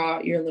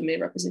withdraw your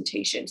limited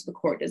representation so the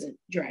court doesn't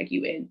drag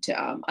you into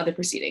other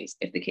proceedings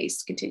if the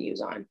case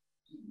continues on.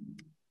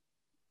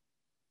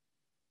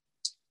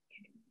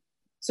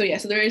 So yeah,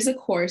 so there is a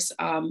course.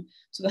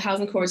 So the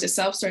housing course is a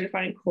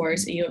self-certifying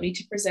course, and you don't need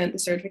to present the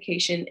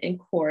certification in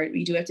court.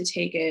 You do have to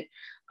take it,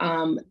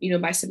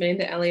 by submitting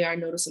the LAR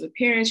notice of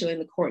appearance. You're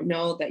letting the court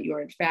know that you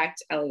are in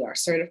fact LAR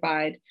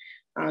certified.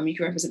 You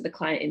can represent the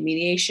client in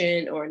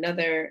mediation or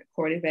another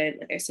court event.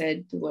 Like I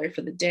said, the lawyer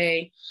for the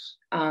day.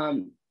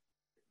 And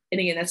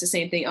again, that's the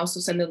same thing. Also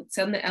send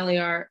the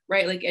LAR,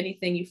 right? Like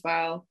anything you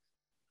file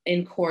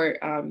in court.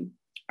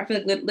 I feel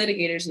like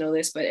litigators know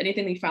this, but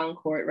anything you file in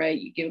court, right?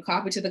 You give a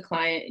copy to the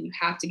client and you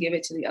have to give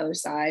it to the other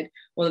side,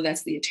 whether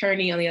that's the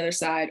attorney on the other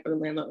side or the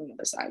landlord on the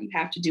other side. You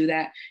have to do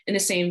that. And the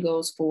same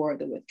goes for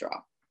the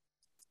withdrawal.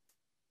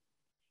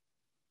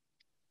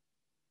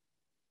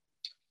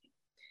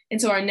 And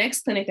so our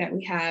next clinic that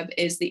we have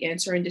is the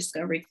Answer and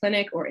Discovery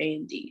Clinic, or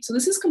A&D. So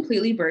this is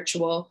completely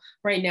virtual.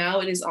 Right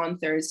now it is on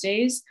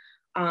Thursdays.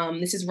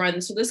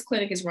 This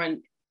clinic is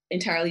run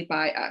entirely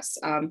by us.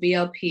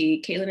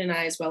 VLP, Caitlin and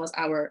I, as well as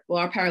our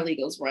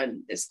paralegals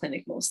run this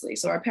clinic mostly.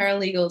 So our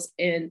paralegals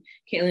and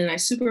Caitlin and I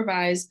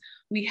supervise.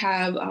 We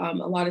have a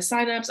lot of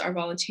signups. Our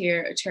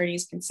volunteer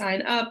attorneys can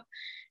sign up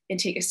and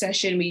take a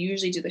session. We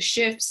usually do the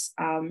shifts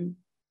in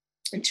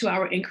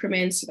 2-hour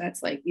increments. So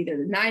that's like either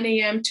the 9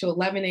 a.m. to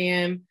 11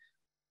 a.m.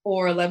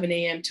 or 11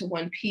 a.m. to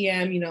 1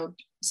 p.m.,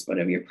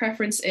 whatever your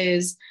preference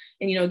is.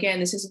 And,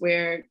 again, this is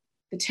where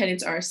the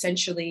tenants are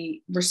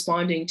essentially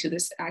responding to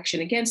this action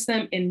against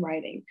them in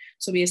writing.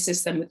 So we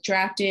assist them with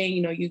drafting.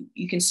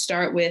 You can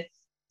start with,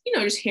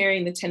 just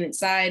hearing the tenant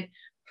side.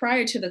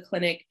 Prior to the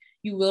clinic,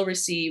 you will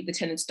receive the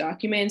tenant's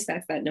documents.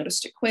 That's that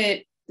notice to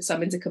quit, the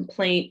summons and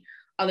complaint,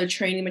 other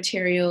training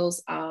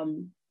materials,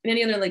 and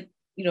any other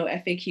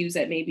FAQs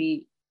that may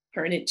be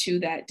pertinent to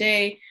that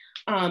day.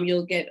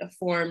 You'll get a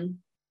form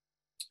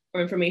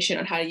or information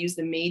on how to use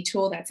the MAID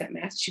tool. That's at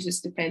Massachusetts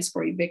Defense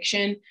for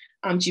Eviction.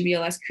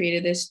 GBLS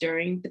created this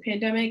during the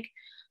pandemic.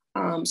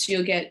 So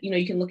you'll get,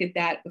 you can look at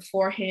that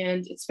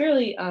beforehand. It's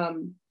fairly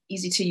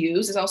easy to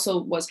use. It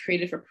also was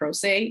created for pro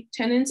se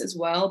tenants as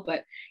well,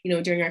 but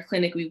during our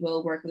clinic, we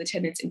will work with the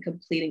tenants in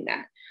completing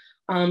that.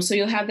 So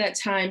you'll have the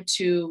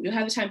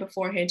time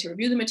beforehand to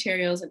review the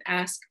materials and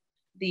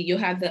you'll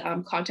have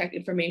the contact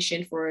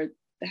information for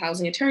the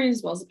housing attorneys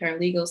as well as the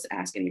paralegals to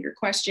ask any of your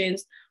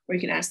questions, or you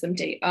can ask them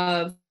day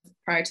of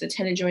prior to the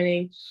tenant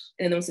joining.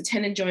 And then once the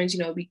tenant joins,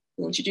 we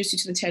will introduce you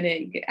to the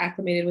tenant, you get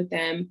acclimated with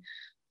them.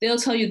 They'll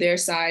tell you their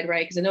side,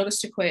 right? Because a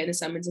notice to quit and a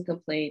summons and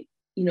complaint,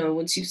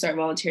 once you start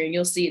volunteering,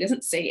 you'll see it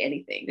doesn't say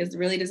anything. It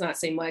really does not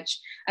say much.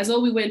 As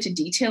though we went into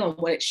detail on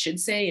what it should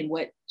say and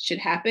what should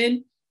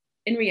happen.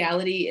 In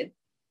reality,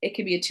 it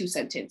could be a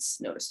 2-sentence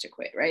notice to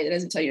quit, right? It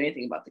doesn't tell you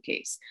anything about the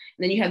case.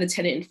 And then you have the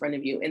tenant in front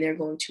of you and they're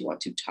going to want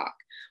to talk,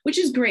 which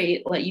is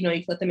great. You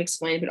can let them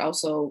explain, but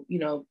also,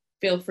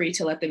 feel free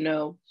to let them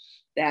know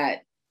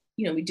that,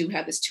 we do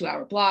have this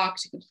 2-hour block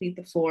to complete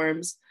the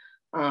forms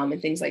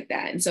and things like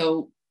that. And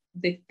so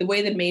the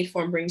way the MAID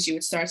form brings you,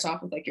 it starts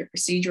off with your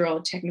procedural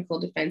and technical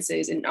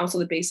defenses and also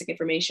the basic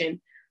information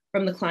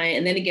from the client.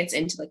 And then it gets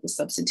into the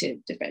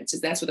substantive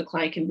defenses. That's where the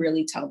client can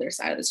really tell their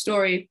side of the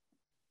story.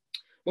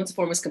 Once the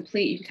form is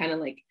complete, you can kind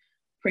of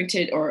print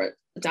it or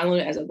download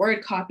it as a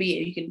Word copy,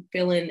 and you can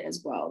fill in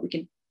as well. We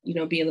can,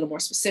 be a little more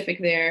specific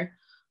there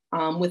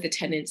with the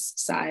tenant's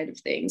side of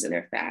things and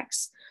their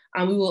facts.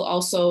 We will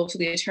also, so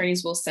the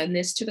attorneys will send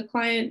this to the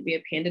client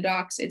via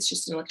PandaDocs. It's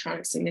just an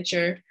electronic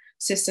signature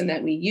system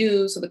that we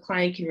use, so the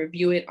client can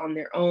review it on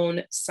their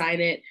own,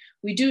 sign it.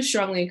 We do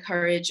strongly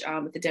encourage,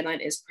 if the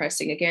deadline is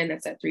pressing, again,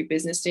 that's at 3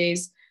 business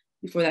days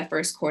before that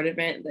first court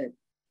event, that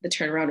the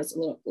turnaround is a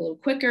little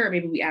quicker, or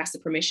maybe we ask the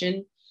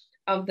permission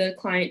of the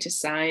client to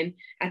sign.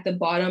 At the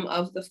bottom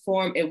of the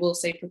form, it will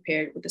say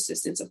prepared with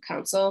assistance of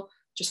counsel,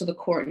 just so the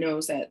court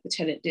knows that the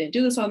tenant didn't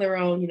do this on their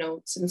own,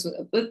 assistance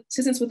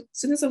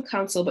of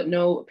counsel, but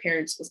no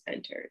appearance was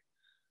entered.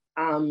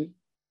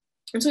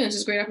 And so it's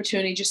just a great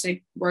opportunity just to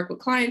work with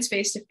clients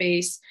face to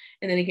face.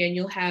 And then again,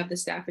 you'll have the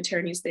staff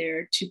attorneys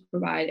there to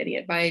provide any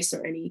advice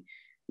or any,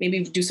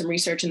 maybe do some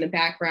research in the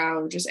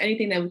background, just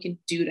anything that we can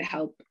do to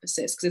help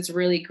assist. Because it's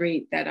really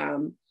great that,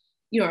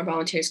 our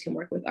volunteers can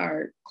work with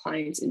our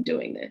clients in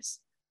doing this.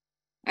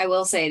 I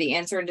will say the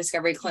Answer and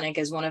Discovery Clinic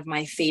is one of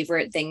my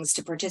favorite things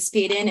to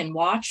participate in and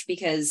watch,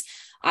 because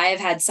I have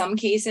had some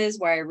cases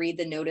where I read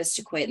the notice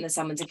to quit and the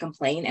summons and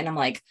complaint, and I'm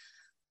like,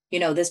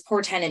 this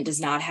poor tenant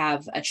does not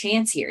have a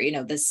chance here.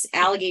 This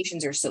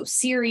allegations are so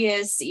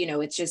serious.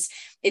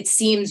 It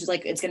seems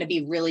like it's going to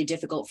be really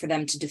difficult for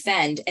them to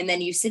defend. And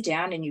then you sit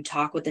down and you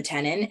talk with the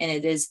tenant, and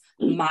it is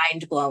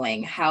mind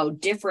blowing how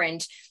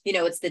different,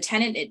 it's the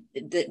tenant,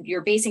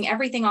 you're basing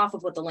everything off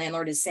of what the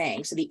landlord is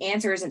saying. So the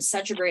answer isn't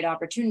such a great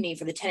opportunity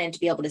for the tenant to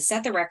be able to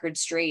set the record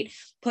straight,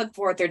 put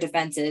forth their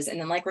defenses. And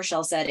then, like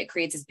Rochelle said, it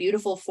creates this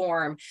beautiful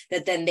form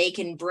that then they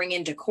can bring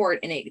into court,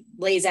 and it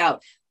lays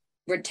out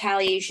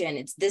retaliation,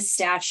 it's this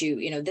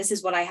statute, this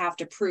is what I have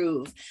to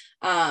prove.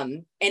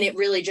 And it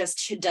really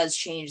just does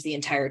change the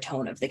entire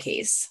tone of the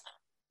case.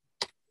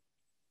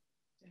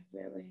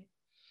 Definitely.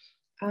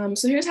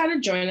 So here's how to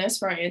join us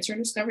for our Answer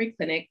and Discovery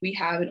Clinic. We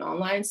have an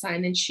online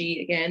sign-in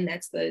sheet. Again,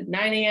 that's the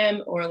 9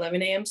 a.m. or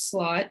 11 a.m.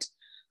 slot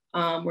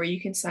where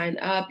you can sign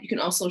up. You can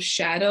also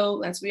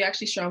shadow. We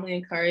actually strongly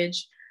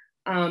encourage.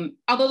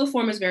 Although the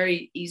form is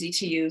very easy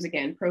to use,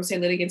 again, pro se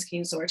litigants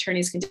can, so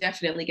attorneys can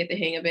definitely get the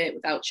hang of it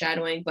without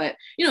shadowing. But,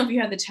 if you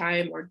have the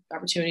time or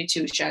opportunity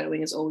to,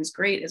 shadowing is always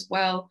great as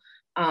well.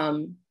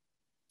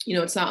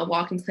 It's not a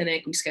walk-in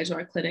clinic. We schedule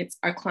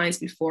our clients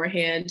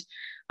beforehand.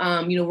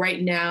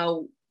 Right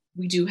now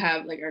we do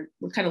have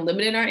we're kind of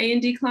limited our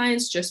A&D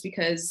clients just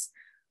because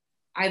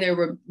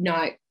either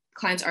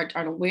clients aren't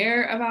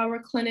aware of our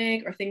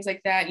clinic or things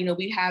like that.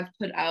 We have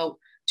put out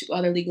to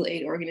other legal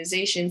aid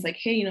organizations like,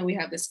 hey, we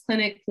have this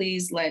clinic,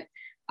 please let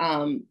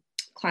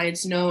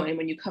clients know. And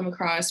when you come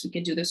across, we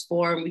can do this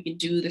form, we can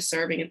do the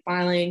serving and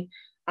filing,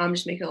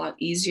 just make it a lot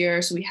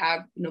easier. So we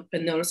have,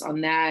 put a notice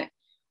on that,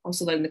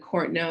 also letting the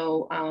court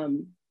know.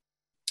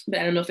 But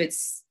I don't know if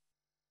it's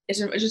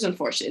just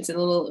unfortunate. It's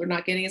we're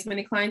not getting as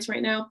many clients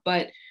right now,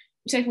 but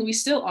technically we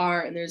still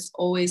are, and there's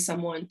always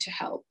someone to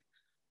help.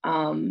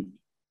 Again,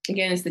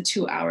 it's the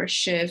 2-hour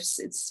shifts.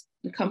 It's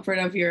the comfort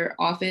of your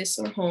office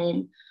or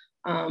home.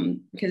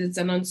 Because it's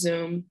done on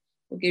Zoom.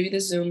 We'll give you the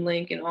Zoom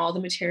link and all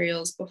the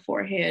materials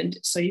beforehand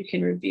so you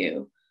can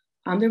review.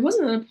 There was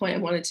another point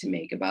I wanted to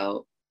make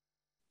about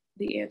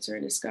the Answer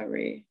and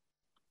Discovery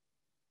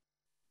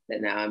that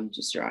now I'm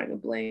just drawing a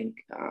blank.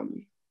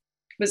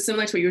 But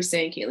similar to what you were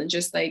saying, Caitlin,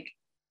 just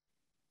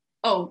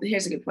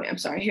here's a good point. I'm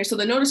sorry. So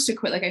the notice to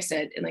quit, like I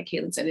said, and like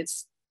Caitlin said,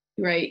 it's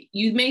right.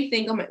 You may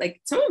think,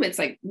 some of it's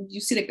you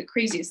see the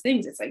craziest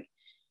things. It's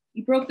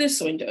you broke this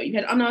window, you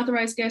had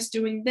unauthorized guests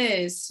doing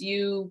this,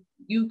 you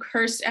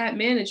cursed at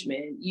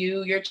management,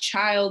 your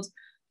child,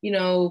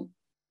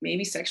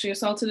 maybe sexually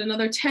assaulted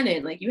another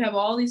tenant. You have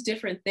all these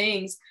different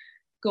things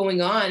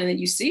going on, and then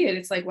you see it,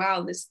 it's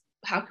wow,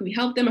 how can we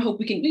help them? I hope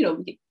we can, we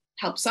can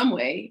help some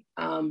way.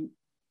 But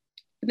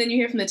then you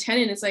hear from the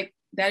tenant, it's that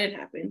didn't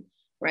happen,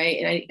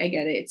 right? And I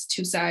get it, it's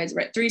 2 sides,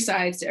 right? 3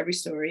 sides to every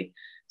story.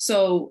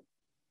 So,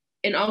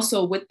 and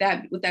also with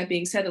that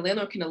being said, the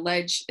landlord can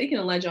allege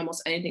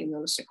almost anything in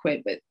notice to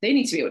quit, but they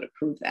need to be able to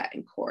prove that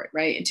in court,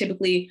 right? And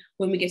typically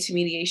when we get to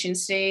mediation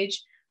stage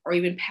or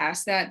even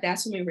past that,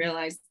 that's when we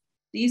realize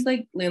these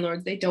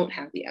landlords, they don't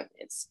have the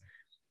evidence.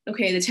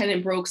 Okay, the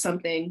tenant broke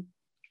something.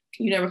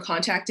 You never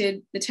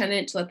contacted the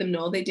tenant to let them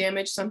know they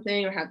damaged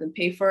something or have them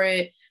pay for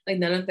it.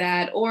 None of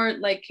that. Or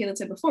like Caitlin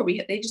said before,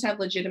 they just have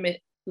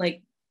legitimate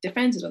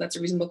defenses. Or that's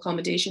a reasonable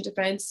accommodation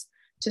defense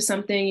to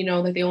something,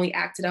 that they only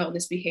acted out in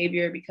this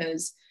behavior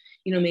because,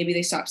 maybe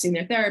they stopped seeing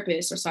their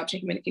therapist or stopped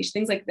taking medication,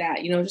 things like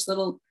that, just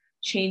little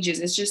changes.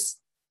 It's just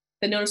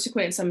the notice to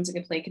quit and summons and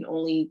complaint can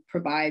only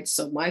provide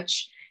so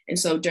much. And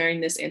so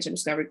during this Answer and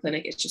Discovery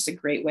Clinic, it's just a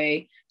great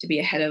way to be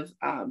ahead of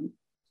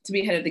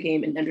the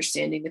game and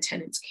understanding the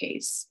tenant's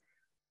case,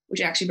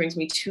 which actually brings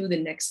me to the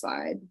next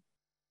slide,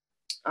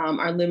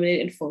 our limited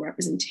and full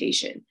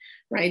representation,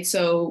 right?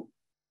 So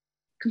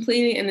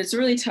completing, and it's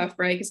really tough,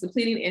 right? Because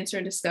completing Answer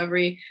and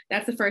Discovery,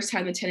 that's the first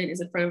time the tenant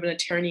is in front of an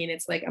attorney, and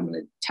it's I'm going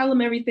to tell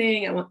them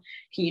everything. Can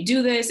you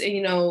do this?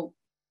 And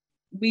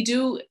we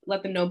do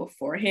let them know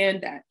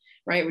beforehand that,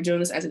 right, we're doing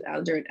this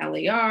under an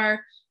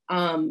LAR.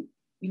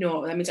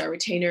 That means our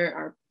retainer,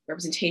 our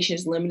representation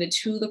is limited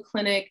to the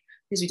clinic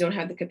because we don't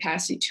have the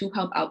capacity to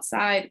help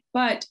outside.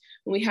 But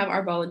when we have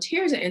our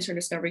volunteers at Answer and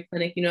Discovery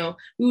Clinic,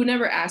 we would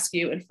never ask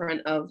you in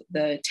front of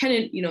the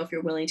tenant, if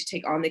you're willing to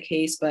take on the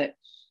case, but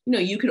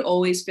you could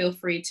always feel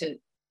free to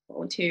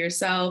volunteer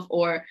yourself,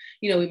 or,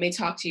 we may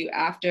talk to you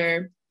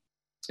after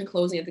the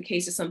closing of the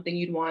case is something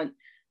you'd want,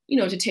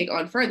 to take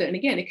on further. And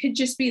again, it could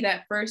just be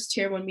that first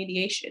tier 1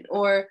 mediation,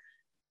 or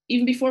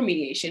even before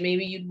mediation,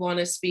 maybe you'd want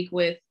to speak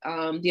with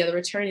the other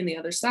attorney on the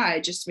other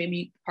side, just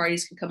maybe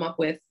parties can come up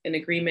with an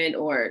agreement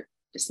or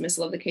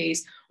dismissal of the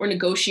case or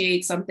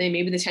negotiate something.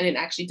 Maybe the tenant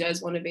actually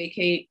does want to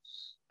vacate.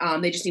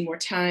 They just need more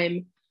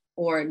time.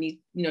 or need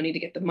to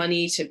get the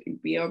money to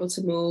be able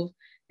to move,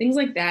 things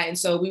like that. And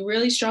so we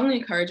really strongly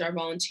encourage our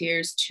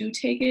volunteers to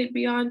take it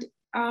beyond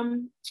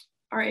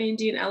our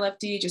A&D and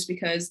LFD, just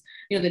because,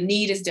 the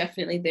need is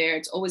definitely there.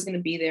 It's always going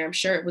to be there. I'm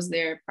sure it was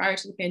there prior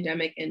to the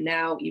pandemic, and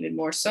now even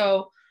more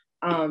so.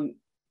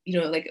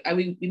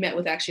 We met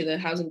with actually the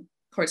housing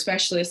court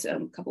specialist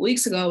a couple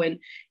weeks ago, and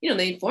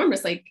they informed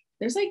us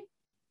there's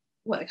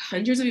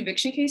hundreds of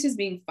eviction cases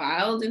being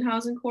filed in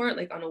housing court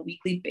on a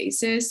weekly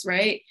basis,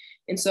 right?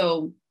 And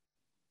so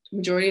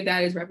majority of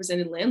that is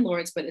represented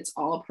landlords, but it's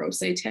all pro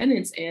se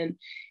tenants, and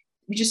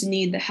we just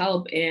need the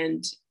help.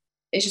 And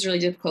it's just really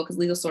difficult because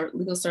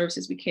legal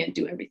services, we can't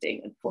do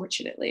everything,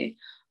 unfortunately.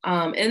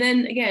 And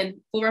then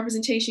again, full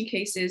representation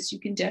cases, you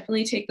can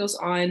definitely take those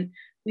on.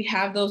 We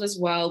have those as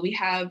well. We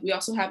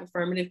also have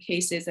affirmative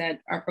cases that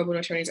our pro bono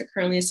attorneys are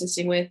currently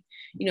assisting with.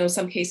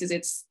 Some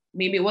cases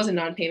maybe it was a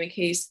non-payment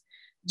case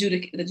due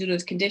to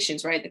the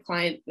conditions, right?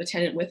 The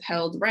tenant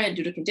withheld rent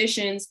due to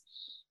conditions.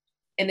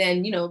 And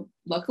then,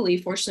 luckily,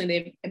 fortunately,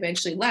 they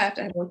eventually left.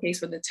 I had one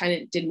case where the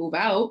tenant did move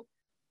out,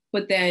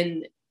 but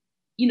then,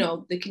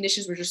 the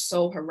conditions were just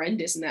so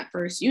horrendous in that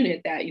first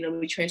unit that,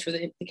 we transferred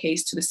the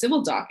case to the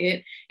civil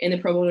docket, and the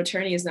pro bono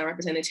attorney is now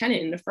representing the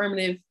tenant in an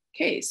affirmative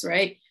case,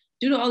 right?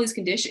 Due to all these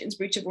conditions,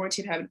 breach of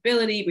warranty of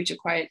habitability, breach of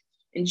quiet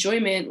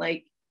enjoyment,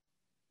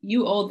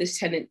 you owe this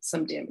tenant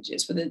some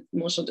damages for the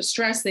emotional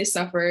distress they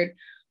suffered,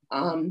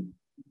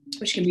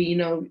 which can be,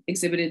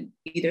 exhibited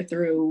either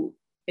through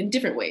in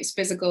different ways,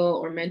 physical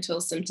or mental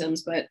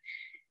symptoms. But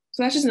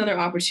so that's just another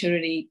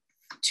opportunity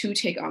to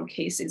take on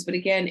cases. But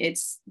again,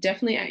 it's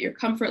definitely at your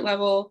comfort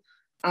level.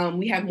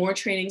 We have more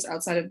trainings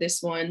outside of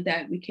this one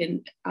that we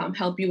can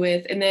help you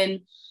with. And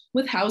then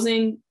with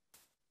housing,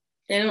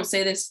 and I don't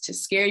say this to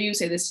scare you,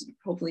 say this to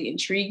hopefully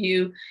intrigue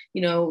you.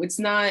 It's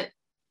not,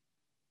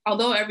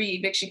 although every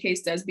eviction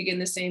case does begin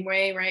the same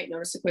way, right?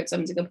 Notice to quit,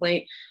 summons to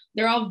complaint.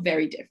 They're all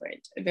very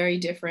different,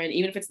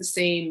 even if it's the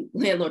same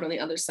landlord on the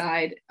other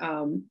side.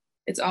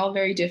 It's all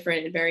very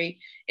different and very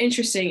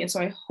interesting. And so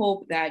I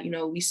hope that,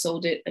 we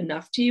sold it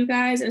enough to you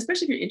guys. And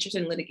especially if you're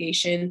interested in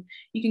litigation,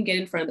 you can get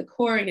in front of the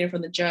court, get in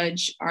front of the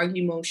judge,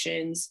 argue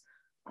motions,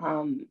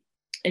 and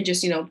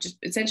just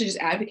essentially just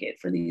advocate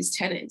for these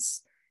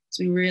tenants.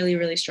 So we really,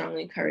 really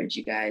strongly encourage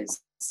you guys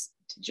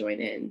to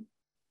join in.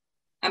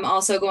 I'm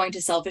also going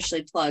to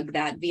selfishly plug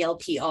that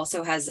VLP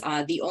also has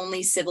the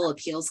only civil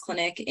appeals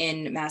clinic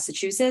in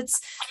Massachusetts,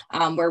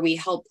 where we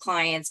help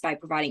clients by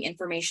providing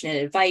information and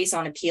advice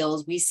on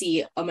appeals. We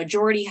see a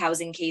majority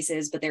housing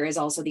cases, but there is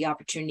also the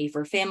opportunity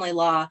for family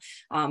law,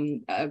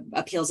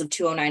 appeals of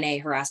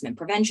 209A harassment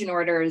prevention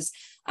orders.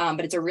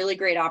 But it's a really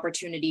great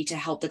opportunity to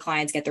help the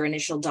clients get their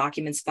initial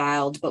documents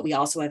filed. But we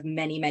also have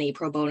many, many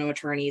pro bono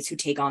attorneys who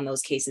take on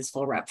those cases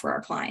full rep for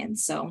our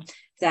clients. So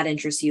if that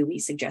interests you, we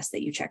suggest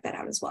that you check that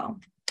out as well.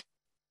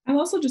 I'll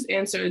also just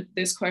answer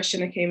this question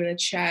that came in the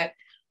chat.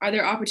 Are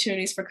there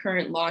opportunities for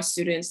current law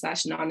students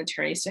 /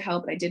 non-attorneys to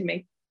help? I did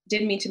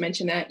mean to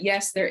mention that.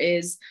 Yes, there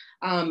is.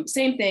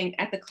 Same thing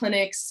at the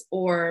clinics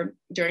or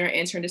during our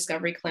answer and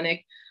discovery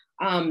clinic.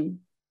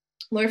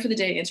 Lawyer for the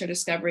Day answer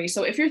discovery.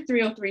 So if you're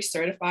 303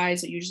 certified,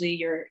 so usually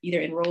you're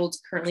either enrolled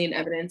currently in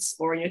evidence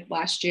or in your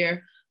last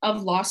year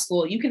of law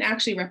school, you can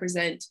actually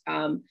represent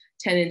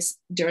tenants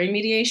during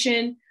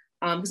mediation.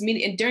 Because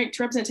to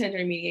represent tenant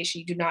during mediation,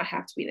 you do not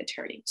have to be an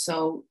attorney.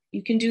 So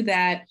you can do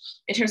that.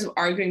 In terms of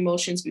arguing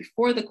motions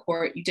before the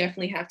court, you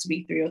definitely have to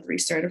be 303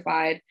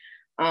 certified.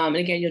 And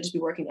again, you'll just be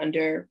working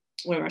under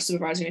one of our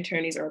supervising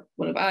attorneys or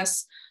one of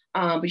us.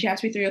 But you have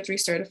to be 303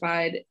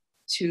 certified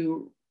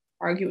to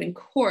argue in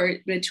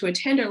court. But to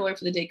attend our Lawyer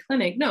for the Day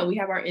clinic, no, we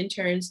have our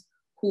interns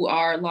who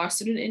are law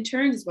student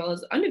interns as well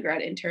as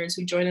undergrad interns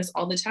who join us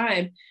all the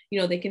time.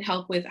 They can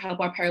help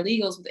our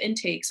paralegals with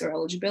intakes or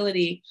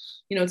eligibility.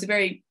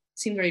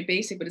 Seems very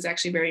basic, but it's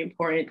actually very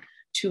important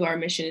to our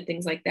mission and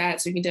things like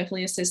that. So you can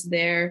definitely assist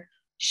there,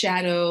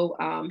 shadow,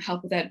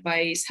 help with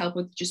advice, help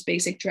with just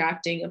basic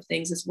drafting of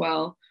things as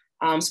well.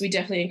 So we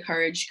definitely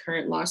encourage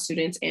current law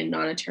students and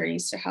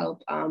non-attorneys to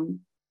help.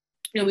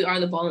 We are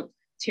the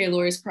Volunteer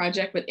Lawyers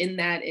Project, but in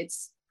that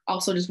it's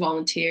also just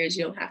volunteers.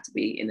 You don't have to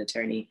be an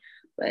attorney,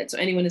 but so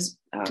anyone is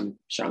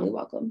strongly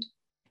welcomed.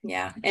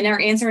 Yeah. And our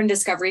answer and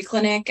discovery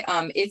clinic,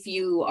 if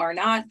you are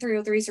not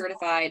 303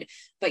 certified,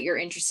 but you're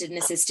interested in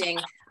assisting,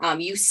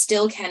 you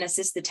still can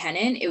assist the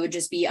tenant. It would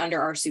just be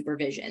under our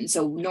supervision.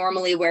 So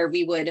normally where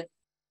we would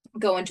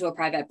go into a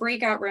private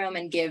breakout room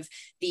and give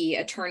the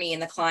attorney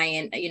and the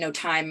client,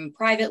 time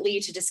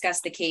privately to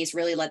discuss the case,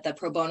 really let the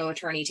pro bono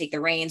attorney take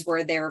the reins.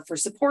 We're there for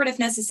support if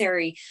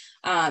necessary.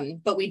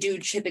 But we do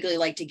typically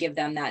like to give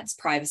them that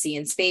privacy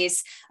and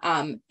space.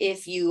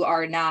 If you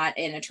are not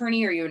an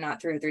attorney or you're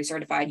not 303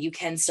 certified, you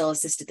can still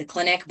assist at the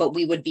clinic, but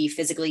we would be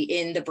physically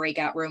in the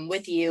breakout room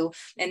with you.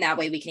 And that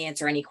way we can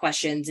answer any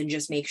questions and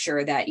just make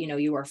sure that,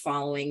 you are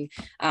following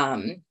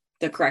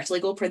the correct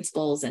legal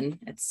principles and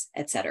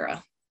et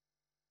cetera.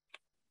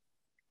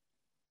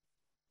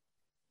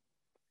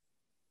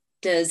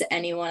 Does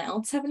anyone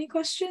else have any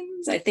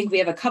questions? I think we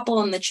have a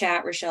couple in the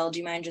chat. Rochelle, do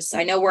you mind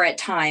I know we're at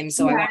time,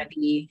 so yeah. I want to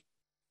be.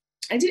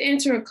 I did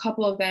answer a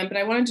couple of them, but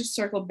I wanted to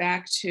circle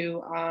back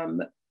to,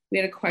 we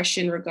had a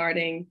question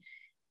regarding,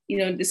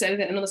 this, I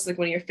know this is like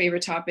one of your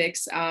favorite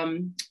topics.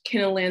 Can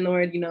a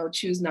landlord,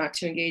 choose not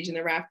to engage in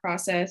the RAF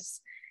process?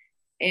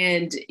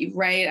 And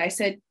right, I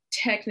said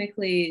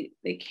technically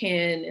they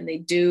can and they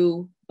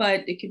do,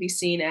 but it could be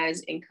seen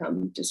as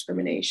income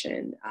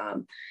discrimination.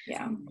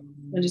 Yeah.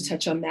 I'll just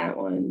touch on that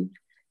one.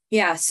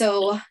 Yeah,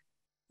 so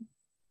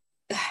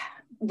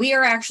we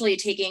are actually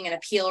taking an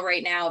appeal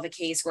right now of a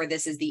case where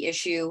this is the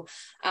issue.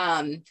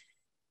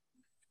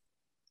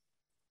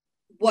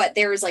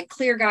 There is like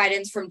clear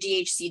guidance from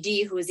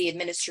DHCD, who is the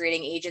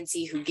administrating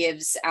agency who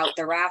gives out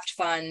the raft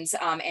funds.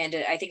 And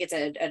I think it's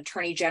an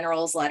attorney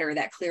general's letter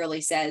that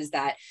clearly says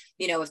that,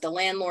 if the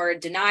landlord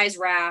denies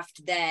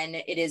raft, then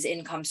it is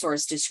income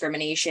source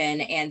discrimination.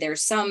 And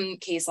there's some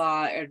case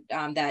law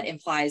that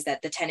implies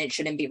that the tenant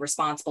shouldn't be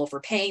responsible for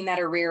paying that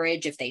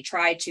arrearage if they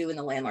tried to, and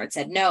the landlord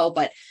said no,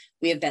 but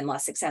we have been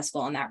less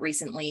successful in that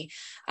recently.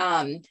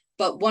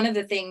 But one of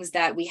the things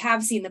that we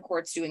have seen the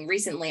courts doing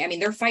recently, I mean,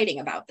 they're fighting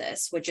about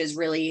this, which is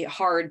really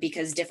hard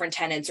because different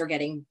tenants are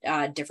getting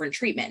different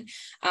treatment.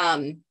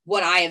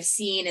 What I have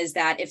seen is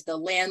that if the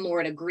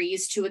landlord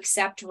agrees to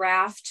accept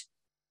raft,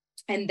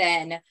 and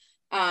then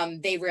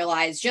they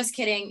realize, just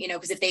kidding,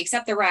 because if they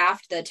accept the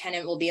raft, the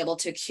tenant will be able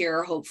to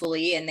cure,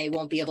 hopefully, and they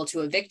won't be able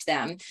to evict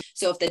them.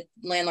 So if the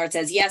landlord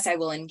says, yes, I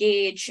will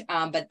engage,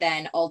 but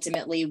then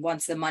ultimately,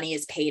 once the money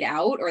is paid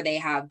out, or they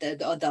have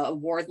the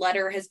award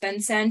letter has been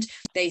sent,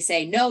 they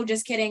say, no,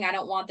 just kidding, I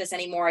don't want this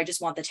anymore, I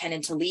just want the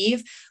tenant to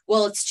leave.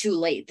 Well, it's too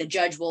late. The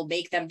judge will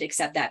make them to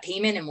accept that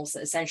payment and will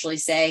essentially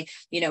say,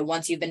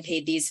 once you've been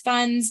paid these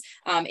funds,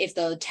 if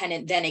the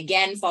tenant then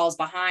again falls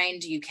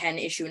behind, you can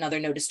issue another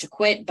notice to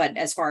quit. But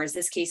as far as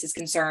this case is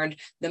concerned,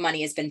 the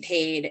money has been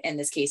paid and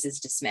this case is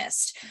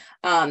dismissed.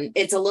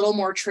 It's a little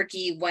more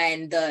tricky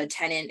when the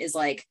tenant is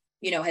like,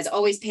 has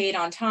always paid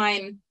on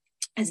time,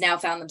 has now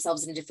found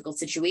themselves in a difficult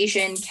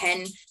situation,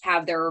 can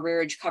have their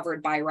arrearage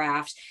covered by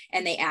raft,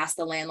 and they ask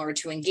the landlord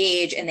to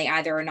engage, and they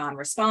either are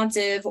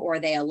non-responsive or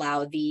they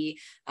allow the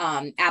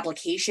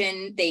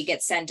application, they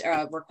get sent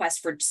a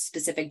request for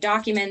specific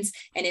documents,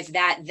 and if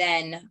that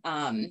then,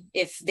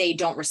 if they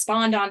don't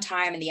respond on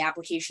time and the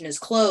application is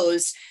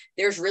closed,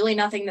 there's really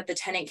nothing that the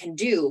tenant can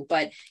do.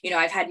 But,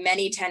 I've had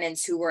many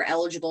tenants who were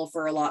eligible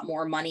for a lot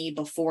more money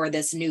before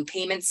this new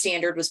payment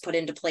standard was put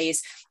into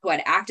place, who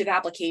had active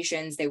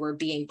applications, they were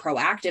being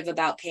proactive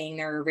about paying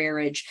their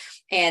arrearage,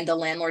 and the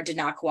landlord did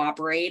not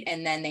cooperate.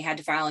 And then they had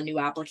to file a new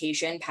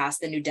application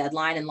past the new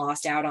deadline and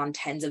lost out on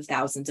tens of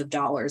thousands of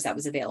dollars that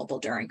was available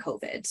during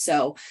COVID.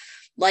 So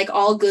like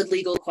all good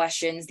legal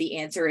questions, the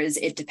answer is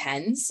it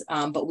depends,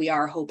 but we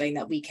are hoping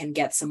that we can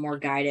get some more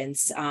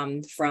guidance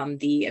from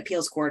the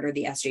appeals court or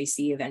the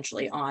SJC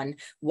eventually on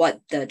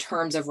what the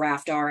terms of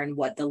raft are and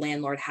what the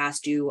landlord has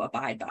to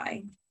abide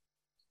by.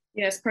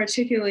 Yes,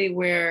 particularly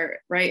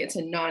where, right, it's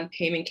a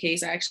non-payment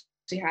case. I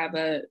actually have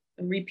a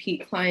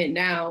repeat client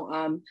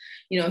now,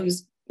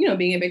 who's,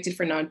 being evicted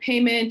for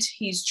non-payment.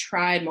 He's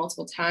tried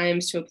multiple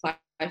times to apply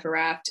for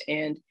raft,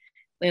 and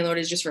landlord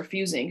is just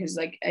refusing because,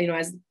 like,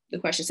 as the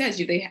question says,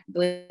 the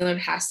landlord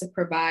has to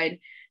provide,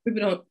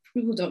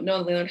 people don't know,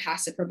 the landlord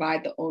has to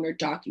provide the owner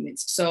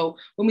documents. So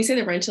when we say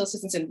the rental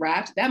assistance in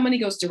raft, that money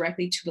goes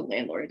directly to the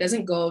landlord. It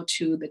doesn't go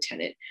to the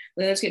tenant.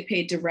 Landlords get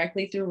paid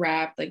directly through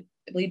raft, like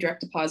I believe direct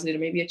deposited or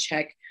maybe a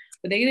check,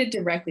 but they get it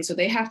directly. So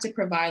they have to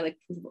provide like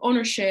proof of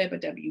ownership, a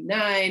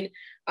W-9,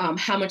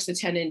 how much the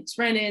tenant's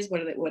rent is,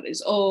 what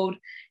is owed,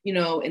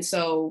 and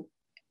so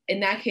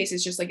in that case,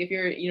 it's just like, if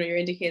you're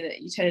indicating that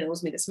your tenant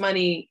owes me this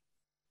money,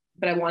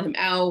 but I want him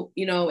out,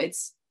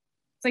 it's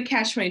like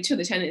catch-22.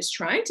 The tenant is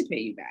trying to pay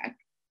you back,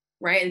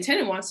 right? And the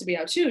tenant wants to be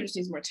out too, just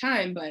needs more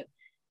time. But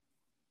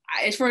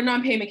it's for a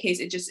non-payment case,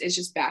 it's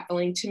just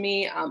baffling to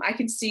me. I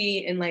can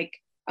see in like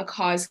a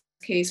cause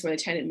case where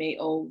the tenant may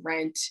owe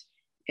rent,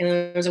 and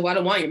there's like, well, I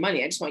don't want your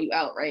money, I just want you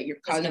out, right? You're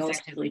causing doesn't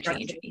effectively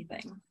change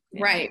anything,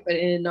 right? But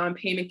in a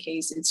non-payment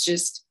case,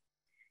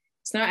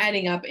 it's not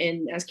adding up.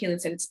 And as Caitlin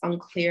said, it's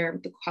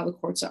unclear how the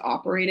courts are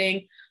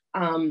operating.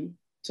 So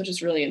it's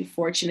just really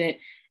unfortunate.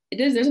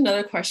 There's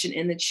another question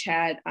in the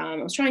chat. I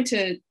was trying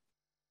to,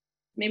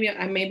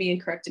 I may be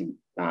incorrect in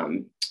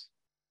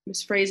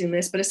misphrasing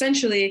this, but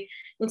essentially it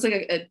looks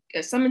like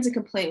a summons and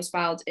complaint was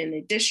filed in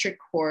the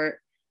district court,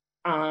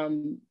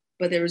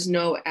 but there was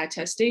no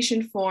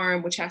attestation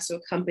form, which has to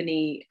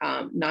accompany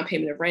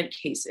non-payment of rent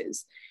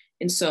cases.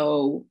 And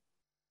so,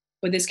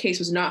 but this case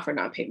was not for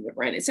non-payment of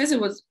rent. It says it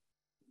was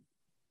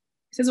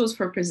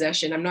for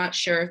possession. I'm not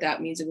sure if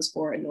that means it was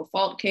for a no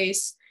fault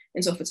case.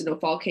 And so if it's a no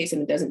fault case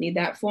and it doesn't need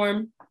that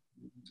form,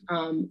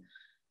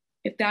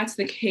 if that's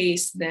the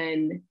case,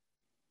 then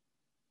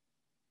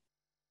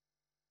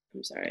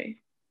I'm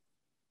sorry.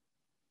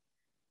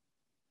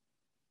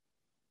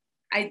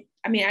 I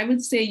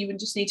would say you would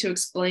just need to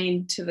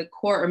explain to the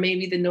court, or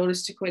maybe the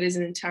notice to quit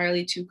isn't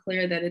entirely too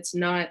clear that it's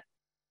not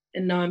a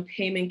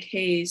non-payment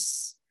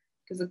case,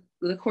 because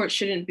the court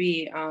shouldn't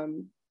be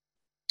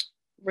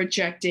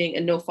rejecting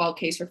a no fault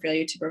case for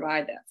failure to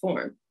provide that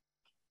form.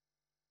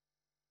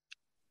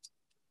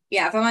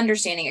 Yeah, if I'm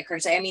understanding it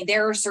correctly, I mean,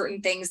 there are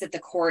certain things that the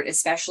court,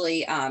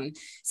 especially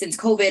since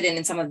COVID and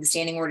in some of the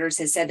standing orders,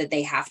 has said that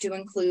they have to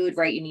include,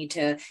 right? You need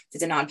to, if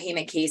it's a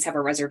non-payment case, have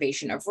a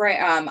reservation of right,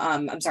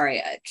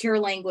 a cure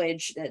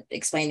language that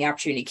explain the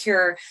opportunity to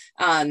cure.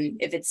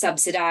 If it's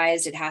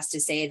subsidized, it has to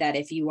say that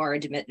if you are a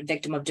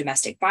victim of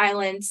domestic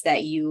violence,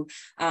 that you,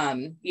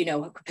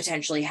 could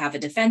potentially have a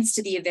defense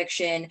to the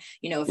eviction.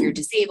 If you're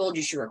disabled,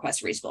 you should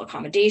request reasonable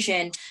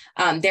accommodation.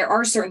 There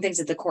are certain things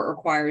that the court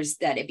requires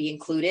that it be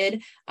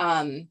included.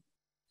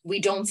 We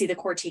don't see the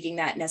court taking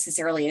that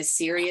necessarily as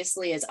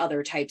seriously as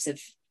other types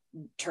of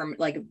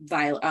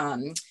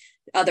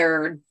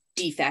other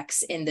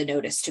defects in the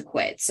notice to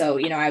quit. So,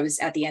 I was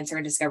at the Answer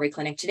and Discovery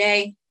Clinic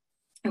today,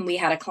 and we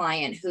had a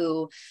client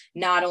who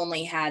not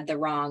only had the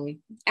wrong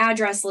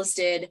address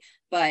listed,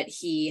 but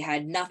he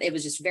had nothing. It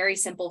was just a very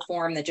simple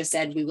form that just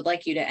said, we would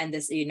like you to end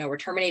this, we're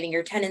terminating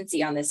your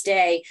tenancy on this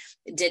day.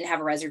 It didn't have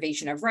a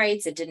reservation of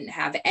rights. It didn't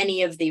have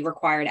any of the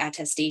required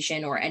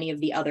attestation or any of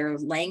the other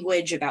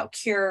language about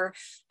cure.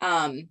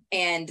 And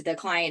the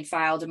client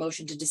filed a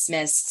motion to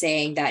dismiss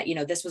saying that,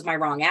 this was my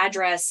wrong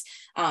address,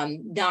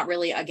 not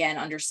really, again,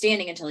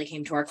 understanding until he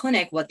came to our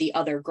clinic what the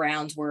other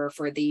grounds were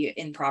for the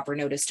improper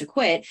notice to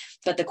quit.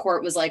 But the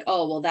court was like,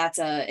 oh, well, that's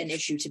an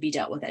issue to be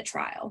dealt with at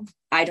trial.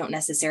 I don't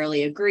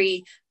necessarily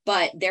agree,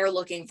 but they're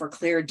looking for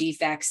clear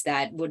defects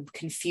that would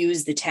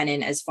confuse the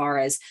tenant as far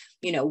as,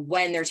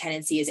 when their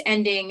tenancy is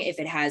ending. If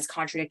it has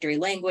contradictory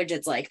language,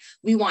 it's like,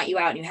 we want you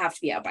out and you have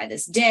to be out by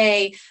this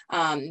day.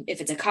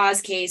 If it's a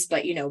cause case,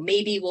 but,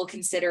 maybe we'll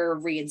consider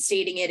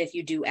reinstating it if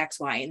you do X,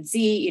 Y, and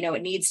Z,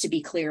 it needs to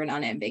be clear and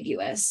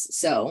unambiguous.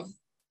 So.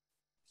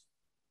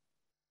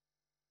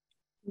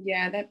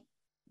 Yeah, that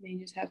may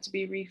just have to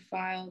be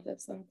refiled.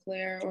 That's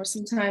unclear. Or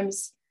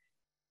sometimes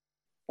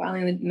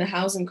filing in the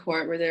housing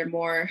court where they're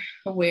more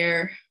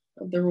aware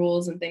of the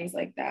rules and things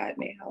like that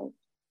may help.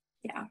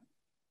 Yeah.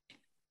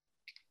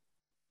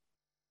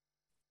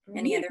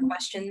 Any other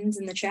questions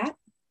in the chat?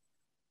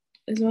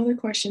 There's no other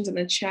questions in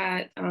the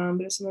chat, but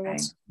if someone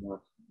wants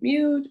to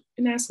mute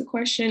and ask a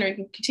question, or you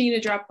can continue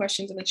to drop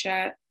questions in the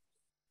chat.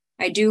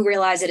 I do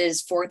realize it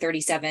is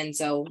 4:37,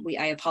 so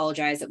I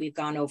apologize that we've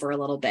gone over a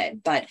little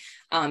bit, but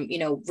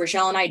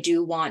Rochelle and I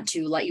do want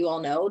to let you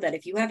all know that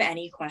if you have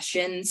any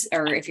questions,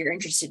 or if you're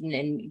interested in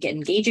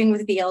engaging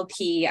with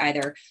BLP,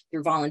 either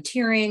through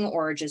volunteering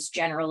or just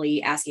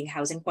generally asking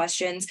housing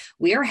questions,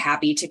 we are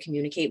happy to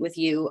communicate with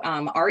you.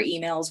 Our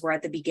emails were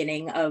at the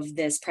beginning of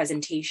this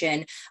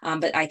presentation,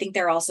 but I think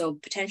they're also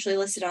potentially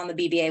listed on the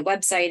BBA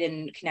website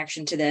in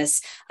connection to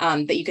this.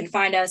 But you can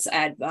find us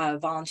at the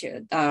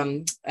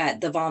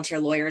Volunteer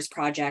Lawyers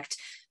Project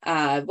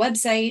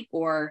website,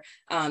 or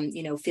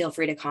feel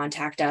free to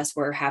contact us.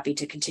 We're happy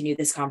to continue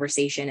this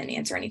conversation and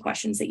answer any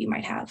questions that you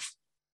might have.